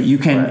side, right? You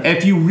can,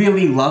 if you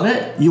really love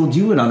it, you'll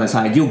do it on the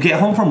side. You'll get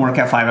home from work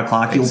at 5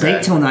 o'clock, you'll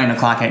bake till 9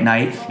 o'clock at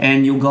night,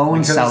 and you'll go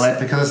and sell it.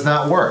 Because it's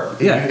not work.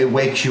 It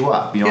wakes you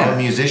up. I'm a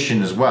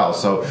musician as well.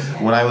 So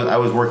when I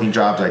was working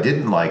jobs I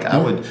didn't like, I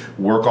would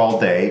work all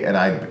day, and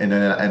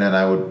then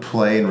I would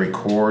play and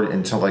record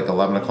until like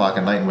 11 o'clock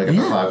at night and wake up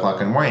at 5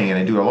 o'clock in the morning, and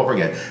I'd do it all over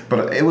again.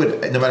 But it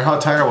would, no matter how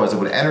tired I was, it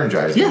would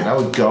energize me. And I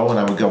would go, and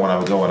I would go, and I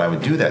would go, and I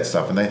would do that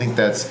stuff. And I think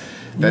that's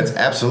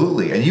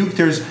absolutely, and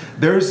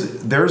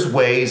there's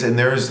ways, and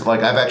there's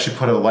like, I've actually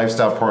put a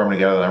lifestyle program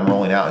together that I'm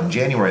rolling out in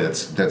January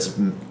that's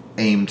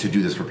aimed to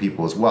do this for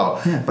people as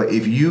well. But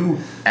if you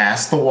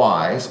ask the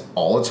whys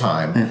all the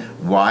time,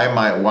 why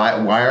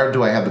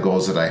do I have the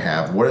goals that I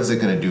have? What is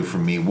it going to do for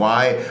me?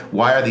 Why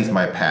are these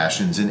my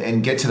passions?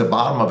 And get to the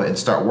bottom of it and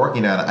start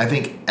working on it. I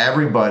think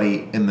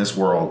everybody in this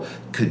world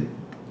could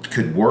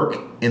work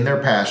in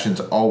their passions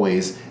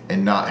always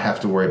and not have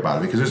to worry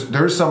about it, because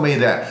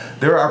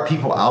there are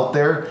people out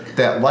there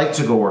that like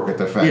to go work at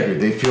the factory.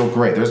 They feel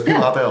great. There's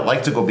people out there that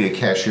like to go be a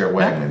cashier at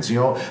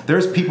Wegmans.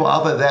 There's people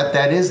out there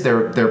that is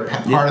their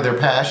part of their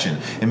passion,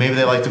 and maybe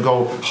they like to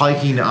go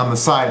hiking on the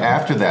side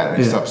after that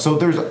and stuff. So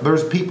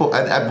there's people.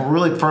 I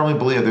really firmly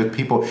believe there's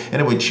people, and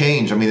it would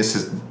change. I mean, this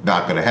is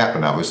not going to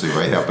happen, obviously,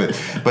 right now,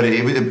 but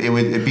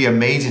it'd be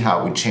amazing how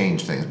it would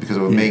change things, because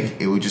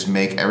it would just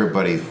make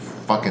everybody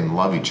fucking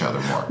love each other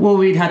more. Well,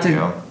 we'd have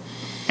to,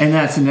 in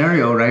that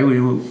scenario, right?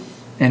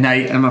 And I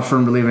am a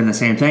firm believer in the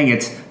same thing.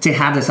 It's to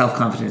have the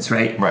self-confidence,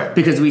 right? Right.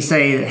 Because we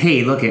say,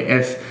 hey, look,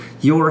 if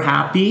you're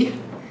happy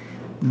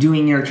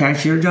doing your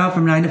cashier job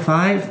from 9 to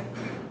 5,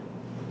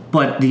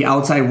 but the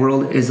outside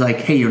world is like,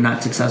 hey, you're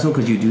not successful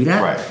because you do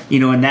that, right?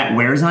 And that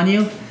wears on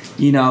you.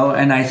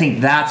 And I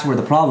think that's where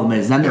the problem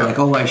is. Then they're like,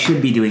 oh, I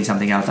should be doing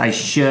something else. I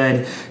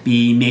should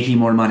be making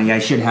more money. I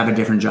should have a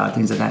different job,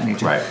 things of that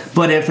nature. Right.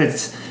 But if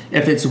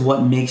it's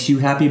what makes you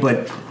happy,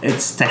 but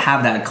it's to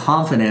have that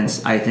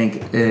confidence, I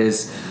think,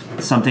 is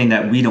something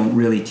that we don't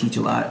really teach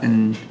a lot.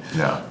 And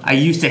I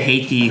used to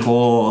hate the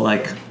whole,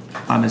 like,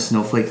 I'm a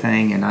snowflake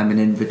thing and I'm an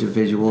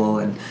individual.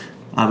 And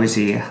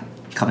obviously,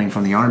 coming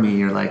from the Army,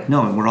 you're like,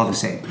 no, we're all the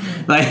same.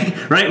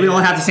 Like, right? We all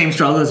have the same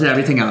struggles and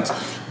everything else.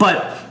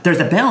 But there's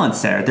a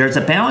balance there. There's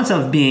a balance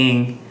of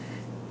being,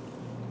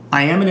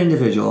 I am an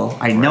individual.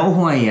 I know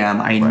who I am.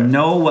 I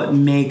know what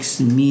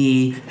makes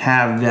me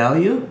have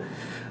value.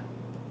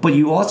 But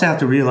you also have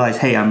to realize,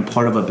 hey, I'm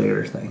part of a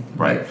bigger thing.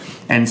 Right.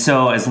 And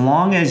so as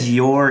long as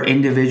your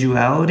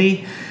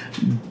individuality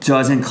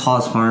doesn't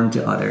cause harm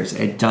to others,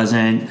 it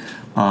doesn't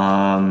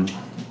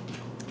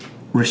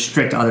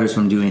restrict others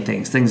from doing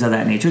things of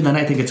that nature, then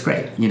I think it's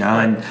great, Right.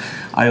 And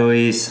I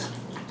always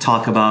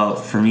talk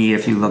about, for me,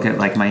 if you look at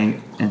like my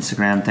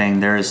Instagram thing,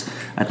 there's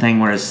a thing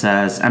where it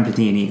says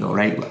empathy and ego,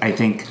 right? I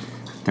think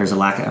there's a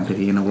lack of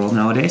empathy in the world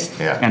nowadays.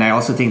 Yeah. And I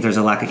also think there's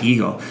a lack of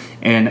ego.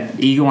 And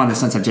ego on the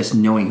sense of just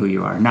knowing who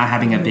you are, not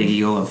having a big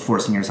ego of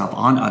forcing yourself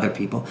on other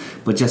people,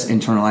 but just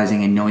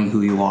internalizing and knowing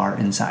who you are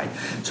inside.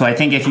 So I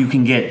think if you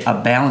can get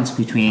a balance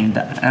between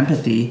the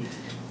empathy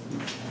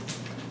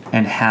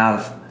and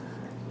have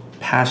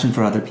passion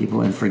for other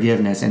people and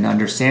forgiveness and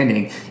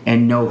understanding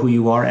and know who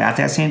you are at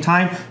that same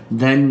time,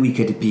 then we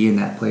could be in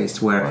that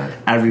place where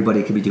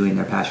everybody could be doing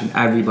their passion.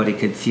 Everybody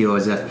could feel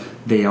as if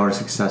they are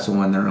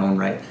successful in their own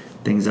right.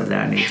 Things of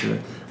that nature.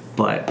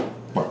 But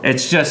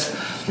it's just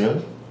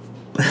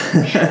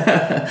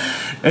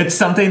it's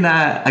something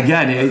that,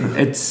 again,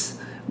 it's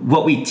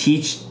what we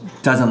teach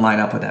doesn't line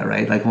up with that,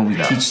 right? Like when we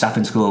teach stuff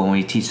in school, when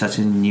we teach stuff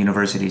in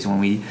universities, when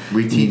we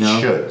teach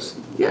shoulds.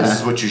 Yeah.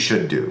 This is what you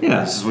should do.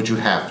 Yeah. This is what you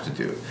have to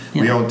do.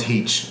 Yeah. We don't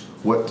teach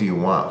What do you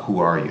want? Who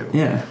are you?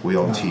 Yeah. We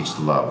don't teach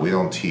love. We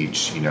don't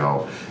teach,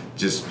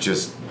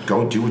 just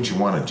go do what you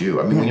want to do.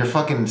 I mean, when you're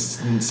fucking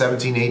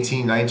 17,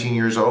 18, 19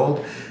 years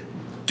old,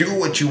 do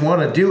what you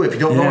want to do. If you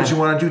don't know what you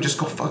want to do, just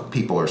go fuck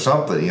people or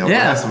something.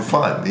 Have some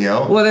fun.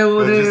 Well, they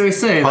always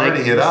say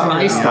party it up.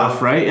 Try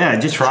stuff, right? Yeah,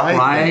 just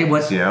try things,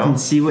 what and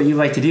see what you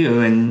like to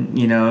do, and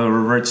it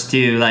reverts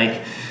to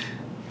like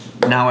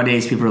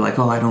nowadays people are like,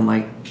 oh, I don't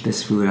like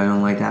this food, I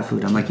don't like that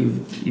food. I'm like,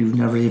 you've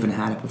never even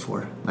had it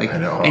before, like, I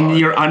know. And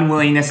your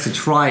unwillingness to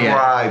try it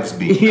drives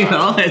me.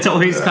 It's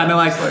always kind of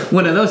like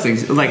one of those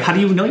things. Like, how do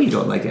you know you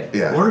don't like it?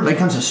 Yeah. Or it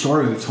becomes a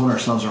story we've told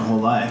ourselves our whole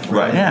life.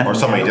 Right. Yeah. Or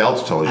somebody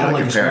else told you, I don't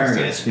like like your parents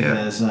asparagus did.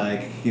 because,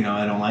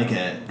 I don't like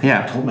it.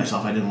 Yeah. I told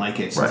myself I didn't like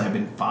it since Right. I've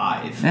been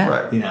 5. Yeah.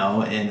 Right.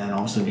 And then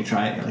all of a sudden you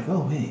try it, and you're like,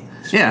 oh wait.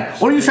 Yeah,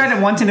 or you tried it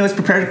once and it was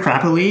prepared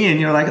crappily, and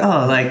you're like,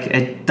 oh, like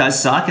it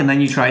does suck. And then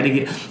you try to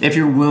if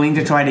you're willing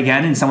to try it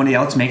again, and somebody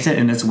else makes it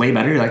and it's way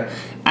better, you're like,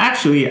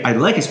 actually, I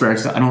like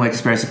asparagus. I don't like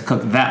asparagus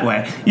cooked that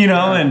way,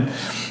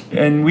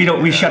 And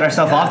we shut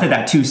ourselves off to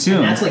that too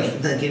soon. And that's like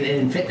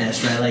in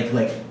fitness, right?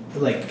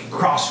 Like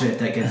CrossFit.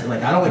 That gets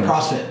like I don't like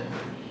CrossFit.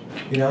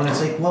 And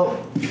it's like,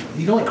 well,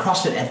 you don't like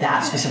CrossFit at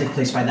that specific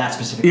place by that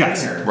specific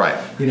trainer. Right.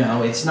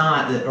 It's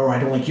not that, or I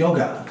don't like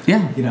yoga. Yeah.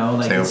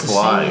 Like Same it's with the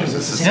Pilates. same.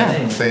 It's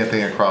the same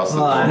thing across the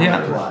board. I Yeah.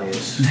 don't like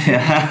Pilates.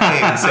 I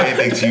can't say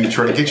anything to you.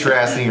 Try to get your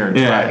ass in here and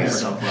try I it. never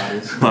done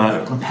Pilates.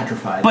 But- I'm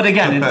petrified. But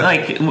again,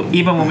 like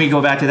even when we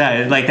go back to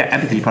that, like the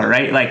empathy part,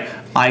 right? Like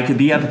I could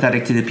be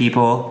empathetic to the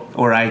people,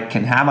 or I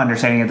can have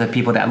understanding of the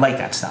people that like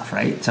that stuff,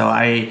 right? So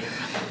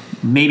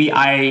maybe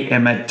I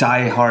am a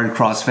die-hard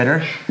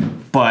CrossFitter,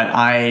 but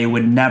I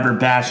would never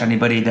bash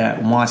anybody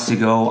that wants to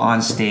go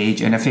on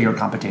stage in a figure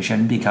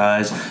competition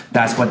because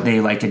that's what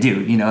they like to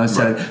do,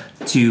 So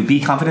to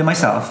be confident in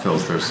myself,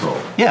 Fills their soul.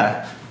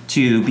 yeah,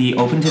 to be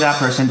open to that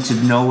person, to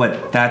know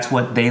that's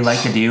what they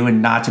like to do,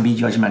 and not to be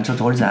judgmental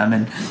towards them,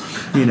 and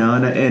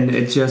and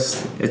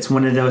it's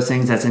one of those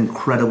things that's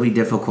incredibly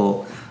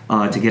difficult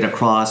to get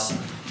across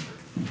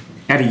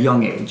at a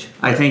young age.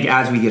 I think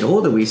as we get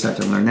older, we start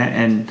to learn that,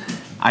 and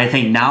I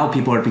think now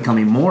people are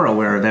becoming more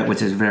aware of it,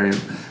 which is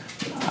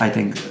I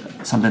think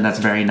something that's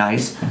very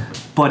nice.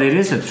 But it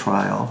is a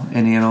trial,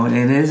 and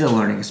it is a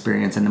learning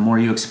experience. And the more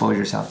you expose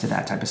yourself to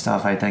that type of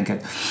stuff, I think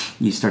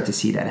you start to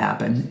see that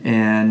happen.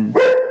 And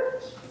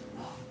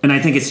I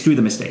think it's through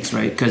the mistakes,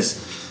 right? Because,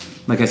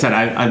 like I said,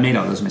 I've made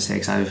all those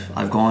mistakes.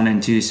 I've gone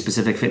into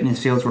specific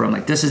fitness fields where I'm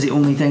like, this is the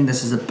only thing.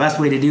 This is the best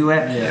way to do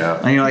it. Yeah.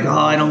 And you're like, oh,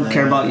 I don't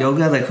care about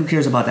yoga. Like, who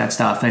cares about that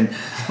stuff? And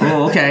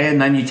okay. And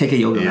then you take a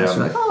yoga class.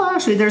 You're like, oh,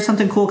 actually, there's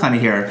something cool kind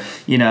of here,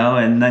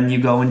 And then you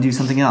go and do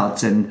something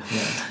else. And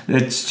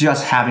it's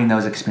just having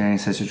those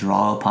experiences to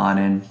draw upon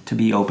and to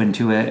be open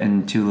to it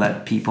and to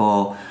let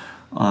people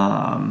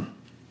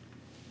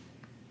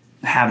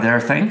have their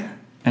thing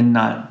and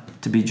not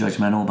to be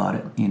judgmental about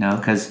it,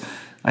 because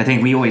I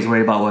think we always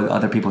worry about what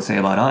other people say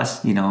about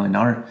us, and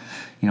our,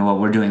 what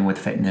we're doing with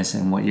fitness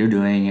and what you're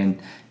doing, and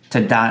to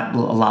not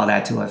allow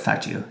that to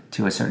affect you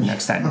to a certain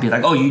extent. Be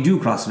like, oh, you do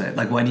CrossFit.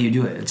 Like, why do you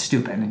do it? It's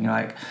stupid. And you're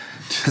like,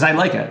 because I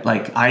like it.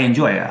 Like, I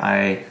enjoy it.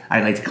 I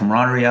like the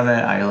camaraderie of it.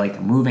 I like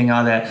the moving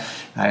of it.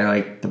 I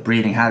like the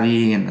breathing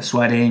heavy and the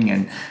sweating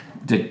and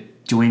the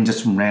doing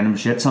just some random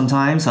shit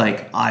sometimes.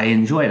 Like, I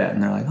enjoy that.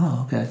 And they're like,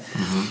 oh, okay.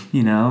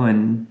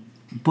 Mm-hmm.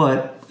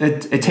 But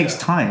it takes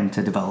time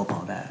to develop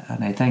all that.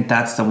 And I think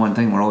that's the one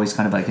thing we're always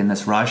kind of like in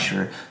this rush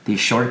or these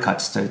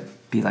shortcuts to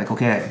be like,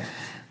 okay,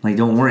 like,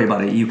 don't worry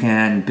about it. You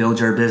can build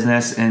your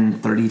business in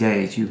 30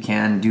 days. You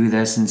can do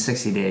this in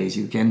 60 days.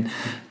 You can,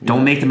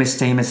 don't make the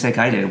same mistake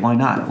I did. Why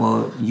not?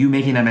 Well, you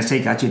making that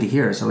mistake got you to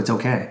here, so it's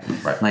okay.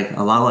 Right. Like,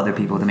 allow other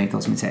people to make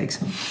those mistakes.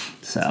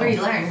 So That's where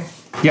you learn.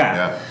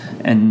 Yeah.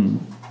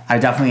 And I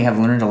definitely have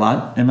learned a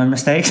lot in my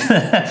mistakes.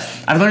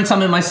 I've learned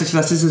some in my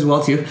successes as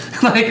well too.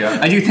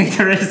 I do think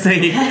there is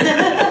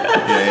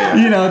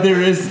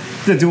there is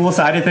the dual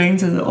side of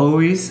things, and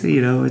always,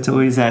 it's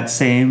always that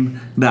same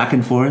back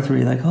and forth where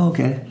you're like, oh,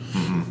 okay.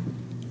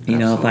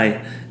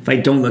 Mm-hmm. If I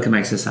don't look at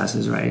my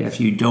successes, right, if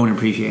you don't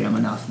appreciate them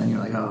enough, then you're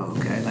like, oh,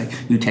 okay, like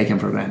you take them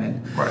for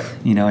granted. Right.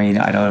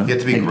 I don't. You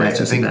have to be think grateful. I that's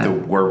just think that. the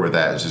word with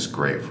that is just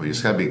grateful. You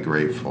just gotta be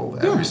grateful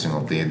every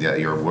single day that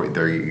you're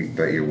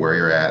where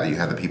you're at. That you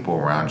have the people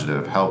around you that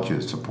have helped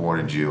you,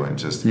 supported you, and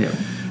just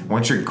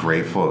once you're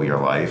grateful of your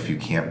life, you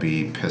can't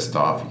be pissed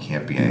off. You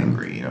can't be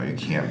angry. You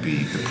can't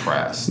be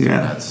depressed. Yeah.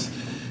 And that's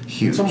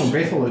huge. Being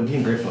grateful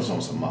is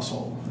almost a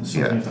muscle. It's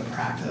something you have to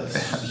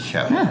practice.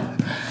 Yeah.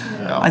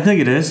 I think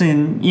it is,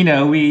 and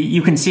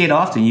you can see it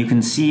often. You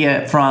can see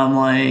it from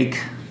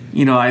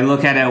I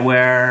look at it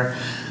where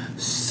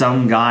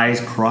some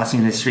guy's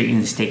crossing the street and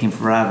it's taking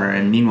forever,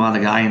 and meanwhile the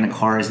guy in the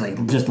car is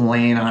like just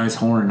laying on his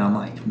horn. And I'm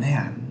like,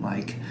 man,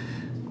 like,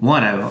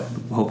 one, I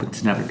hope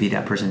to never be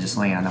that person just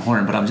laying on the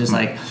horn, but I'm just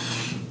like,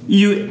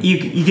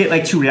 you get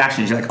like two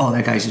reactions. You're like, oh,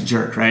 that guy's a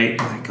jerk, right?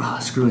 You're like, oh,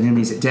 screw him,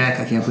 he's a dick.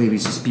 I can't believe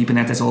he's just beeping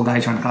at this old guy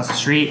trying to cross the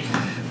street.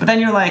 But then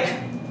you're like,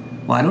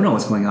 well, I don't know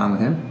what's going on with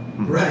him.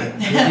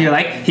 Right. You're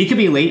like, he could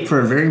be late for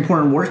a very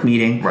important work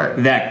meeting Right.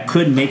 that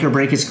could make or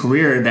break his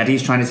career that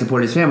he's trying to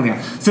support his family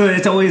on. So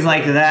it's always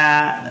like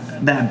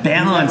that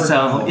balance. You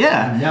never know. You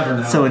never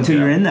know. So until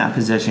you're in that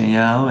position,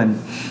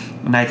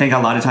 and I think a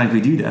lot of times we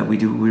do that. We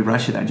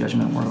rush to that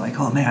judgment. We're like,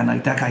 oh man,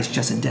 like that guy's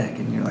just a dick,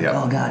 and you're like,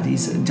 oh God,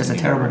 he's just a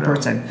terrible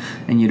person,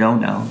 and you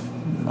don't know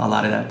a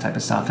lot of that type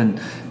of stuff. And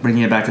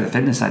bringing it back to the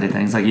fitness side of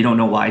things, like you don't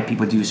know why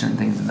people do certain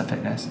things in the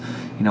fitness,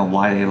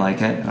 why they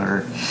like it,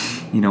 or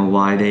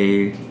why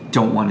they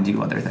don't want to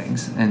do other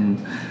things.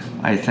 And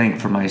I think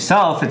for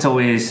myself, it's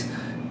always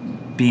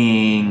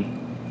being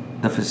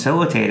the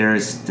facilitator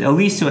is at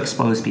least to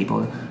expose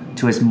people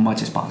to as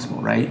much as possible,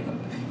 right?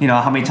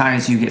 How many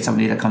times you get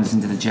somebody that comes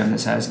into the gym that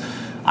says,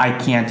 I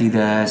can't do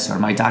this, or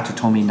my doctor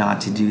told me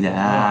not to do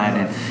that,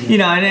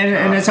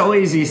 and it's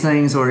always these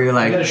things where you're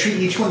like, you got to treat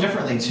each one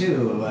differently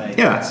too. Like,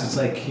 it's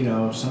like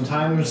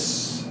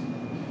sometimes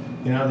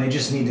they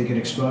just need to get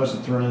exposed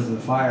and thrown into the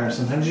fire.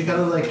 Sometimes you got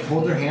to like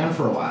hold their hand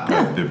for a while.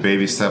 The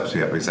baby steps,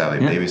 exactly.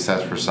 Baby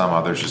steps for some,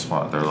 others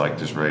they're like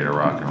just ready to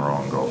rock and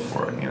roll and go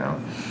for it.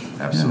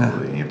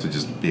 Absolutely. And you have to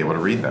just be able to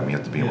read them. You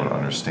have to be able to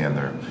understand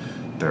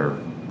their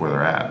where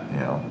they're at.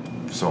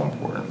 So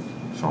important.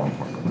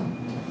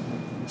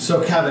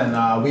 So Kevin,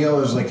 we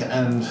always like to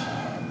end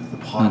the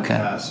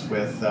podcast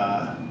with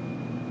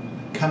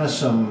kind of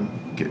some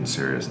getting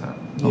serious now.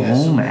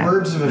 Some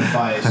words of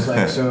advice.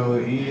 Like, so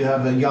you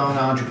have a young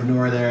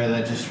entrepreneur there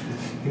that just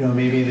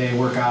maybe they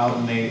work out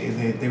and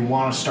they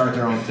want to start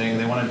their own thing.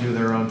 They want to do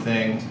their own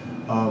thing.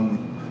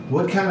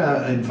 What kind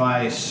of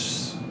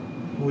advice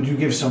would you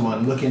give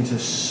someone looking to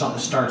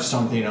start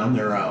something on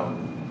their own?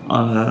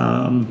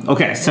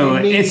 Okay, so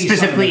it's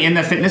specifically in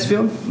the fitness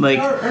field, like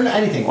or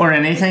anything. Or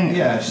anything.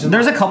 Yeah.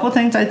 There's a couple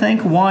things I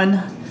think.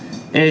 One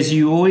is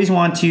you always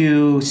want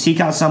to seek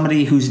out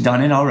somebody who's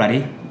done it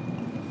already,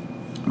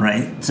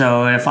 right?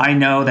 So if I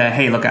know that,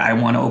 hey, look, I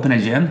want to open a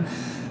gym,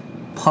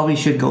 probably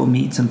should go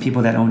meet some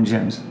people that own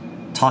gyms.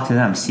 Talk to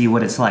them, see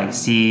what it's like,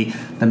 see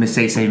the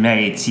mistakes they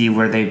made, see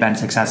where they've been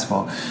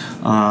successful.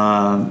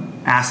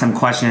 Ask them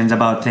questions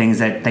about things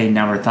that they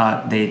never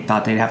thought they'd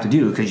have to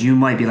do, because you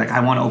might be like, I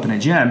want to open a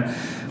gym,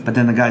 but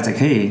then the guy's like,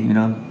 hey,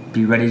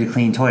 be ready to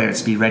clean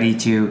toilets, be ready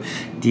to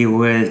deal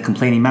with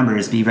complaining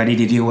members, be ready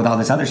to deal with all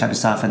this other type of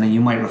stuff, and then you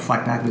might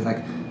reflect back and be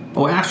like,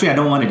 oh, actually, I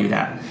don't want to do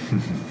that.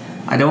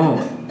 I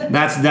don't.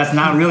 That's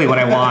not really what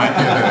I want.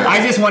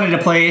 I just wanted a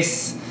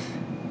place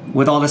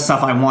with all this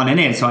stuff I want in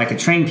it so I could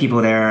train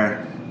people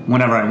there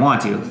whenever I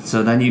want to.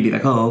 So then you'd be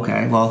like, oh,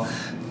 okay, well,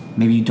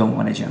 maybe you don't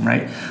want a gym,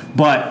 right?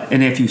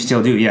 And if you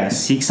still do,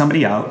 seek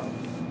somebody out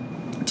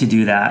to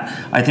do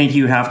that. I think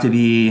you have to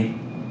be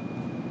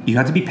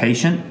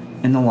patient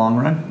in the long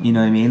run. You know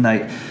what I mean?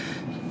 Like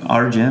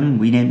our gym,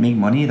 we didn't make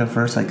money the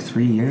first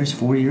 4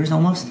 years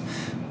almost.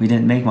 We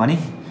didn't make money.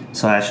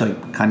 So I actually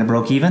kind of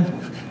broke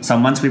even.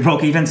 Some months we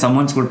broke even, some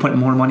months we're putting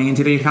more money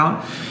into the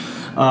account.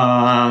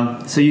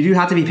 So you do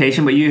have to be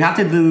patient, but you have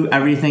to do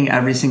everything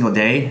every single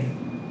day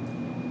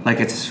like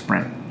it's a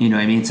sprint. You know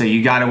what I mean? So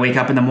you got to wake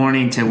up in the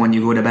morning to when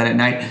you go to bed at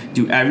night,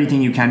 do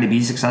everything you can to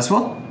be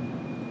successful,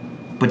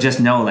 but just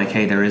know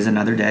hey, there is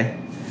another day,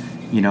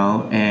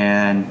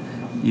 and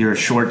your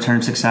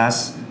short-term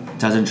success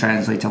doesn't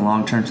translate to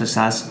long-term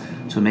success.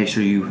 So make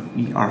sure you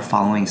are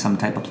following some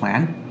type of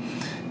plan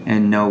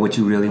and know what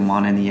you really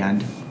want in the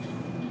end.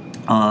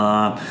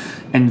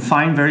 And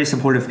find very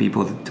supportive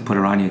people to put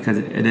around you, because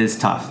it is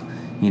tough,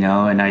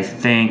 and I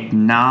think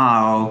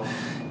now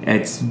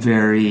it's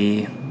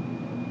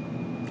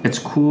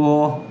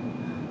cool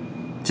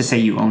to say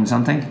you own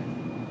something,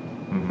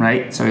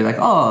 right? So you're like,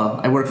 oh,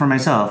 I work for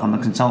myself, I'm a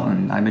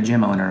consultant, I'm a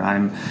gym owner,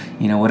 I'm,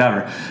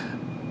 whatever.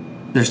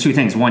 There's two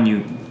things. One,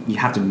 you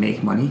have to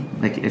make money.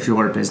 Like if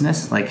you're a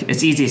business,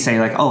 it's easy to say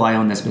oh, I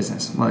own this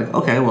business.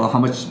 Okay, well, how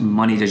much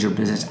money does your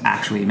business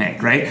actually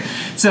make, right?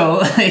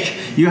 So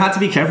you have to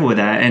be careful with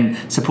that and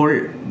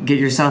get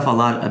yourself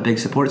a big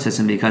support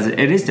system, because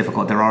it is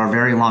difficult. There are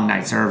very long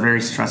nights. There are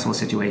very stressful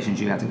situations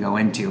you have to go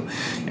into.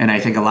 And I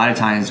think a lot of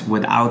times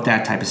without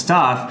that type of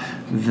stuff,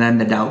 then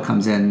the doubt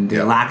comes in,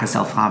 the lack of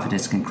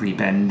self-confidence can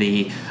creep in,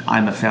 the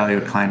I'm a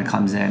failure kind of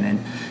comes in,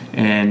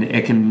 and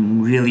it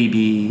can really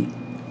be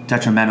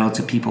detrimental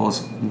to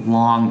people's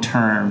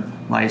long-term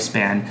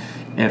lifespan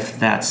if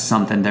that's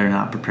something they're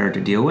not prepared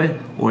to deal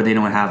with, or they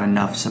don't have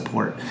enough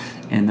support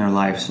in their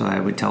life. So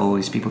I would tell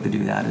always people to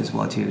do that as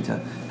well too,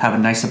 to have a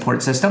nice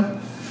support system,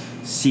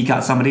 seek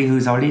out somebody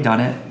who's already done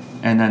it,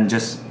 and then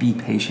just be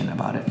patient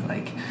about it.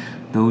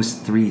 Those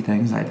three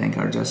things I think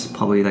are just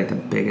probably the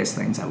biggest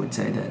things I would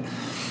say that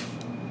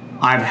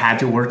I've had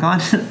to work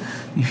on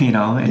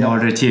in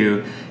order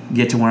to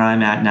get to where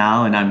I'm at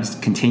now, and I'm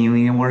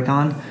continuing to work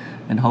on.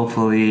 And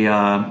hopefully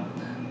I'll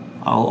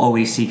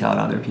always seek out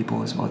other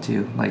people as well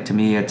too. To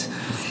me, it's,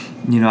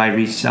 I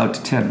reached out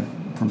to Tim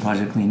from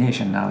Project Clean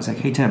Nation, and I was like,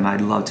 hey Tim, I'd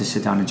love to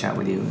sit down and chat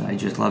with you. I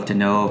just love to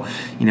know,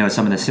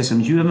 some of the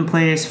systems you have in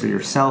place for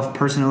yourself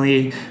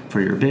personally, for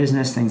your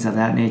business, things of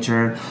that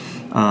nature.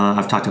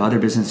 I've talked to other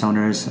business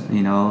owners,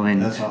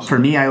 and That's awesome. for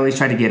me, I always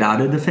try to get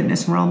out of the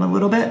fitness realm a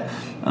little bit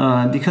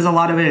because a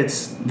lot of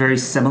it's very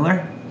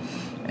similar.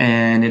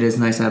 And it is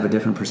nice to have a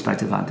different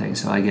perspective on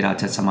things. So I get out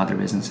to some other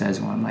businesses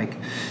where I'm like,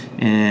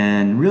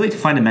 and really to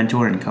find a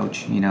mentor and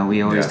coach.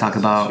 We always talk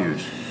about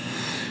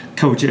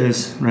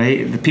coaches,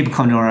 right? The people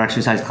come to our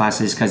exercise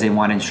classes because they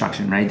want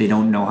instruction, right? They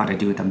don't know how to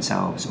do it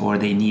themselves, or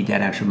they need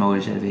that extra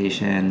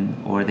motivation,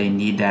 or they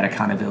need that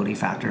accountability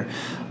factor.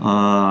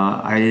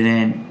 I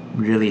didn't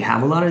really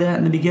have a lot of that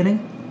in the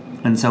beginning.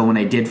 And so when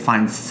I did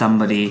find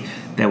somebody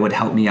that would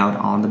help me out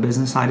on the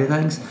business side of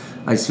things,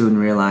 I soon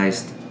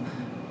realized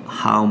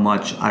how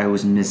much I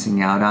was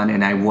missing out on,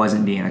 and I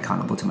wasn't being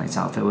accountable to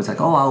myself. It was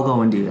like, oh, I'll go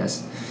and do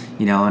this,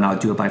 and I'll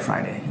do it by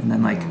Friday. And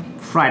then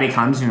Friday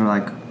comes and you're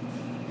like,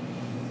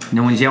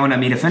 no one's yelling at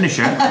me to finish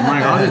it. I'm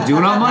like, I'll just do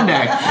it on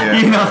Monday.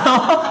 Exactly.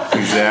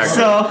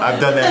 So,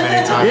 I've done that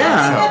many times.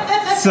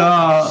 Yeah.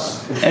 So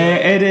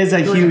it is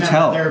a huge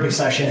help. Therapy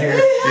session here.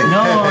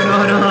 No.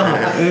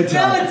 It's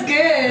it's good.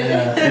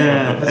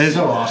 Yeah. That's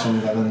so awesome,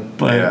 Kevin.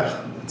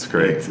 But it's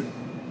great.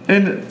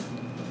 And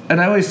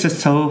I always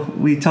just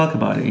we talk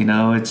about it,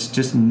 it's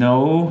just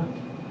know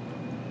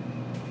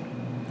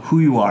who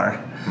you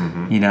are,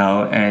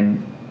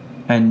 and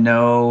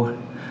know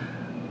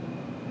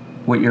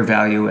what your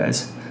value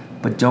is.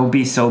 But don't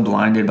be so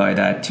blinded by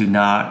that to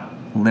not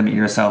limit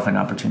yourself in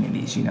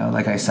opportunities,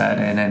 like I said.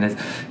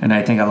 And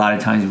I think a lot of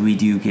times we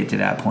do get to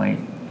that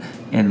point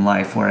in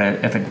life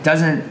where if it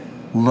doesn't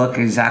look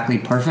exactly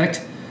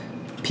perfect,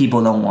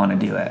 people don't want to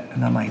do it.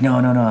 And I'm like, no,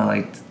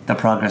 like the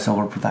progress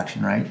over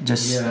perfection, right?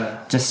 Just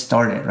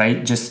start it,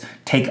 right? Just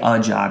take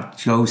a job,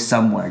 go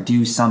somewhere,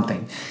 do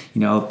something,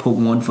 put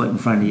one foot in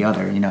front of the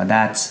other.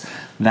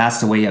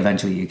 That's the way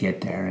eventually you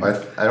get there. I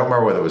don't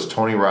remember whether it was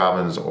Tony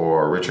Robbins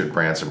or Richard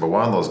Branson, but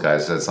one of those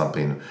guys said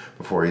something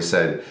before. He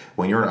said,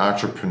 when you're an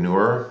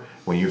entrepreneur,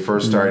 when you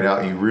first started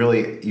out, you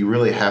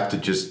really have to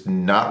just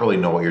not really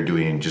know what you're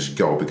doing and just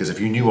go. Because if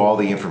you knew all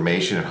the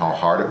information and how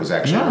hard it was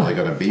actually really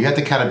going to be, you had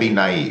to kind of be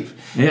naive.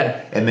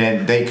 Yeah. And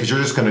then because you're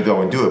just going to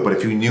go and do it. But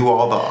if you knew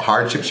all the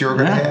hardships you were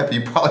going to have,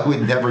 you probably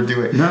would never do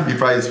it. No. You'd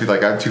probably just be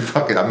like, I'm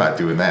not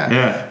doing that.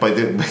 Yeah.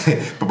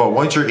 But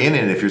once you're in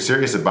it, if you're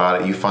serious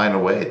about it, you find a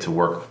way to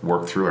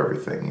work through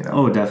everything.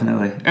 Oh,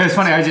 definitely. And it's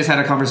funny. I just had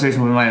a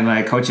conversation with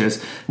my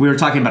coaches. We were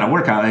talking about a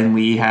workout, and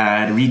we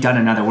had redone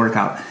another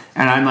workout.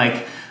 And I'm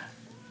like,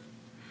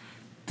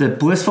 the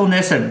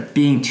blissfulness of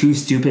being too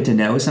stupid to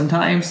know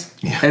sometimes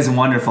is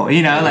wonderful.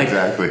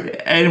 Exactly.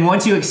 And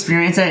once you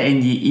experience it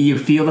and you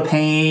feel the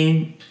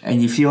pain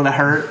and you feel the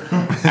hurt,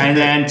 and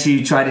then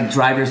to try to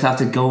drive yourself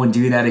to go and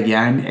do that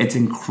again, it's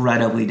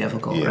incredibly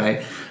difficult,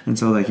 right? And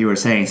so, like you were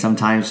saying,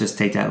 sometimes just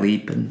take that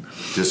leap and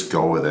just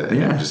go with it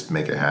and just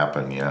make it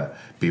happen. Yeah,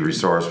 be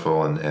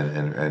resourceful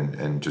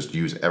and just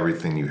use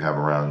everything you have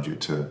around you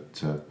to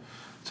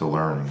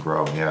learn and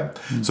grow.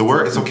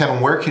 So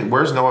Kevin,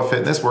 where's Nova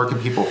Fitness? Where can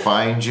people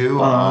find you?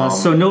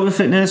 So Nova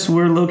Fitness,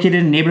 we're located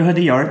in Neighborhood of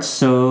the Arts.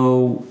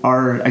 So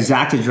our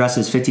exact address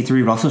is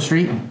 53 Russell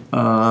Street,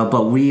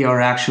 but we are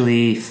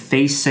actually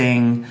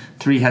facing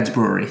Three Heads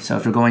Brewery. So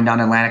if you're going down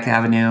Atlantic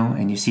Avenue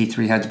and you see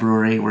Three Heads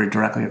Brewery, we're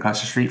directly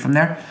across the street from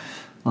there.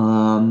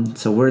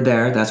 So we're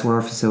there. That's where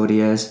our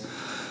facility is,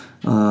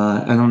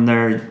 and I'm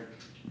there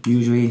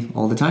usually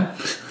all the time.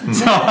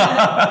 So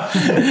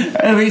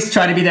at least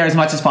try to be there as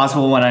much as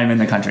possible when I'm in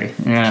the country,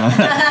 /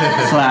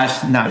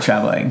 not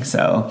traveling.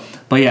 So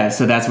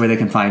that's where they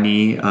can find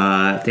me.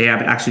 If they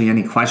have actually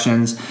any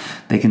questions,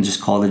 they can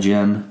just call the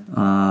gym.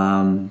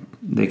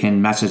 They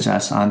can message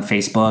us on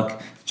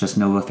Facebook, just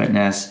Nova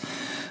Fitness.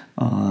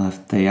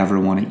 If they ever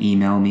want to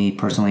email me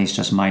personally, it's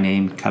just my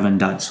name,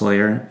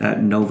 Kevin.Sawyer at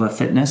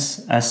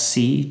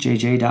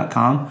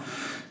novafitnessscjj.com.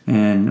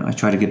 And I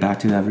try to get back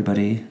to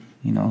everybody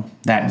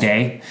that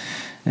day,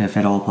 if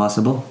at all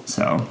possible.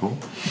 So, cool.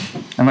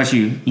 Unless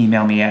you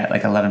email me at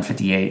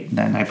 11:58,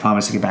 then I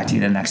promise to get back to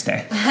you the next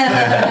day.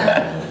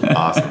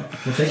 Awesome.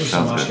 Well, thank you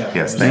so much, Kevin.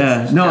 Yes,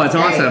 thanks. No, it's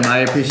awesome. I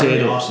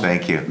appreciate it. Awesome.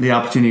 Thank you. The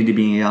opportunity to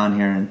be on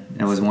here, and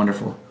it was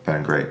wonderful.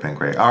 Been great.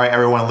 All right,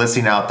 everyone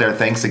listening out there,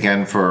 thanks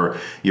again for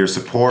your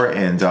support.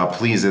 And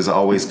please, as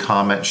always,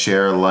 comment,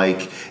 share,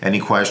 like, any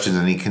questions,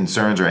 any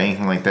concerns, or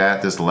anything like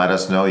that, just let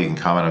us know. You can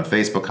comment on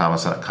Facebook,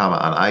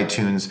 comment on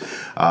iTunes,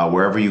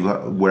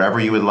 wherever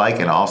you would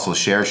like, and also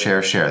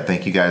share.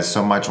 Thank you guys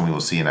so much, and we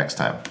will see you next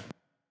time.